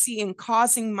 sexy and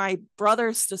causing my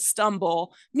brothers to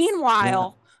stumble. Yeah.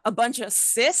 Meanwhile, a bunch of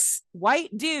cis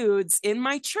white dudes in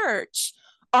my church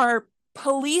are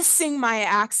policing my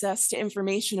access to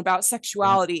information about Yeah.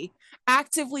 sexuality,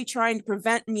 actively trying to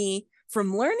prevent me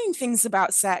from learning things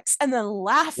about sex, and then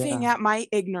laughing Yeah. at my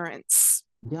ignorance.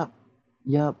 Yep.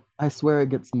 Yep. I swear it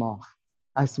gets them off.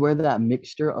 I swear that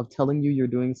mixture of telling you you're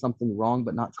doing something wrong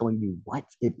but not telling you what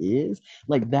it is,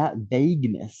 like that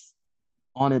vagueness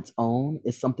on its own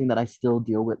is something that I still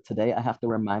deal with today. I have to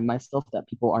remind myself that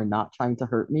people are not trying to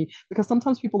hurt me because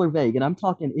sometimes people are vague and I'm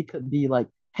talking, it could be like,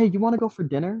 hey, you want to go for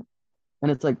dinner?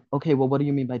 And it's like, okay, well, what do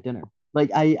you mean by dinner?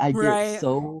 Like I get Right.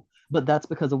 so, but that's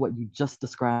because of what you just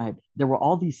described. There were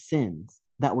all these sins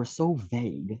that were so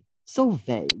vague, so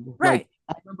vague. Like Right.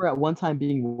 I remember at one time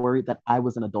being worried that I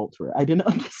was an adulterer. I didn't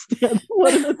understand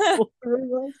what an adulterer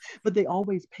was, but they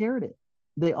always paired it.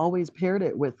 They always paired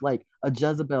it with like a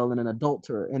Jezebel and an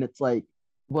adulterer. And it's like,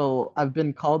 well, I've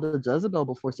been called a Jezebel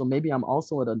before, so maybe I'm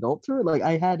also an adulterer. Like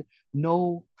I had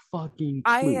no fucking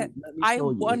I clue, let me I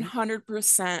tell you.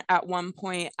 100% at one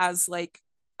point as like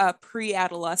a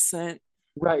pre-adolescent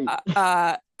Right.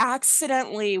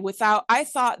 accidentally without I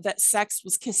thought that sex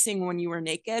was kissing when you were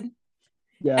naked,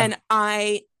 Yeah. and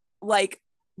I like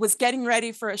was getting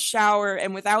ready for a shower,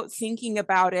 and without thinking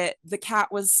about it the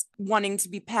cat was wanting to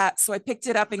be pet, so I picked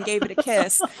it up and gave it a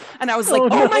kiss, and I was like, Oh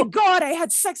oh my no. god, I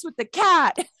had sex with the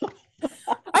cat.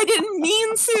 I didn't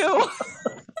mean to.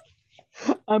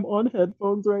 I'm on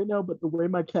headphones right now, but the way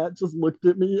my cat just looked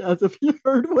at me as if he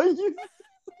heard what you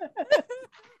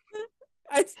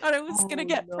I thought I was gonna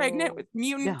get pregnant with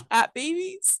mutant cat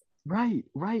babies. Right.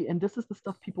 And this is the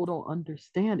stuff people don't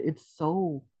understand.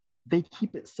 They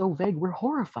keep it so vague. We're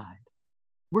horrified.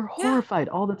 We're horrified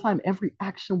all the time. Every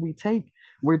action we take,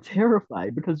 we're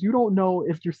terrified because you don't know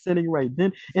if you're sinning right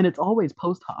then. And it's always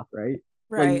post hoc, right?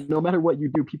 Right. Like, no matter what you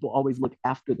do, people always look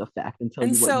after the fact and tell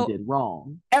you what you did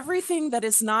wrong. Everything that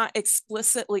is not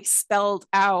explicitly spelled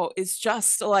out is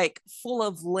just like full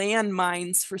of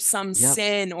landmines for some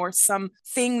sin or some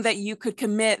thing that you could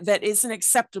commit that isn't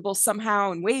acceptable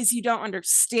somehow in ways you don't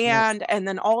understand. And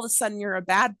then all of a sudden you're a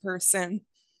bad person.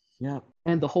 Yeah.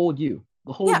 And the whole you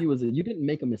is you didn't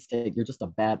make a mistake. You're just a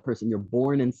bad person. You're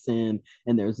born in sin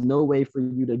and there's no way for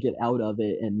you to get out of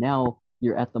it. And now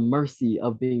you're at the mercy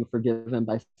of being forgiven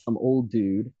by some old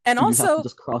dude. And also, you have to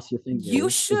just cross your fingers.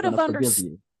 You should have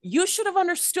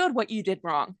understood what you did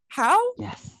wrong. How?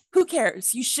 Yes. Who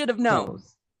cares? You should have known.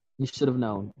 You should have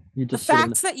known. You just the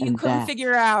facts that you couldn't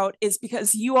figure out is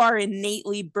because you are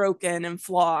innately broken and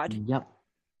flawed. Yep.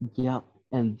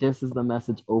 And this is the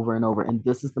message over and over. And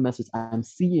this is the message I'm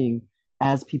seeing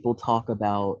as people talk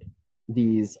about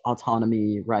these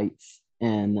autonomy rights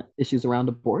and issues around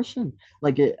abortion.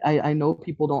 Like, I know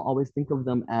people don't always think of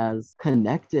them as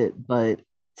connected, but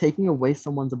taking away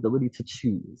someone's ability to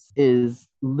choose is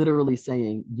literally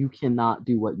saying you cannot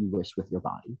do what you wish with your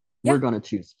body. We're going to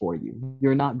choose for you.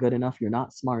 You're not good enough. You're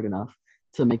not smart enough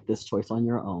to make this choice on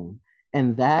your own.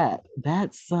 And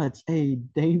that's such a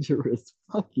dangerous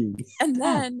fucking step. And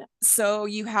then, so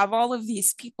you have all of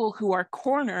these people who are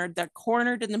cornered. They're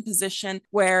cornered in the position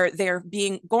where they're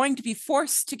going to be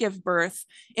forced to give birth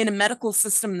in a medical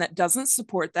system that doesn't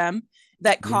support them,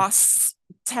 that costs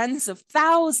tens of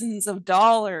thousands of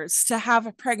dollars to have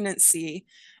a pregnancy.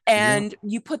 And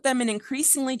you put them in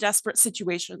increasingly desperate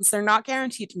situations. They're not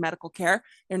guaranteed to medical care.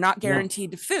 They're not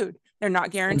guaranteed to food. They're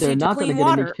not guaranteed to clean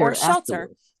water or shelter.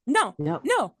 Afterwards. No.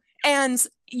 And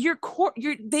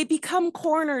they become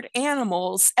cornered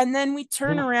animals, and then we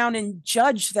turn around and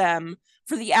judge them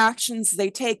for the actions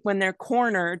they take when they're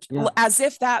cornered, as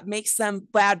if that makes them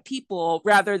bad people,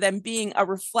 rather than being a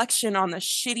reflection on the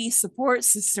shitty support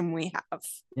system we have.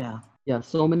 Yeah.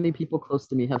 So many people close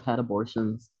to me have had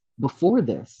abortions before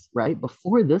this, right?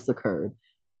 Before this occurred.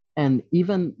 And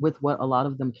even with what a lot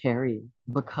of them carry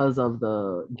because of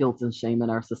the guilt and shame in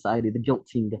our society, the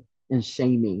guilting and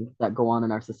shaming that go on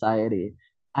in our society,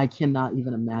 I cannot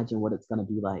even imagine what it's going to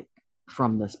be like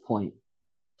from this point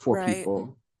for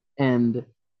people. And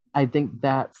I think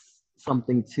that's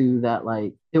something too, that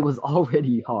like, it was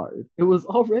already hard. It was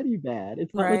already bad.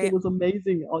 It's not like it was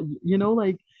amazing. You know,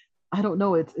 like, I don't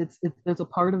know. It's there's a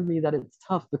part of me that it's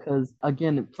tough because,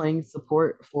 again, playing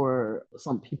support for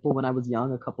some people when I was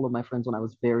young, a couple of my friends when I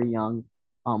was very young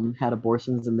had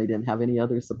abortions and they didn't have any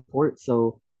other support.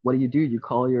 So what do? You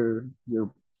call your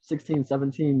 16,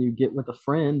 17, you get with a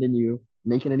friend and you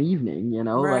make it an evening, you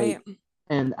know, like,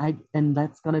 and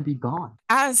that's going to be gone.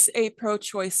 As a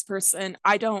pro-choice person,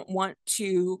 I don't want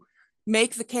to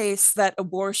make the case that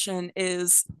abortion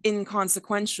is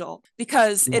inconsequential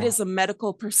because it is a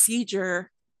medical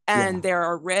procedure and there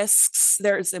are risks,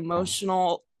 there's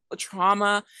emotional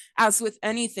trauma, as with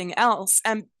anything else.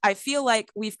 And I feel like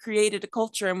we've created a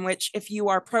culture in which if you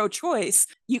are pro-choice,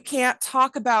 you can't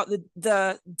talk about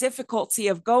the difficulty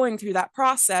of going through that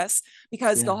process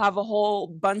because they'll have a whole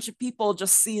bunch of people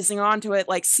just seizing onto it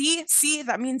like, see,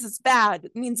 that means it's bad.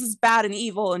 It means it's bad and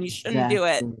evil and you shouldn't do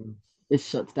it. It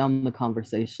shuts down the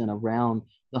conversation around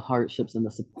the hardships and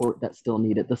the support that's still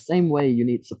needed. The same way you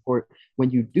need support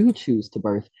when you do choose to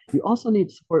birth, you also need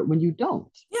support when you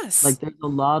don't. Yes. Like, there's a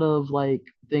lot of like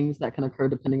things that can occur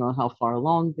depending on how far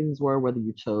along things were, whether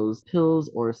you chose pills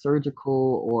or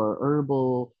surgical or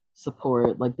herbal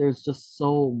support. Like, there's just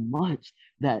so much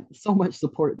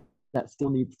support that still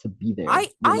needs to be there. I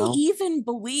even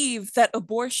believe that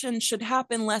abortion should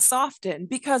happen less often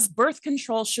because birth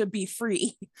control should be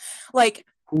free. Like,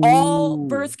 all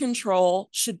birth control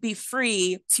should be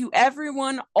free to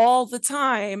everyone all the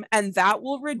time, and that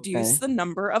will reduce the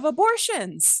number of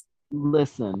abortions.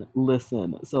 Listen.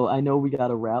 So I know we got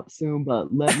to wrap soon,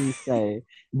 but let me say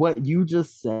what you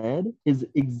just said is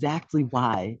exactly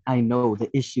why I know the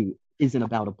issue isn't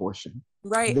about abortion.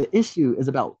 Right. The issue is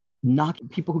about knocking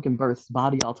people who can birth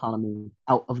body autonomy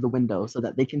out of the window so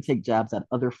that they can take jabs at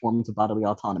other forms of bodily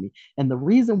autonomy. And the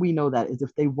reason we know that is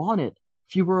if they wanted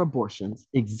fewer abortions,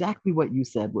 exactly what you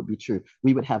said would be true.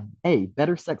 We would have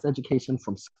better sex education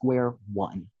from square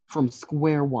one.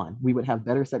 We would have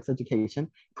better sex education.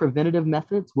 Preventative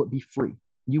methods would be free.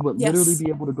 You would literally be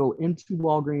able to go into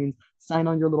Walgreens, sign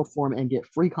on your little form and get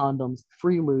free condoms,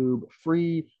 free lube,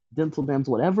 free dental dams,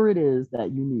 whatever it is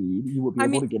that you need, you will be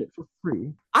able to get it for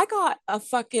free. I got a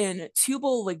fucking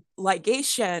tubal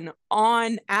ligation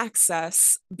on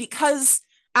access because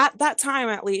at that time,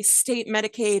 at least, state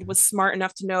Medicaid was smart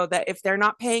enough to know that if they're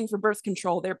not paying for birth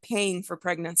control, they're paying for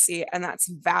pregnancy, and that's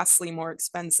vastly more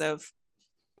expensive.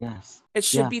 Yes. It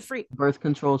should be free. Birth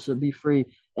control should be free,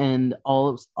 and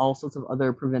all sorts of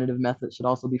other preventative methods should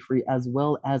also be free, as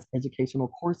well as educational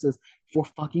courses for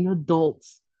fucking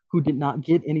adults who did not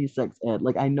get any sex ed.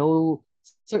 Like, I know,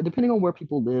 depending on where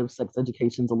people live, sex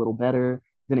education's a little better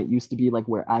than it used to be, like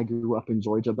where I grew up in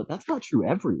Georgia, but that's not true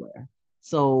everywhere.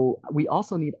 So we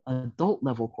also need adult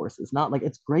level courses. Not like,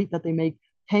 it's great that they make,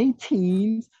 hey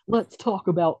teens, let's talk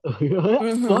about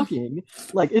fucking.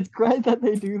 Like, it's great that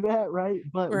they do that, right?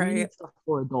 But we need stuff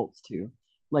for adults too.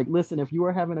 Like, listen, if you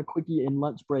are having a quickie in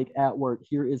lunch break at work,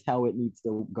 here is how it needs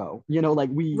to go. You know,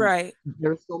 like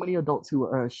there's so many adults who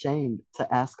are ashamed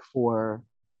to ask for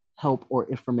help or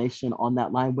information on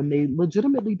that line when they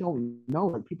legitimately don't know.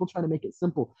 Like, people try to make it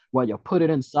simple. Well, you put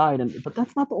it inside, but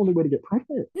that's not the only way to get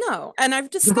pregnant. No, and I've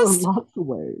discussed lots of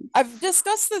ways. I've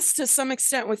discussed this to some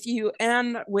extent with you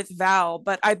and with Val,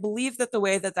 but I believe that the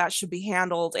way that should be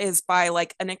handled is by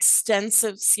like an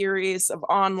extensive series of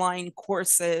online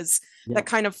courses that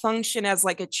kind of function as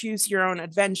like a choose your own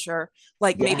adventure.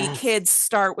 Like maybe kids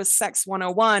start with Sex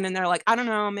 101 and they're like, I don't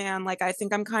know, man, like I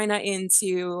think I'm kind of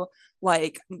into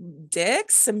like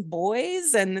dicks and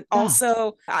boys, and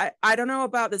also I don't know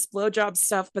about this blowjob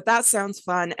stuff, but that sounds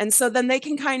fun. And so then they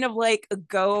can kind of like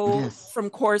go from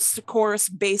course to course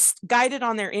guided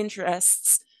on their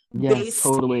interests, based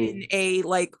in a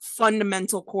like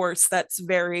fundamental course that's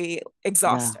very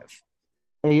exhaustive.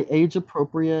 Age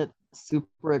appropriate,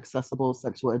 super accessible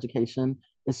sexual education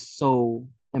is so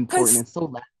important and so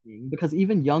lacking, because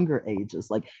even younger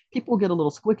ages, like, people get a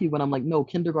little squicky when I'm like, no,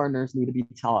 kindergartners need to be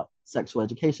taught sexual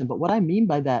education. But what I mean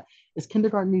by that is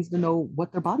kindergarten needs to know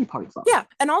what their body parts are. Yeah,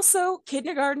 and also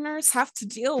kindergartners have to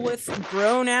deal with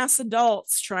grown-ass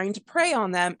adults trying to prey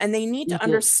on them, and they need to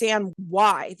understand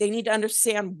why. They need to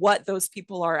understand what those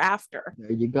people are after.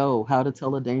 There you go. How to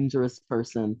tell a dangerous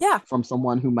person from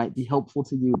someone who might be helpful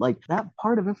to you. Like, that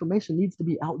part of information needs to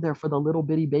be out there for the little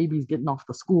bitty babies getting off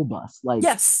the school bus. Like,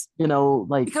 you know,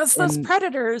 like, because those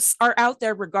predators are out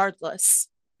there regardless.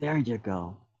 There you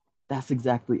go. That's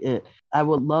exactly it. I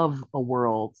would love a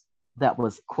world that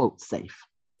was, quote, safe.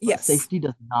 Yes. Safety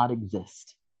does not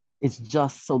exist. It's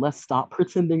just, so let's stop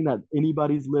pretending that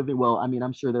anybody's living. Well, I mean,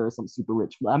 I'm sure there are some super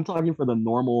rich. I'm talking for the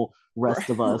normal rest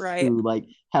of us who like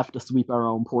have to sweep our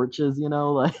own porches, you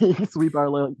know, like sweep our,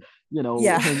 you know,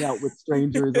 hang out with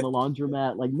strangers in a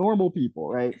laundromat, like normal people,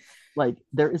 right? Like,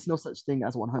 there is no such thing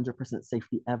as 100%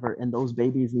 safety ever. And those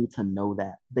babies need to know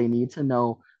that. They need to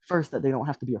know first that they don't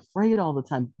have to be afraid all the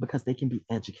time, because they can be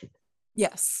educated.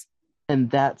 Yes.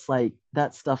 And that's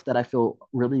stuff that I feel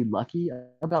really lucky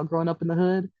about growing up in the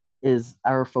hood, is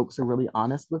our folks are really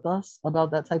honest with us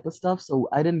about that type of stuff. So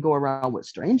I didn't go around with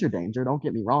stranger danger. Don't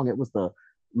get me wrong. It was the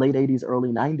late 80s, early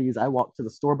 90s. I walked to the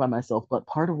store by myself. But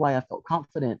part of why I felt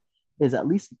confident is at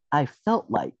least I felt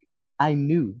like I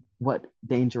knew what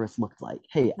dangerous looked like.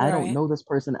 Hey, I don't know this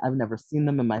person. I've never seen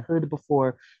them in my hood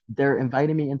before. They're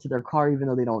inviting me into their car even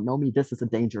though they don't know me. This is a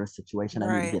dangerous situation.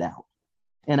 I need to get out.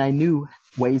 And I knew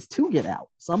ways to get out.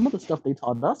 Some of the stuff they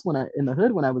taught us in the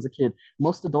hood when I was a kid,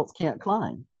 most adults can't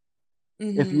climb.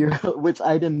 If you're, which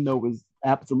I didn't know was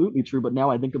absolutely true, but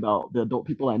now I think about the adult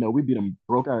people I know, we beat them,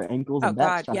 broke our ankles and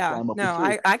backs trying to climb up.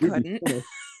 No, I couldn't.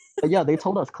 But yeah, they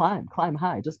told us climb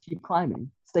high, just keep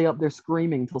climbing. Stay up there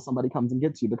screaming until somebody comes and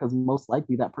gets you, because most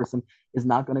likely that person is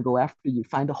not going to go after you.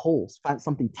 Find a hole, find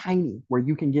something tiny where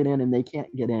you can get in and they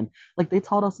can't get in. Like, they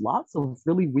taught us lots of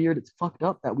really weird, it's fucked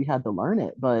up that we had to learn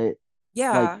it, but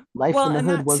like, life in the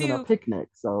hood wasn't a picnic.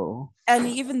 So, and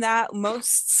even that,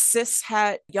 most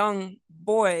cishet young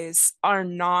boys are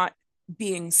not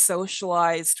being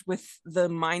socialized with the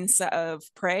mindset of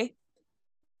prey.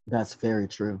 That's very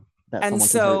true. And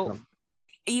so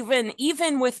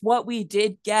even with what we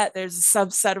did get, there's a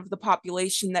subset of the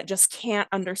population that just can't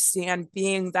understand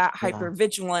being that hyper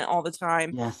vigilant all the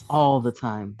time. Yes, all the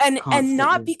time. And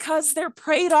not because they're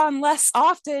preyed on less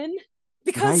often,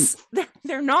 because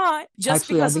they're not, just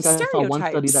actually, because I think of stereotypes. I saw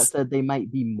one study that said they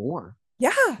might be more.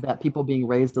 Yeah. That people being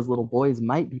raised as little boys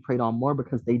might be preyed on more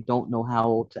because they don't know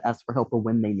how to ask for help or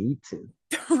when they need to.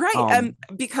 Right. And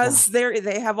because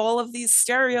they have all of these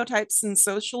stereotypes and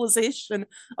socialization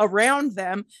around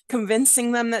them,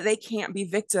 convincing them that they can't be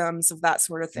victims of that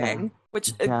sort of thing.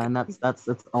 And that's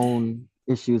its own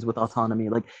issues with autonomy.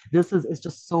 Like, it's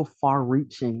just so far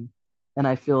reaching. And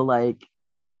I feel like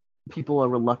people are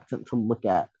reluctant to look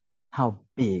at how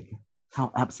big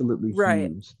how absolutely Right.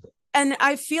 huge. And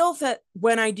I feel that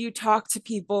when I do talk to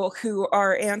people who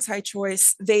are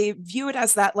anti-choice, they view it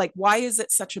as that, like, why is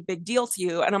it such a big deal to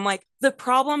you? And I'm like, the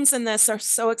problems in this are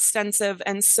so extensive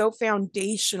and so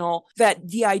foundational that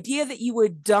the idea that you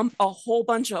would dump a whole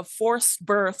bunch of forced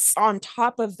births on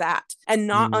top of that and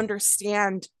not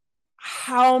understand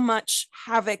how much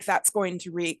havoc that's going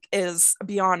to wreak is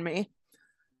beyond me.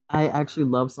 I actually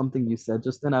love something you said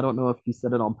just then. I don't know if you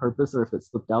said it on purpose or if it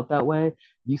slipped out that way.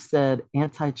 You said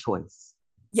anti-choice.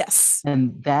 Yes.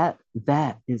 And that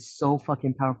is so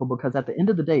fucking powerful, because at the end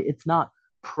of the day, it's not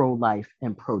pro-life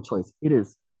and pro-choice. It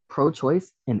is pro-choice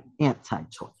and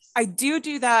anti-choice. I do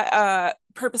that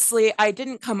purposely. I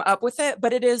didn't come up with it,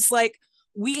 but it is like,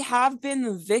 we have been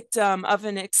the victim of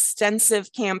an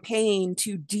extensive campaign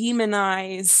to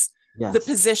demonize the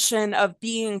position of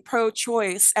being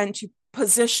pro-choice and to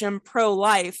position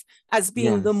pro-life as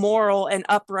being the moral and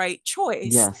upright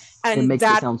choice. Yes, and it makes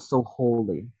it sound so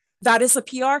holy. That is a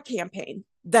PR campaign.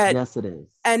 That, yes, it is.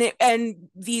 And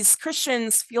these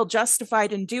Christians feel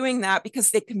justified in doing that because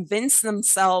they convince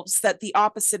themselves that the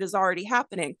opposite is already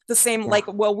happening. The same,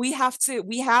 like, well, we have to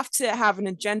have an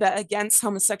agenda against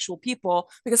homosexual people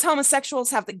because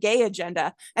homosexuals have the gay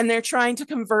agenda and they're trying to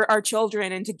convert our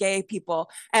children into gay people,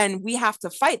 and we have to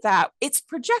fight that. It's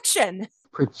projection.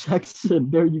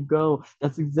 There you go.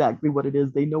 That's exactly what it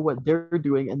is. They know what they're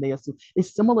doing and they assume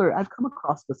it's similar. I've come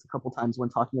across this a couple times when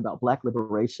talking about Black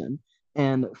liberation,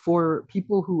 and for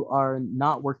people who are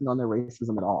not working on their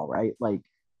racism at all, right? Like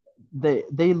they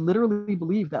literally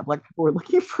believe that Black people are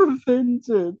looking for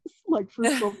vengeance, like for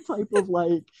some type of,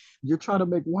 like, you're trying to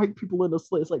make white people into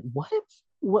slaves. Like, what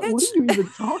are you even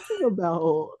talking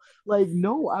about? Like,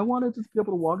 no, I want to just be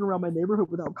able to walk around my neighborhood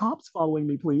without cops following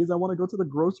me, please. I want to go to the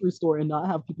grocery store and not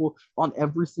have people on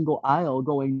every single aisle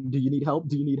going, do you need help?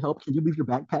 Do you need help? Can you leave your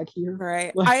backpack here?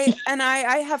 Right. Like,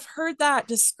 I have heard that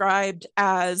described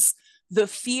as the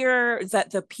fear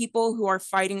that the people who are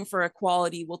fighting for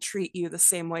equality will treat you the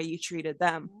same way you treated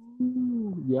them.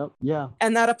 Yep. Yeah.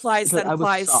 And that applies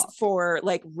for,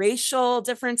 like, racial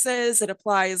differences. It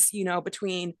applies,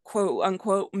 between quote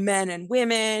unquote men and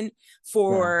women,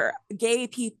 for gay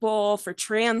people, for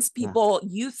trans people.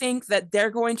 You think that they're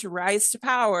going to rise to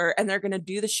power and they're going to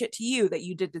do the shit to you that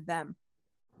you did to them.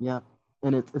 Yeah.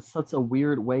 And it's such a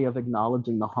weird way of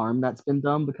acknowledging the harm that's been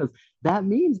done, because that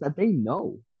means that they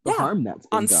know the harm that's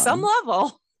been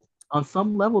done. On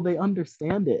some level, they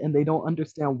understand it, and they don't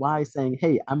understand why saying,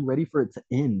 hey, I'm ready for it to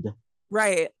end.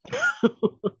 Right.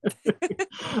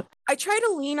 I try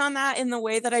to lean on that in the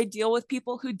way that I deal with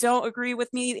people who don't agree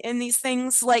with me in these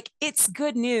things. Like, it's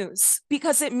good news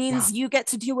because it means you get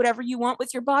to do whatever you want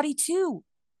with your body too.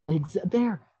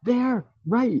 There,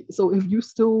 right. So if you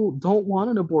still don't want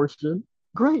an abortion,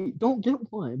 great, don't get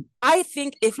one. I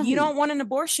think if you don't want an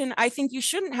abortion, I think you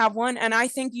shouldn't have one, and I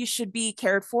think you should be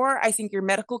cared for. I think your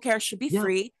medical care should be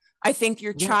free. I think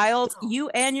your child, you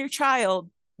and your child,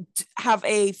 have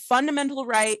a fundamental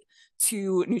right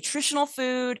to nutritional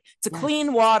food, to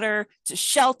clean water, to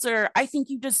shelter. I think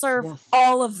you deserve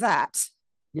all of that.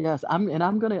 Yes, I'm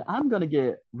gonna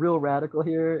get real radical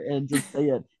here and just say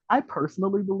it. I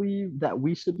personally believe that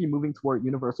we should be moving toward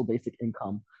universal basic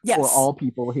income for all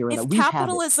people here. If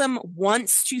capitalism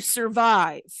wants to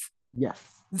survive,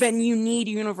 then you need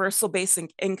universal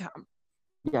basic income.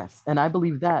 Yes, and I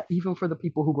believe that even for the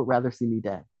people who would rather see me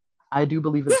dead. I do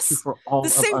believe it's true for all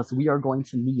of us. We are going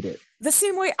to need it. The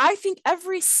same way I think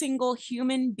every single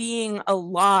human being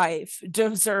alive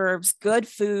deserves good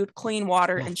food, clean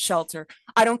water, and shelter.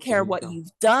 I don't care what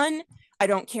you've done. I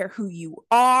don't care who you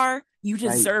are. You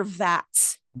deserve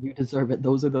that. You deserve it.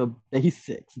 Those are the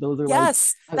basics. Those are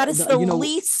that is the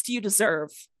least you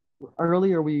deserve.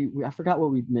 Earlier, I forgot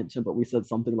what we mentioned, but we said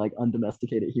something like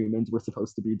undomesticated humans were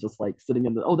supposed to be just like sitting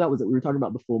in that was it. We were talking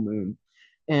about the full moon,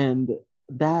 and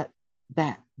that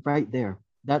right there,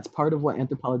 that's part of what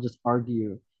anthropologists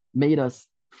argue made us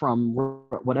from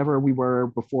whatever we were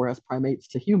before as primates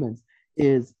to humans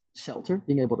is shelter,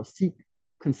 being able to seek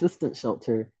consistent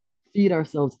shelter, feed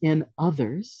ourselves and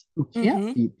others who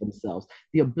can't feed themselves,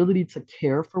 the ability to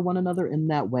care for one another in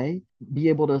that way, be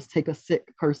able to take a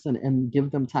sick person and give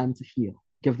them time to heal,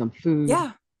 give them food,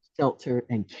 shelter,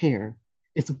 and care.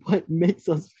 It's what makes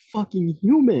us fucking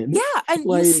human. Yeah, and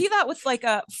you see that with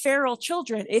feral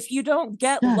children. If you don't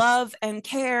get love and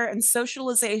care and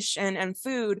socialization and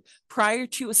food prior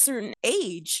to a certain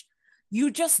age,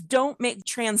 you just don't make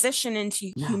transition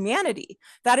into humanity.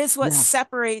 That is what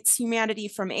separates humanity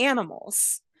from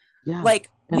animals.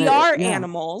 We are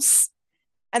animals,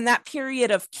 and that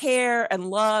period of care and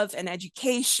love and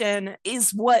education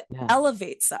is what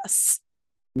elevates us.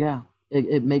 Yeah.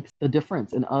 it makes the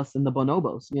difference in us and the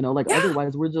bonobos, like Yeah.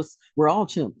 otherwise we're all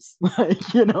chimps,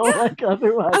 like, like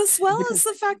otherwise, as well as because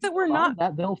the fact that we're a lot not of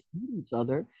that they'll feed each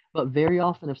other, but very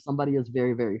often if somebody is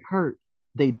very, very hurt,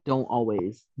 they don't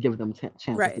always give them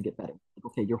chances right. to get better. Like,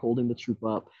 okay, you're holding the troop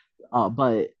up,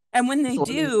 but and when they so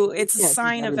do, it's a can't do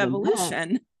sign of better than that.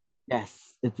 evolution.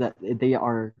 Yes, it's that they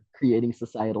are creating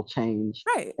societal change.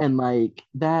 Right. And like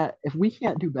that, if we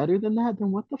can't do better than that,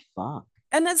 then what the fuck?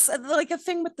 And that's like a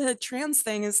thing with the trans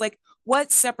thing is like,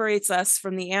 what separates us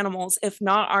from the animals if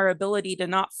not our ability to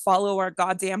not follow our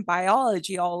goddamn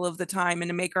biology all of the time and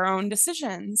to make our own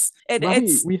decisions? Right.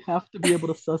 It's We have to be able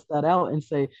to suss that out and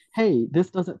say, hey,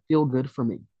 this doesn't feel good for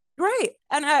me. right.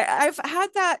 And I've had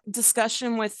that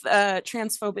discussion with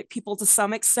transphobic people to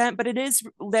some extent, but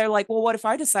they're like, well, what if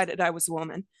I decided I was a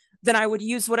woman? Then I would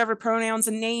use whatever pronouns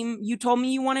and name you told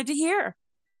me you wanted to hear.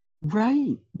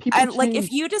 Right. People And like,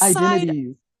 if you decide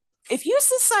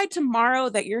tomorrow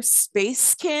that you're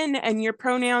spacekin and your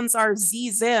pronouns are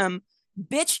zim,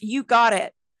 bitch, you got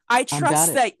it. I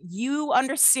trust that you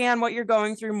understand what you're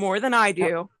going through more than I do.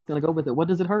 Yep. Gonna go with it. What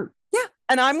does it hurt? Yeah.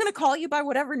 And I'm gonna call you by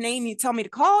whatever name you tell me to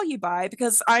call you by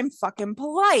because I'm fucking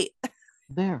polite.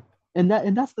 There. And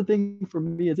that's the thing for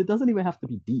me is it doesn't even have to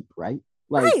be deep, right?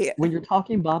 Like right. When you're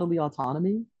talking bodily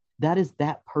autonomy, that is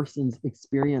that person's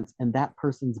experience and that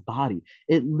person's body.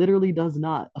 It literally does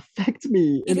not affect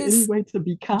me in any way to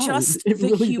be kind.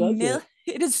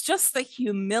 It is just the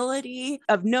humility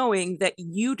of knowing that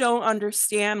you don't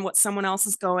understand what someone else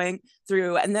is going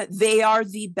through and that they are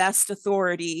the best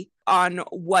authority on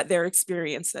what their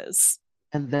experience is.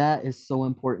 And that is so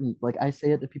important. Like I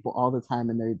say it to people all the time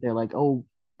and they're like, oh,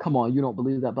 come on, you don't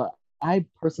believe that. But I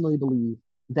personally believe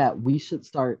that we should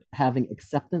start having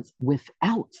acceptance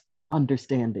without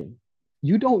understanding.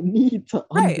 You don't need to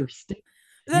understand.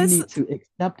 You need to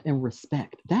accept and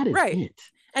respect. That is it.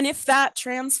 And if that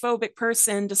transphobic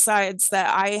person decides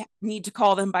that I need to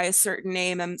call them by a certain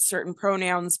name and certain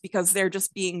pronouns because they're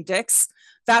just being dicks,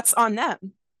 that's on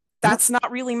them. That's not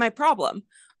really my problem.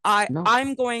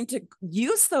 I'm going to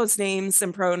use those names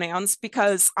and pronouns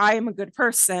because I am a good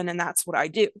person and that's what I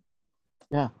do.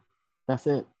 Yeah, that's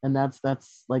it. And that's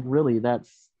like really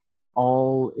that's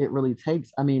all it really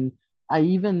takes. I mean,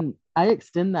 I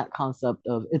extend that concept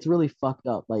of it's really fucked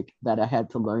up like that I had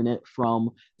to learn it from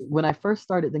when I first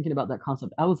started thinking about that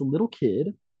concept. I was a little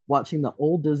kid watching the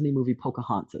old Disney movie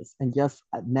Pocahontas. And yes,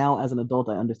 now as an adult,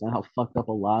 I understand how fucked up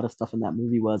a lot of stuff in that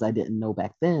movie was. I didn't know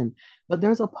back then. But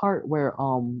there's a part where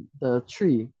the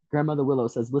tree, Grandmother Willow,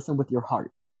 says, listen with your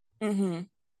heart. Mm-hmm.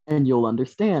 And you'll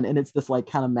understand. And it's this like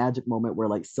kind of magic moment where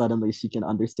like suddenly she can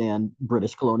understand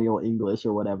British colonial English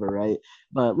or whatever, right?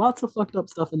 But lots of fucked up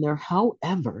stuff in there.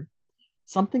 However,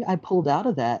 something I pulled out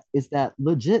of that is that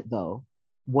legit though,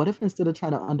 what if instead of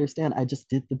trying to understand, I just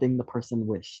did the thing the person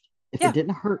wished? If it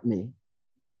didn't hurt me.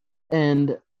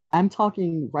 And I'm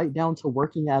talking right down to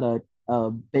working at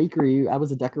a bakery. I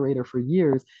was a decorator for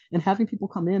years and having people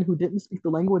come in who didn't speak the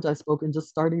language I spoke and just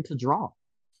starting to draw,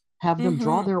 have them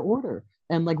draw their order.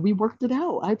 And like we worked it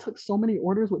out. I took so many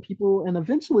orders with people and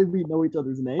eventually we know each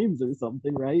other's names or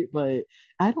something, right? But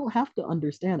I don't have to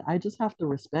understand. I just have to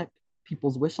respect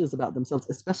people's wishes about themselves,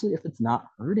 especially if it's not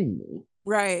hurting me.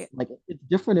 Right. Like it's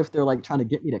different if they're like trying to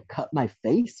get me to cut my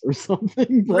face or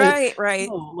something. Right.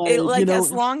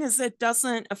 As long as it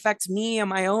doesn't affect me and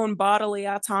my own bodily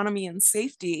autonomy and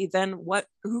safety, then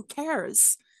who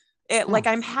cares?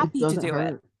 I'm happy to do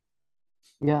it.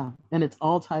 Yeah. And it's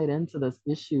all tied into this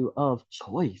issue of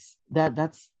choice.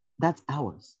 That's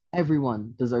ours.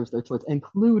 Everyone deserves their choice,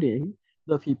 including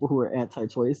the people who are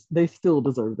anti-choice. They still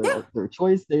deserve their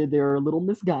choice. They're a little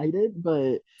misguided,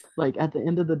 but like at the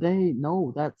end of the day,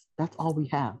 no, that's all we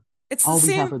have. It's all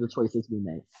we have are the choices we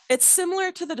make. It's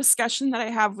similar to the discussion that I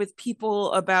have with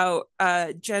people about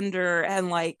gender and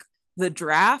like the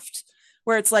draft,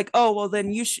 where it's like, oh, well,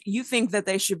 then you think that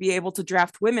they should be able to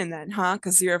draft women then, huh?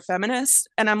 Because you're a feminist.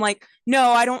 And I'm like,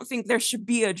 no, I don't think there should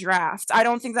be a draft. I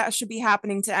don't think that should be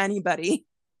happening to anybody.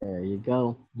 There you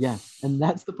go. Yes. And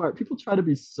that's the part. People try to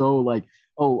be so like,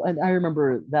 oh, and I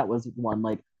remember that was one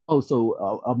like, oh,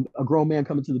 so a grown man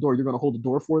coming to the door, you're going to hold the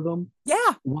door for them?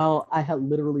 Yeah. Well, I had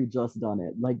literally just done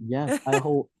it. Like, yes, I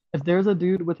hold. If there's a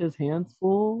dude with his hands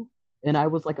full and I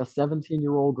was like a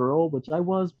 17-year-old girl, which I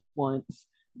was once,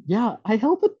 yeah, I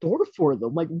held the door for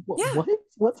them. Like, what?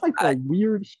 What's like the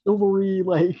weird chivalry?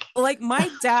 Like my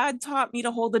dad taught me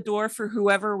to hold the door for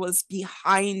whoever was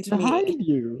behind me. Behind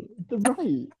you,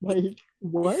 right? Like,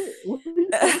 what? What are you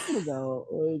talking about?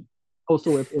 Like, oh,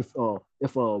 so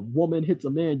if a woman hits a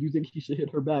man, you think he should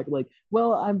hit her back? Like,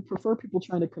 well, I prefer people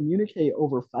trying to communicate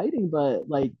over fighting, but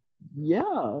like,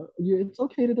 yeah, it's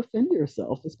okay to defend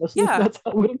yourself, especially if Yeah. that's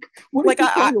how it. What Like, are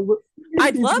you telling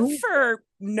I'd these love rules? for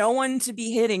no one to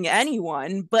be hitting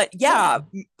anyone, but yeah,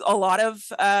 a lot of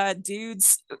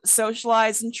dudes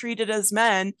socialized and treated as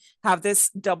men have this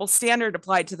double standard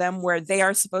applied to them where they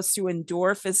are supposed to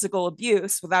endure physical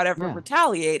abuse without ever Yeah.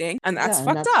 retaliating, and that's Yeah,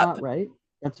 and fucked that's up. not right.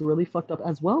 That's really fucked up,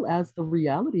 as well as the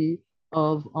reality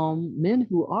of men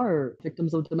who are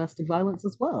victims of domestic violence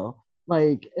as well.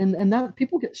 Like, and that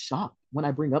people get shocked when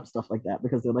I bring up stuff like that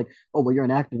because they're like, "Oh, well, you're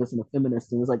an activist and a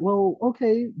feminist," and it's like, "Well,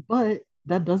 okay, but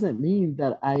that doesn't mean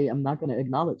that I am not going to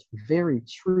acknowledge very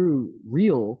true,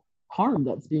 real harm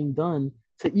that's being done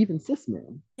to even cis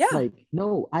men." Yeah. Like,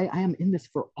 no, I am in this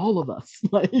for all of us.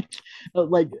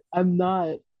 Like I'm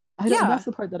not. Yeah. That's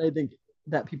the part that I think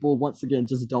that people once again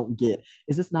just don't get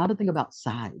is it's not a thing about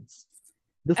sides.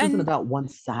 This isn't about one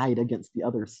side against the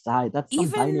other side. That's some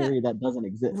binary that doesn't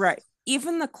exist. Right.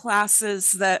 Even the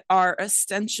classes that are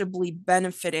ostensibly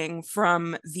benefiting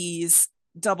from these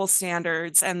double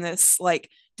standards and this like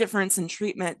difference in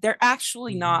treatment, they're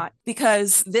actually not,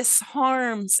 because this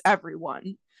harms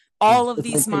everyone. All of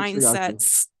these like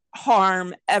mindsets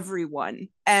harm everyone.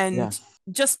 And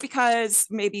just because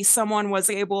maybe someone was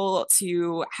able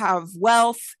to have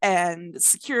wealth and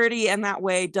security in that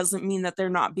way doesn't mean that they're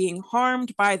not being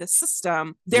harmed by the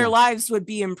system. Their lives would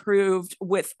be improved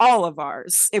with all of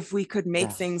ours if we could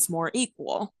make things more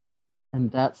equal.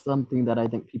 And that's something that I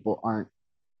think people aren't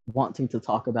wanting to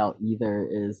talk about either.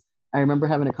 Is I remember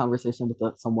having a conversation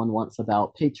with someone once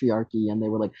about patriarchy, and they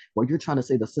were like, well, you're trying to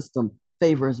say the system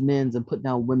favors men and put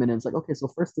down women. And it's like, okay, so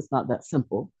first, it's not that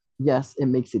simple. Yes, it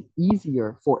makes it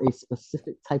easier for a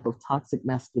specific type of toxic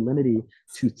masculinity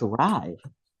to thrive,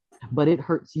 but it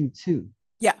hurts you too.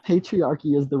 Yeah.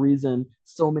 Patriarchy is the reason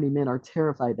so many men are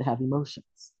terrified to have emotions.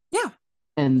 Yeah.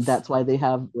 And that's why they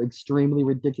have extremely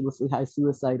ridiculously high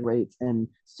suicide rates and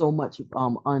so much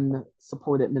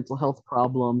unsupported mental health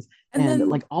problems. And then,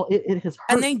 like all it has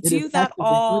hurt. And they do that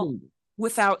all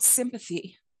without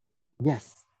sympathy.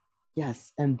 Yes.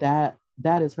 Yes. And that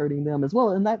is hurting them as well.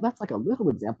 And that's like a little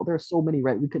example. There are so many,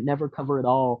 right? We could never cover it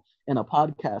all in a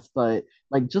podcast, but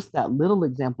like just that little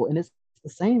example. And it's the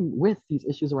same with these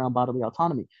issues around bodily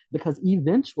autonomy, because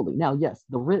eventually, now, yes,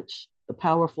 the rich, the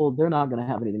powerful, they're not going to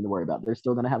have anything to worry about. They're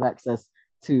still going to have access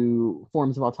to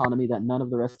forms of autonomy that none of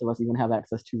the rest of us even have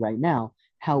access to right now.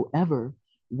 However,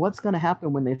 what's going to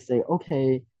happen when they say,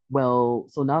 okay, well,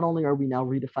 so not only are we now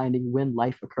redefining when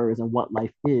life occurs and what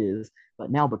life is, but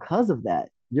now because of that,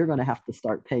 you're going to have to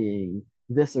start paying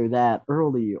this or that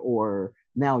early, or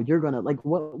now you're going to like,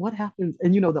 what happens?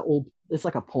 And you know, the old, it's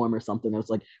like a poem or something. It's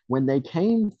like, when they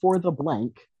came for the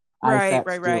blank, I sat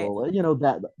still. You know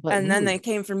that. But and really, then they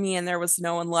came for me and there was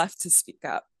no one left to speak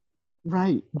up.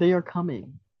 Right. They are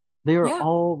coming. They are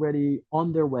already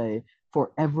on their way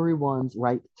for everyone's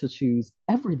right to choose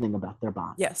everything about their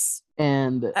body. Yes.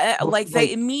 And like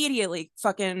they immediately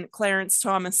fucking Clarence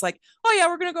Thomas like, oh yeah,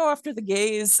 we're going to go after the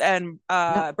gays and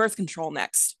birth control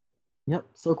next. Yep.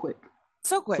 So quick.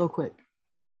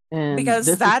 And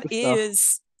because that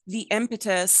is the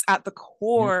impetus at the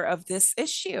core of this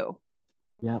issue.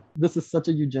 Yeah, this is such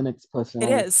a eugenics question.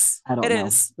 It is. I don't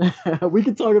know. We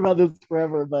could talk about this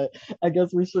forever, but I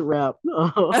guess we should wrap.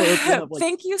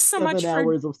 Thank you so much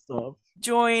for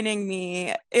joining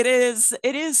me. It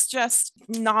is just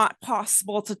not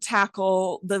possible to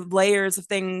tackle the layers of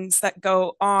things that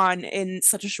go on in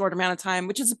such a short amount of time,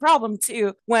 which is a problem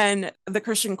too when the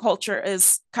Christian culture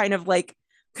is kind of like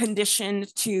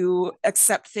conditioned to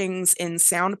accept things in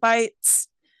sound bites.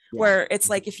 Where it's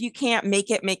like, if you can't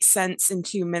make it make sense in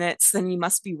 2 minutes, then you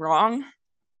must be wrong.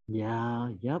 Yeah,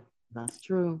 yep, that's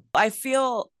true. I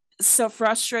feel so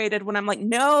frustrated when I'm like,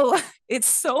 no, it's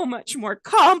so much more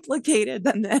complicated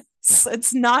than this. Yeah.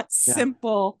 It's not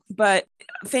simple. But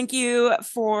thank you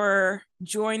for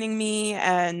joining me.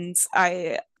 And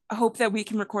I hope that we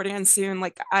can record again soon.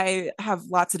 Like, I have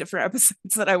lots of different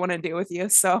episodes that I want to do with you.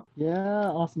 So yeah,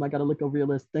 awesome. I got to look over your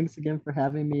list. Thanks again for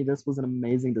having me. This was an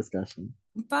amazing discussion.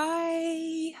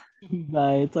 Bye.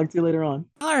 Bye. Talk to you later on.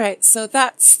 All right. So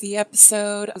that's the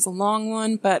episode. It was a long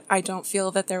one, but I don't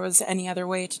feel that there was any other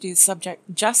way to do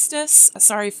subject justice.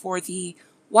 Sorry for the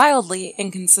wildly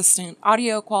inconsistent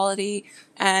audio quality,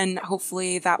 and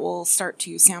hopefully that will start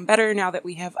to sound better now that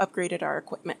we have upgraded our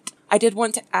equipment. I did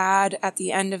want to add at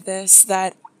the end of this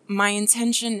that my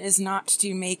intention is not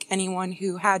to make anyone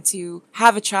who had to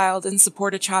have a child and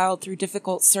support a child through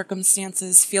difficult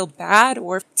circumstances feel bad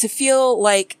or to feel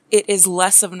like it is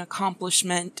less of an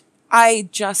accomplishment I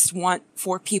just want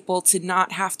for people to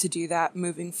not have to do that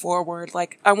moving forward.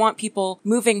 Like, I want people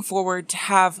moving forward to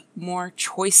have more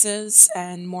choices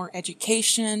and more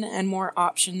education and more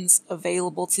options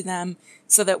available to them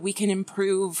so that we can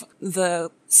improve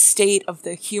the state of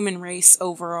the human race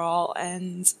overall.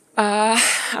 And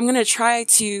I'm going to try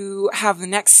to have the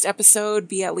next episode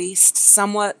be at least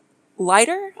somewhat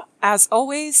lighter. As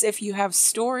always, if you have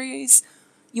stories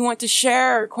you want to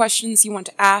share or questions you want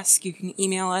to ask, you can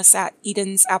email us at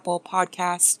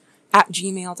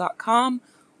edensapplepodcast@gmail.com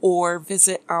or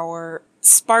visit our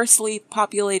sparsely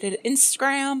populated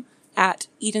Instagram at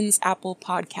Eden's Apple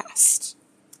Podcast.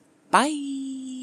 Bye!